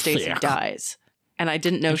Gwen Stacy dies. And I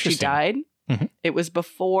didn't know she died. Mm-hmm. It was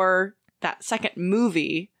before that second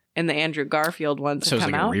movie in the Andrew Garfield ones so had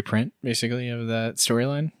come out. So it was like a reprint, basically, of that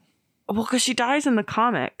storyline? Well, because she dies in the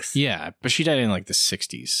comics. Yeah, but she died in like the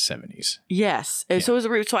 60s, 70s. Yes. Yeah. So it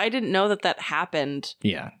was so I didn't know that happened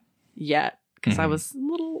yet. Because I was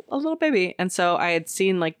a little baby. And so I had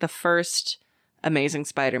seen like the first Amazing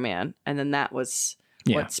Spider-Man. And then that was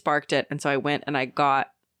what sparked it. And so I went and I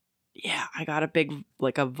got a big,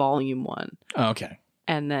 like a volume one. Oh, okay.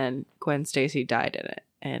 And then Gwen Stacy died in it.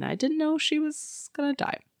 And I didn't know she was going to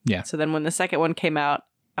die. Yeah. So then when the second one came out,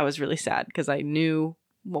 I was really sad because I knew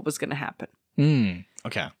what was going to happen.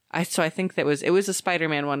 Okay. So I think it was a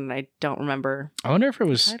Spider-Man one, and I don't remember. I wonder if it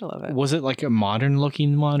was the title of it. Was it like a modern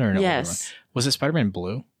looking one or no? Yes. Was it Spider-Man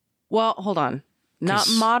Blue? Well, hold on. Not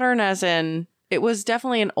modern as in it was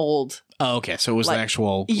definitely an old. Oh, okay. So it was the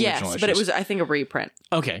actual yes, original but it was I think a reprint.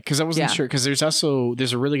 Okay, because I wasn't sure because there's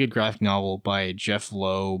a really good graphic novel by Jeff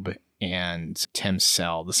Loeb and Tim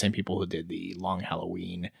Sell, the same people who did the Long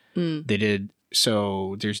Halloween. They did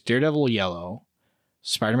there's Daredevil Yellow,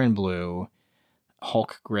 Spider-Man Blue,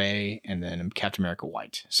 Hulk Gray, and then Captain America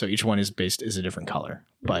White. So each one is a different color,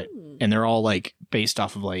 and they're all like based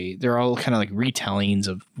off of they're all kind of like retellings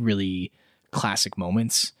of really classic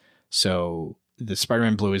moments. So the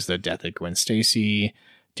Spider-Man Blue is the death of Gwen Stacy.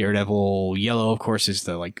 Daredevil Yellow, of course, is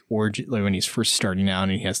the like origin, like when he's first starting out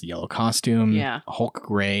and he has the yellow costume. Yeah. Hulk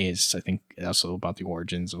Gray is, I think, also about the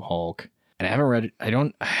origins of Hulk. And I haven't read. I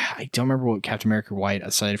don't remember what Captain America White,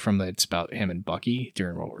 aside from that it's about him and Bucky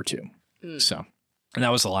during World War II. So, and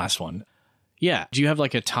that was the last one. Yeah. Do you have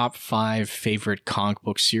like a top 5 favorite comic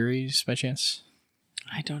book series by chance?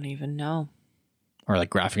 I don't even know. Or like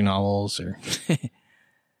graphic novels, or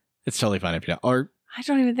it's totally fine if you don't. Or I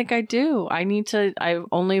don't even think I do. I've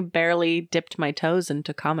only barely dipped my toes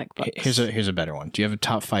into comic books. Here's a better one. Do you have a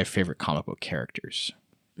top 5 favorite comic book characters?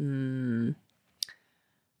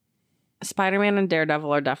 Spider-Man and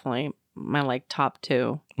Daredevil are definitely my like top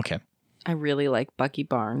 2. Okay. I really like Bucky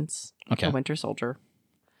Barnes, the Winter Soldier.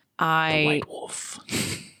 The White Wolf.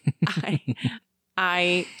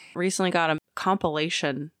 I recently got a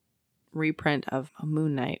compilation reprint of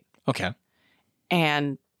Moon Knight. Okay.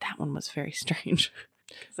 And that one was very strange.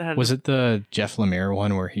 Was it the Jeff Lemire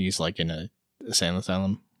one where he's like in a insane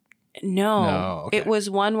asylum? No. Okay. It was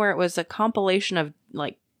one where it was a compilation of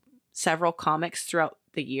like several comics throughout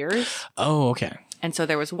the years. Oh, okay. And so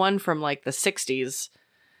there was one from like the 60s.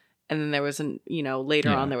 And then there was later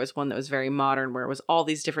on there was one that was very modern where it was all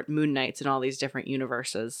these different Moon Knights and all these different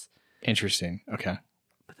universes. Interesting. Okay.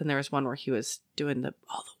 But then there was one where he was doing the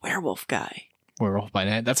werewolf guy. Werewolf by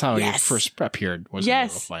Night. That's how he first appeared. Was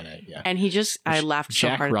Werewolf by Night. Yeah. And I laughed so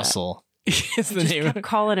hard. Jack Russell is the name. I kept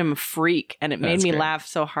calling him a freak, and it made me laugh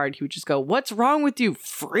so hard. He would just go, "What's wrong with you,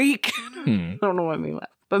 freak?" I don't know what made me laugh,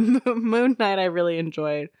 but Moon Knight I really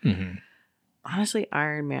enjoyed. Mm-hmm. Honestly,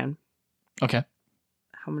 Iron Man. Okay.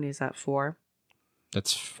 How many is that? 4?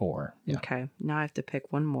 That's 4. Yeah. Okay. Now I have to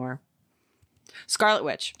pick one more. Scarlet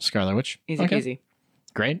Witch. Easy peasy.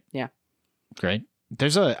 Great. Yeah. Great.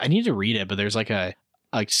 I need to read it, but there's like a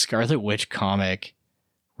Scarlet Witch comic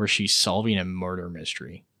where she's solving a murder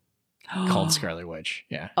mystery called Scarlet Witch.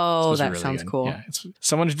 Yeah. Oh, that really sounds cool. Yeah.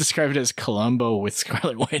 Someone described it as Columbo with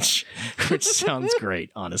Scarlet Witch, which sounds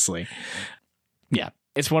great, honestly. Yeah.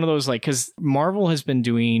 It's one of those because Marvel has been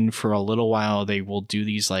doing for a little while, they will do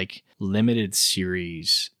these like limited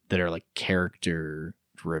series that are like character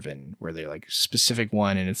driven, where they're like specific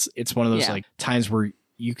one. And it's one of those like times where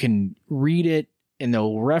you can read it and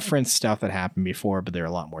they'll reference stuff that happened before, but they're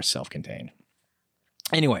a lot more self-contained.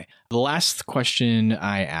 Anyway, the last question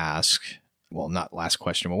I ask, well, not last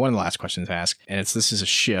question, but one of the last questions I ask, and this is a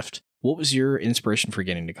shift. What was your inspiration for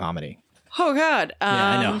getting into comedy? Oh, God.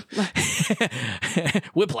 Yeah, I know.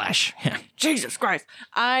 Whiplash. Jesus Christ.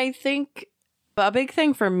 I think a big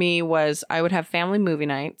thing for me was I would have family movie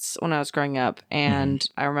nights when I was growing up. And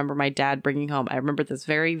I remember my dad bringing home, I remember this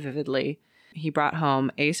very vividly. He brought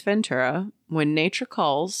home Ace Ventura, When Nature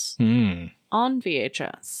Calls, on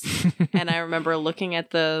VHS. And I remember looking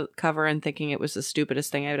at the cover and thinking it was the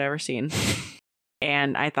stupidest thing I'd ever seen.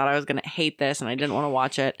 And I thought I was going to hate this and I didn't want to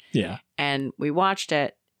watch it. Yeah. And we watched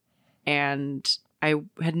it. And I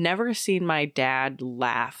had never seen my dad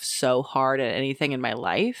laugh so hard at anything in my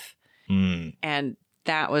life. And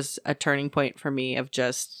that was a turning point for me of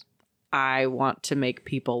just, I want to make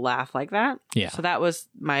people laugh like that. Yeah. So that was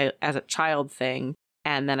my, as a child thing.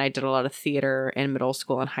 And then I did a lot of theater in middle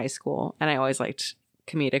school and high school. And I always liked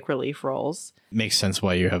comedic relief roles. Makes sense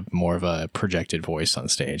why you have more of a projected voice on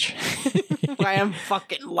stage. I am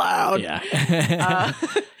fucking loud. Yeah.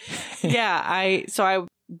 So I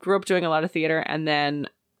grew up doing a lot of theater, and then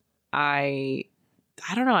I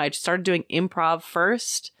don't know, I just started doing improv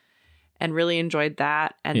first and really enjoyed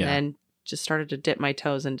that, and then just started to dip my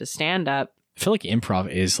toes into stand-up. I feel like improv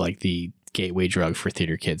is like the gateway drug for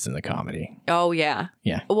theater kids in the comedy. Oh, yeah.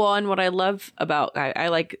 Yeah. Well, and what I love about, I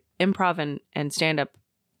like improv and stand-up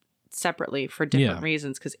separately for different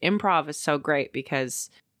reasons, because improv is so great because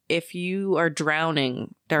if you are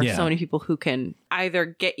drowning, there are so many people who can either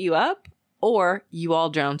get you up or you all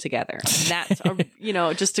drown together. And that's,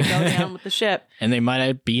 just to go down with the ship. And they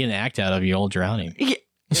might be an act out of you all drowning. Yeah,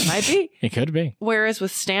 it might be. It could be. Whereas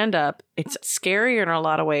with stand-up, it's scarier in a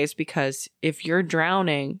lot of ways because if you're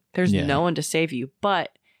drowning, there's no one to save you.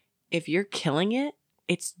 But if you're killing it,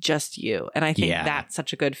 it's just you. And I think that's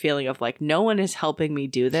such a good feeling of like, no one is helping me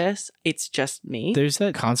do this. It's just me. There's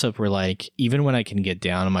that concept where like, even when I can get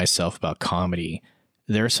down on myself about comedy,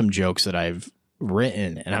 there are some jokes that I've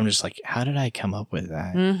written and I'm just like, how did I come up with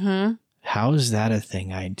that? Mm-hmm. How is that a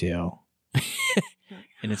thing I do?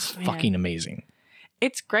 And it's fucking amazing.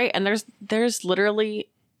 It's great. And there's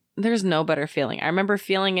no better feeling. I remember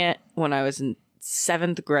feeling it when I was in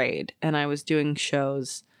 7th grade and I was doing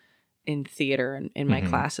shows in theater and in my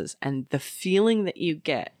classes. And the feeling that you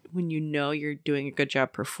get when you know you're doing a good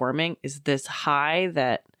job performing is this high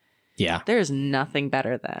that there's nothing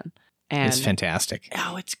better than. And it's fantastic.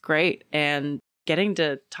 Oh, it's great. And getting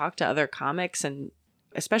to talk to other comics, and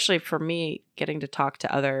especially for me, getting to talk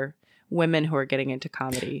to other women who are getting into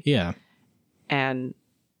comedy. Yeah. And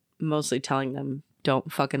mostly telling them,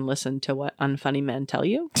 don't fucking listen to what unfunny men tell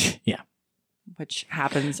you. Yeah. Which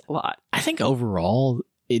happens a lot. I think overall,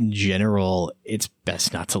 in general, it's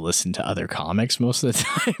best not to listen to other comics most of the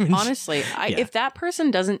time. Honestly, if that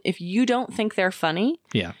person if you don't think they're funny,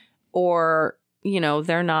 or,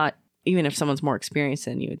 they're not, even if someone's more experienced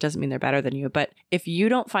than you, it doesn't mean they're better than you. But if you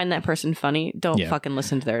don't find that person funny, don't fucking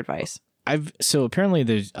listen to their advice. So apparently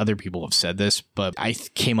there's other people have said this, but I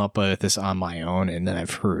came up with this on my own, and then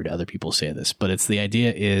I've heard other people say this, but it's the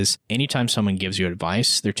idea is anytime someone gives you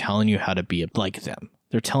advice, they're telling you how to be like them.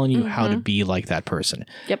 They're telling you how to be like that person.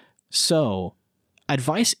 Yep. So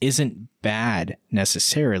advice isn't bad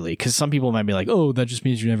necessarily, because some people might be like, oh, that just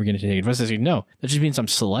means you're never going to take advice. I say, no, that just means I'm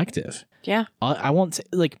selective. Yeah. I won't say,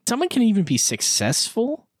 like, someone can even be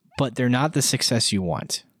successful, but they're not the success you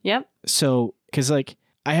want. Yep. So, because like,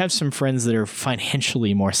 I have some friends that are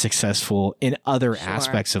financially more successful in other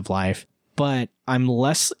aspects of life, but I'm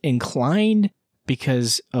less inclined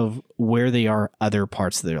because of where they are other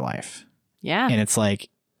parts of their life. Yeah. And it's like,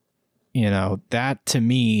 that to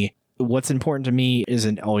me, what's important to me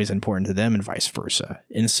isn't always important to them and vice versa.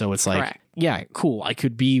 And so it's like, yeah, cool. I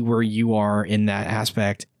could be where you are in that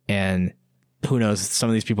aspect, and who knows, some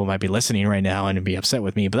of these people might be listening right now and be upset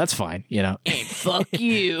with me, but that's fine, Hey, fuck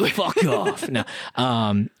you. Fuck off. No.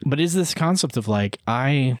 But it's this concept of like,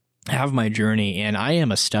 I have my journey and I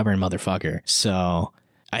am a stubborn motherfucker. So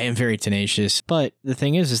I am very tenacious. But the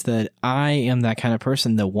thing is that I am that kind of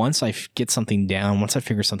person that once I get something down, once I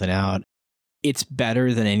figure something out, it's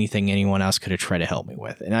better than anything anyone else could have tried to help me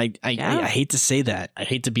with. And I hate to say that. I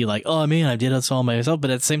hate to be like, oh man, I did this all myself.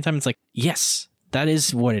 But at the same time, it's like, yes, that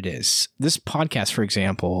is what it is. This podcast, for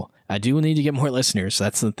example, I do need to get more listeners.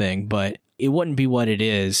 That's the thing, but it wouldn't be what it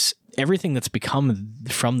is. Everything that's become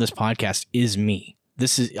from this podcast is me.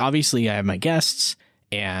 This is obviously I have my guests,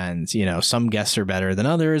 and some guests are better than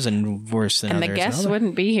others and worse than others. And the guests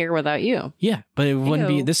wouldn't be here without you. Yeah, but it wouldn't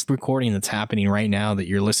be this recording that's happening right now that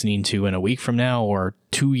you're listening to in a week from now or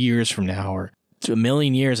 2 years from now or a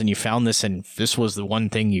million years, and you found this and this was the one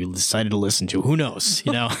thing you decided to listen to. Who knows?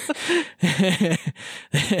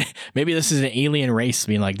 Maybe this is an alien race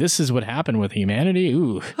being like, this is what happened with humanity.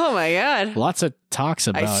 Ooh. Oh my God. Lots of talks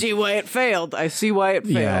about. I see why it failed.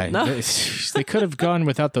 Yeah, No. they could have gone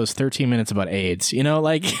without those 13 minutes about AIDS,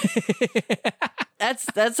 like.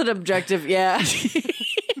 That's an objective. Yeah.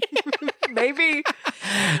 Maybe.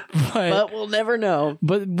 But we'll never know.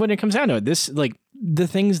 But when it comes down to it, this, like, the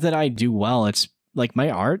things that I do well, it's like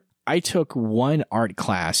my art. I took one art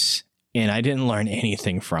class and I didn't learn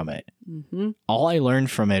anything from it. Mm-hmm. All I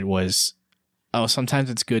learned from it was,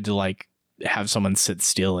 sometimes it's good to like have someone sit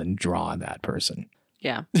still and draw on that person.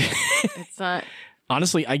 Yeah. It's not.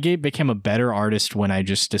 Honestly, I became a better artist when I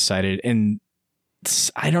just decided, and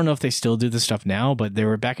I don't know if they still do this stuff now, but they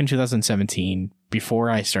were back in 2017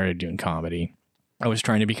 before I started doing comedy. I was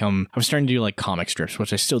starting to do like comic strips,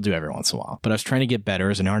 which I still do every once in a while, but I was trying to get better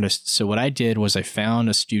as an artist. So what I did was I found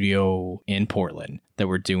a studio in Portland that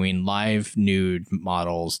were doing live nude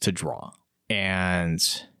models to draw. And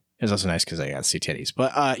it was also nice because I got to see titties,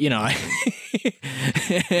 but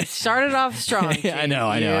started off strong. I know.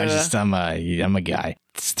 I'm a guy.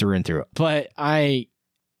 It's through and through. But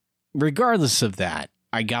regardless of that,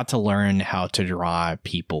 I got to learn how to draw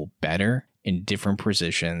people better in different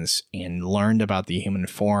positions and learned about the human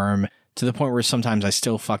form to the point where sometimes I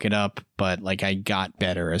still fuck it up, but like I got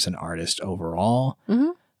better as an artist overall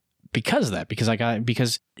because of that,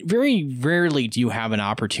 because very rarely do you have an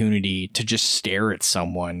opportunity to just stare at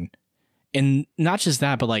someone. And not just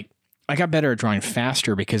that, but like I got better at drawing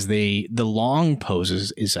faster because the long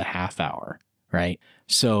poses is a half hour, right?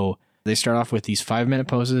 So they start off with these 5-minute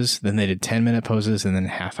poses, then they did 10-minute poses, and then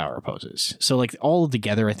half-hour poses. So like all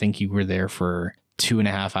together, I think you were there for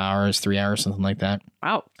 2.5 hours, 3 hours, something like that.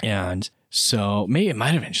 Wow. And so maybe it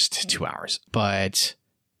might have been just 2 hours, but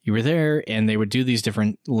you were there and they would do these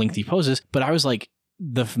different lengthy poses. But I was like,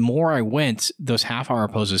 the more I went, those half-hour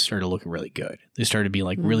poses started to look really good. They started to be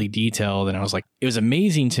like really detailed. And I was like, it was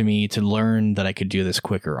amazing to me to learn that I could do this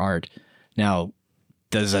quicker art. Now,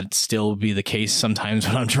 does that still be the case sometimes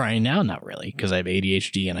when I'm trying now? Not really, because I have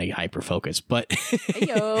ADHD and I hyperfocus, but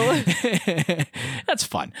that's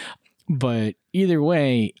fun. But either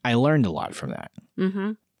way, I learned a lot from that.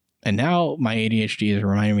 Mm-hmm. And now my ADHD is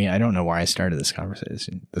reminding me, I don't know why I started this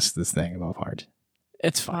conversation, this thing about art.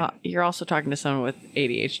 It's fine. You're also talking to someone with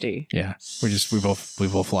ADHD. Yeah. We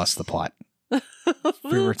both lost the plot.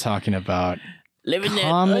 We were talking about living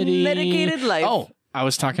comedy. An unmedicated life. Oh, I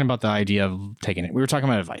was talking about the idea of taking it. We were talking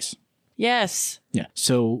about advice. Yes. Yeah.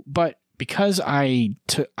 So, but because I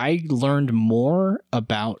learned more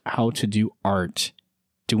about how to do art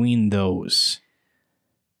doing those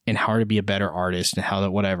and how to be a better artist and how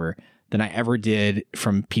that whatever than I ever did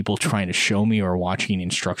from people trying to show me or watching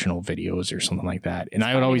instructional videos or something like that. And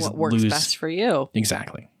I would always what works best for you.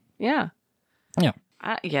 Exactly. Yeah. Yeah.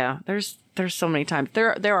 Yeah. There's so many times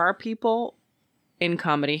there are people in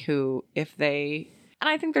comedy who and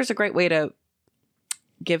I think there's a great way to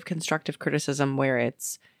give constructive criticism where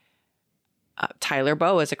it's Tyler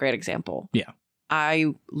Bowe is a great example. Yeah.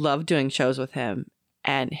 I love doing shows with him,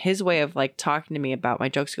 and his way of like talking to me about my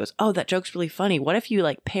jokes goes, oh, that joke's really funny. What if you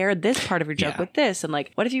like paired this part of your joke with this? And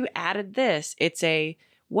like, what if you added this? It's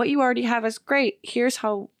what you already have is great. Here's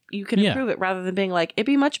how you can improve it, rather than being like, it'd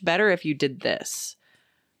be much better if you did this.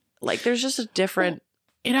 Like, there's just a different.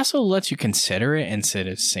 It also lets you consider it instead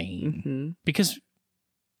of saying, because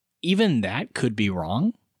even that could be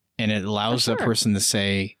wrong. And it allows a person to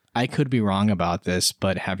say, I could be wrong about this,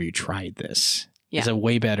 but have you tried this? Yeah. It's a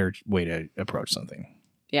way better way to approach something.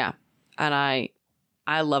 Yeah. And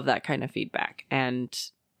I love that kind of feedback. And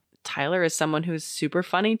Tyler is someone who's super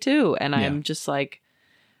funny too. And I'm just like,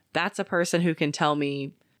 that's a person who can tell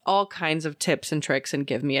me all kinds of tips and tricks and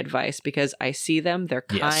give me advice because I see them. They're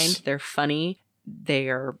kind. They're funny. They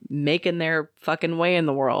are making their fucking way in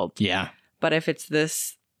the world. Yeah. But if it's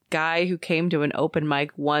this guy who came to an open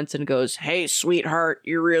mic once and goes, hey, sweetheart,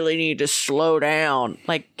 you really need to slow down.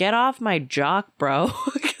 Like, get off my jock, bro.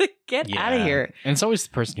 Get out of here. And it's always the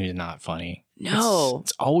person who's not funny. No.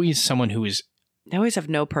 It's always someone who is. They always have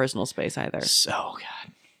no personal space either. So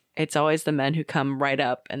God. It's always the men who come right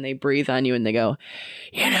up and they breathe on you and they go,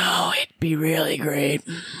 it'd be really great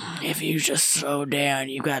if you just slow down.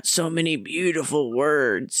 You got so many beautiful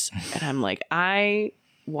words. And I'm like, I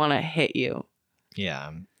want to hit you.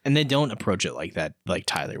 Yeah. And they don't approach it like that, like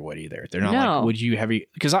Tyler would either. They're not like, would you have you?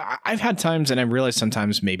 Because I've had times, and I've realized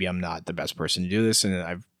sometimes maybe I'm not the best person to do this, and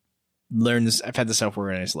I've learned this. I've had the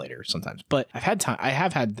self-awareness later sometimes, but I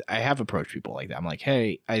have approached people like that. I'm like,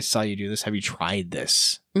 hey, I saw you do this. Have you tried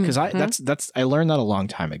this? Because I learned that a long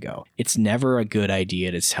time ago. It's never a good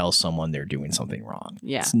idea to tell someone they're doing something wrong.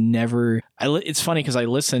 Yeah. It's never. It's funny because I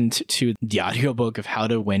listened to the audiobook of How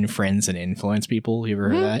to Win Friends and Influence People. You ever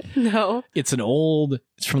heard of that? No. It's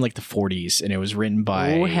from like the 40s, and it was written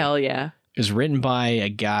by. Oh, hell yeah. It was written by a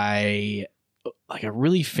guy, like a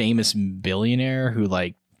really famous billionaire who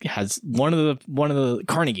like has one of the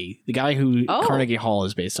Carnegie, the guy who Carnegie Hall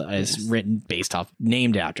is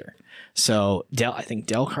named after. So I think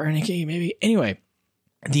Dale Carnegie, maybe. Anyway,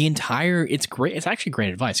 it's great. It's actually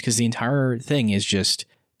great advice because the entire thing is just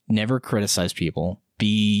never criticize people.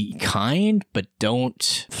 Be kind, but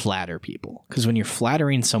don't flatter people. Because when you're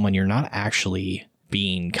flattering someone, you're not actually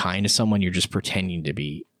being kind to someone. You're just pretending to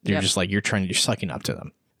be. They're just like you're sucking up to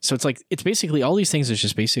them. So it's basically all these things is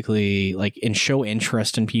just basically like and show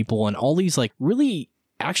interest in people and all these like really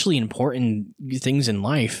actually important things in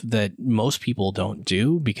life that most people don't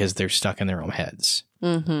do because they're stuck in their own heads.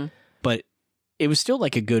 Mm-hmm. But it was still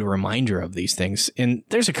like a good reminder of these things. And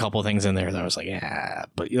there's a couple things in there that I was like, yeah,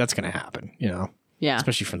 but that's going to happen, you know? Yeah.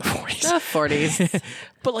 Especially from the 40s. The 40s.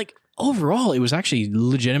 But like overall, it was actually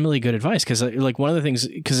legitimately good advice because like one of the things,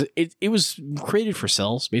 because it was created for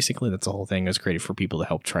sales, basically. That's the whole thing. It was created for people to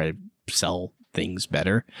help try to sell things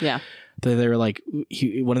better. Yeah. They were like,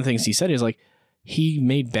 one of the things he said is like, he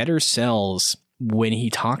made better sales when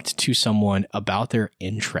he talked to someone about their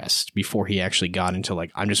interest before he actually got into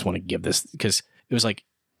like, I just want to give this, because it was like,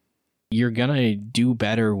 you're going to do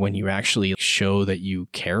better when you actually show that you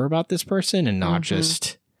care about this person and not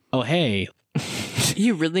just, oh, hey,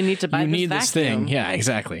 you really need to buy this thing. Yeah,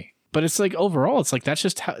 exactly. But it's like overall, it's like, that's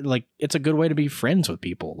just how, like, it's a good way to be friends with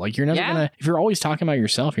people. Like you're never going to, if you're always talking about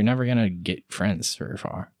yourself, you're never going to get friends very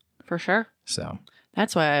far. For sure. So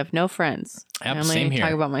that's why I have no friends. Yep, I only same here.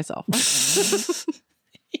 talk about myself.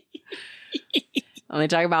 Only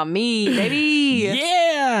talk about me, baby.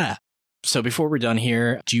 Yeah. So before we're done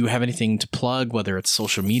here, do you have anything to plug, whether it's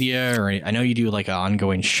social media or I know you do like an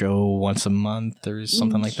ongoing show once a month or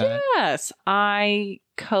something like that? Yes. I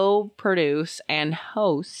co-produce and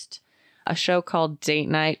host a show called Date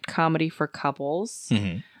Night Comedy for Couples.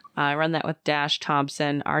 Mm-hmm. I run that with Dash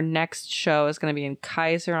Thompson. Our next show is going to be in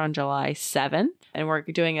Kaiser on July 7th. And we're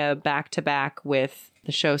doing a back-to-back with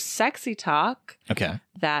the show Sexy Talk. Okay.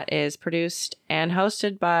 That is produced and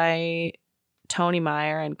hosted by Tony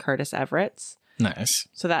Meyer and Curtis Everett. Nice.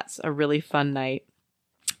 So that's a really fun night.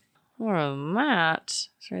 More than that, is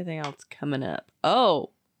there anything else coming up? Oh,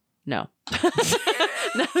 no.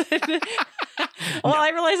 Well,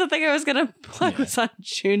 I realized the thing I was going to plug was on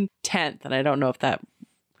June 10th, and I don't know if that...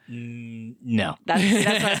 No. That's what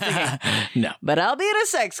I was thinking. No. But I'll be at a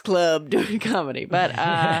sex club doing comedy. But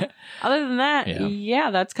other than that,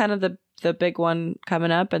 yeah, that's kind of the big one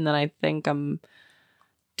coming up. And then I think I'm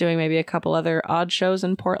doing maybe a couple other odd shows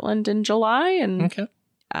in Portland in July. And okay.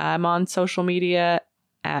 I'm on social media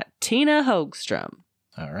at Tina Hogstrom.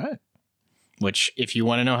 All right. Which, if you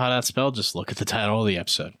want to know how that's spelled, just look at the title of the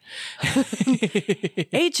episode.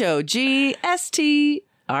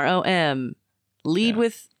 Hogstrom. Lead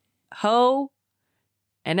with Ho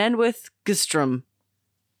and end with Gustrom.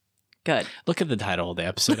 Good. Look at the title of the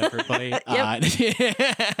episode, everybody.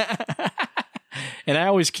 And I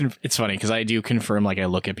always, it's funny because I do confirm, like I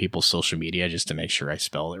look at people's social media just to make sure I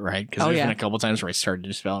spell it right. Because there's been a couple times where I started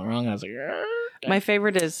to spell it wrong. And I was like, my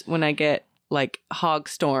favorite is when I get like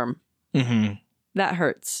Hogstorm. Mm-hmm. That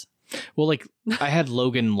hurts. Well, like I had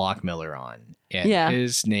Logan Lockmiller on, and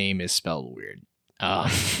his name is spelled weird.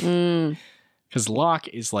 Because Lock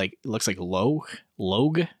is like, it looks like Log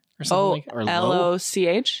or something or Loch?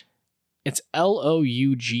 It's Lough.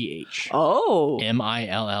 Oh.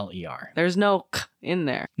 Miller. There's no k in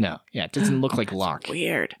there. No. Yeah, it doesn't look like Lock.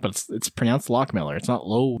 Weird. But it's pronounced Lockmiller. It's not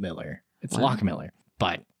Low Miller. It's Lockmiller.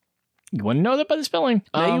 But you wouldn't know that by the spelling.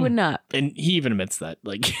 No, you would not. And he even admits that.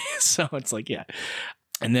 Like, so it's like, yeah.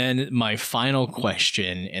 And then my final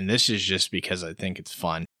question, and this is just because I think it's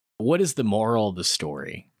fun. What is the moral of the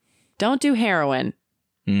story? Don't do heroin.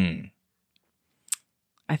 I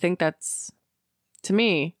think that's, to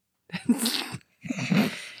me.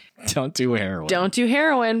 Don't do heroin. Don't do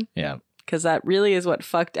heroin. Yeah. Because that really is what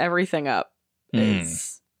fucked everything up.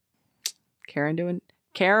 Is Karen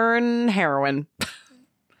heroin.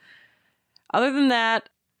 Other than that,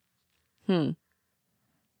 I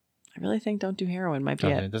really think don't do heroin might be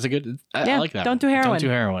it. That's a good, I like that. Don't do heroin. Don't do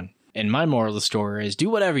heroin. And my moral of the story is do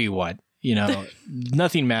whatever you want. You know,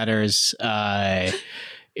 nothing matters.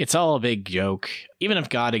 It's all a big joke. Even if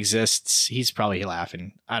God exists, he's probably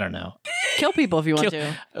laughing. I don't know. Kill people if you want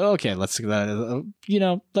to. Okay, let's,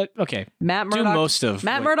 okay. Matt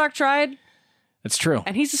Murdock tried. That's true.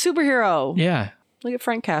 And he's a superhero. Yeah. Look at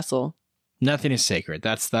Frank Castle. Nothing is sacred.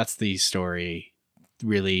 That's the story.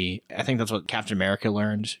 Really, I think that's what Captain America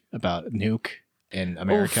learned about Nuke in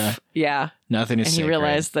America. Oof, yeah. Nothing is sacred. And he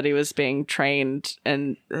realized that he was being trained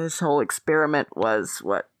and this whole experiment was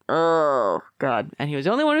what? Oh, God. And he was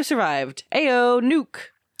the only one who survived. Ayo, Nuke.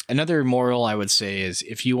 Another moral I would say is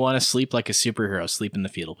if you want to sleep like a superhero, sleep in the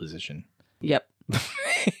fetal position. Yep.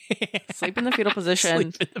 Sleep in the fetal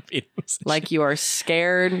position. Sleep in the fetal position. Like you are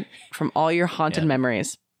scared from all your haunted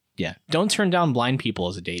memories. Yeah. Don't turn down blind people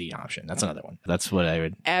as a dating option. That's another one. That's what I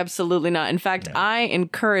would. Absolutely not. In fact, I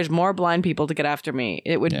encourage more blind people to get after me.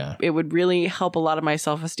 It would really help a lot of my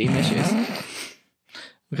self-esteem issues.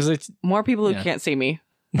 Because it's more people who can't see me.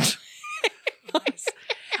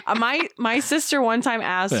 My sister one time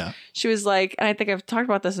asked, she was like, and I think I've talked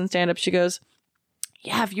about this in stand-up, she goes,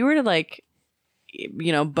 yeah, if you were to like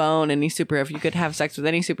bone any superhero, if you could have sex with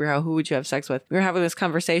any superhero, who would you have sex with? We were having this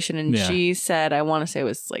conversation, and she said, I want to say it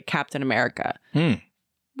was like Captain America,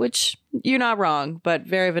 which you're not wrong, but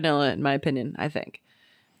very vanilla in my opinion, I think.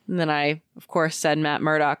 And then I, of course, said Matt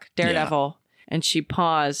Murdock, Daredevil, and she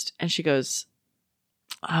paused and she goes,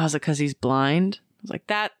 "Oh, is it because he's blind?" I was like,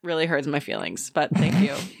 that really hurts my feelings, but thank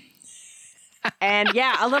you. And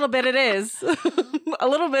yeah, a little bit it is. A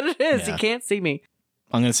little bit it is. Yeah. You can't see me.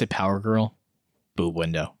 I'm going to say Power Girl. Boob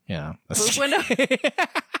window. Yeah. Boob window?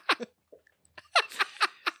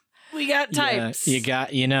 We got types. Yeah, you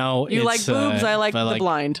got, you like boobs, I like the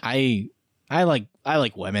blind. I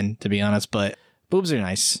like women, to be honest, but boobs are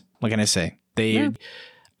nice. What can I say?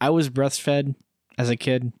 I was breastfed as a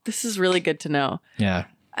kid. This is really good to know. Yeah.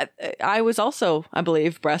 I was also, I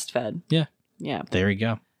believe, breastfed. Yeah. Yeah. There you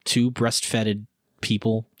go. 2 breastfed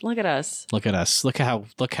people. Look at us. Look at us. Look how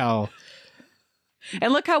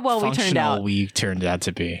and look how well we turned out. We turned out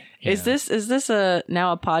to be. Yeah. Is this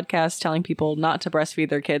now a podcast telling people not to breastfeed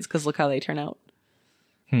their kids because look how they turn out?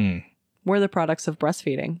 We're the products of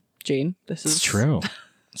breastfeeding, Gene. This is true.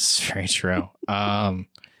 It's very true. Nah,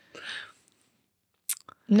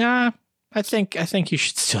 I think you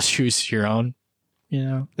should still choose your own.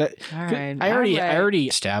 All right. I already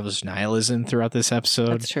established nihilism throughout this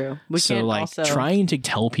episode. That's true. Trying to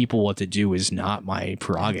tell people what to do is not my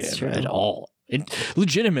prerogative at all.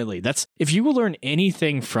 Legitimately, if you will learn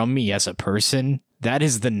anything from me as a person, that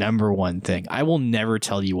is the number one thing. I will never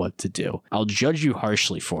tell you what to do. I'll judge you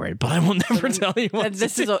harshly for it, but I will never tell you what to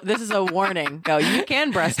do. This is a warning. Go, you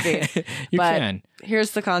can breastfeed. You can.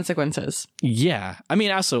 Here's the consequences. Yeah. I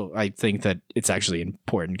mean, also, I think that it's actually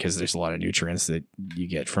important because there's a lot of nutrients that you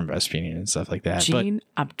get from breastfeeding and stuff like that. Gene,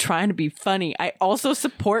 I'm trying to be funny. I also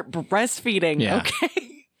support breastfeeding. Yeah.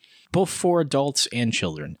 Okay. Both for adults and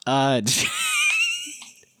children.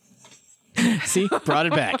 See, brought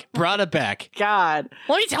it back. God,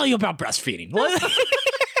 let me tell you about breastfeeding. Let me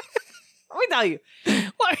tell you.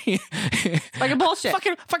 Fucking bullshit.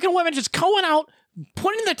 Fucking women just going out,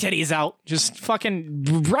 putting their titties out, just fucking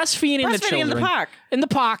breastfeeding the children in the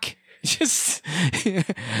park. Just, and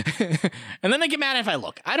then they get mad if I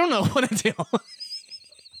look. I don't know what to do.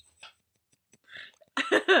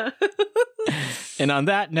 And on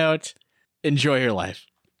that note, enjoy your life.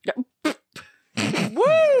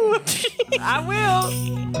 Woo! I will.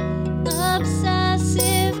 Upside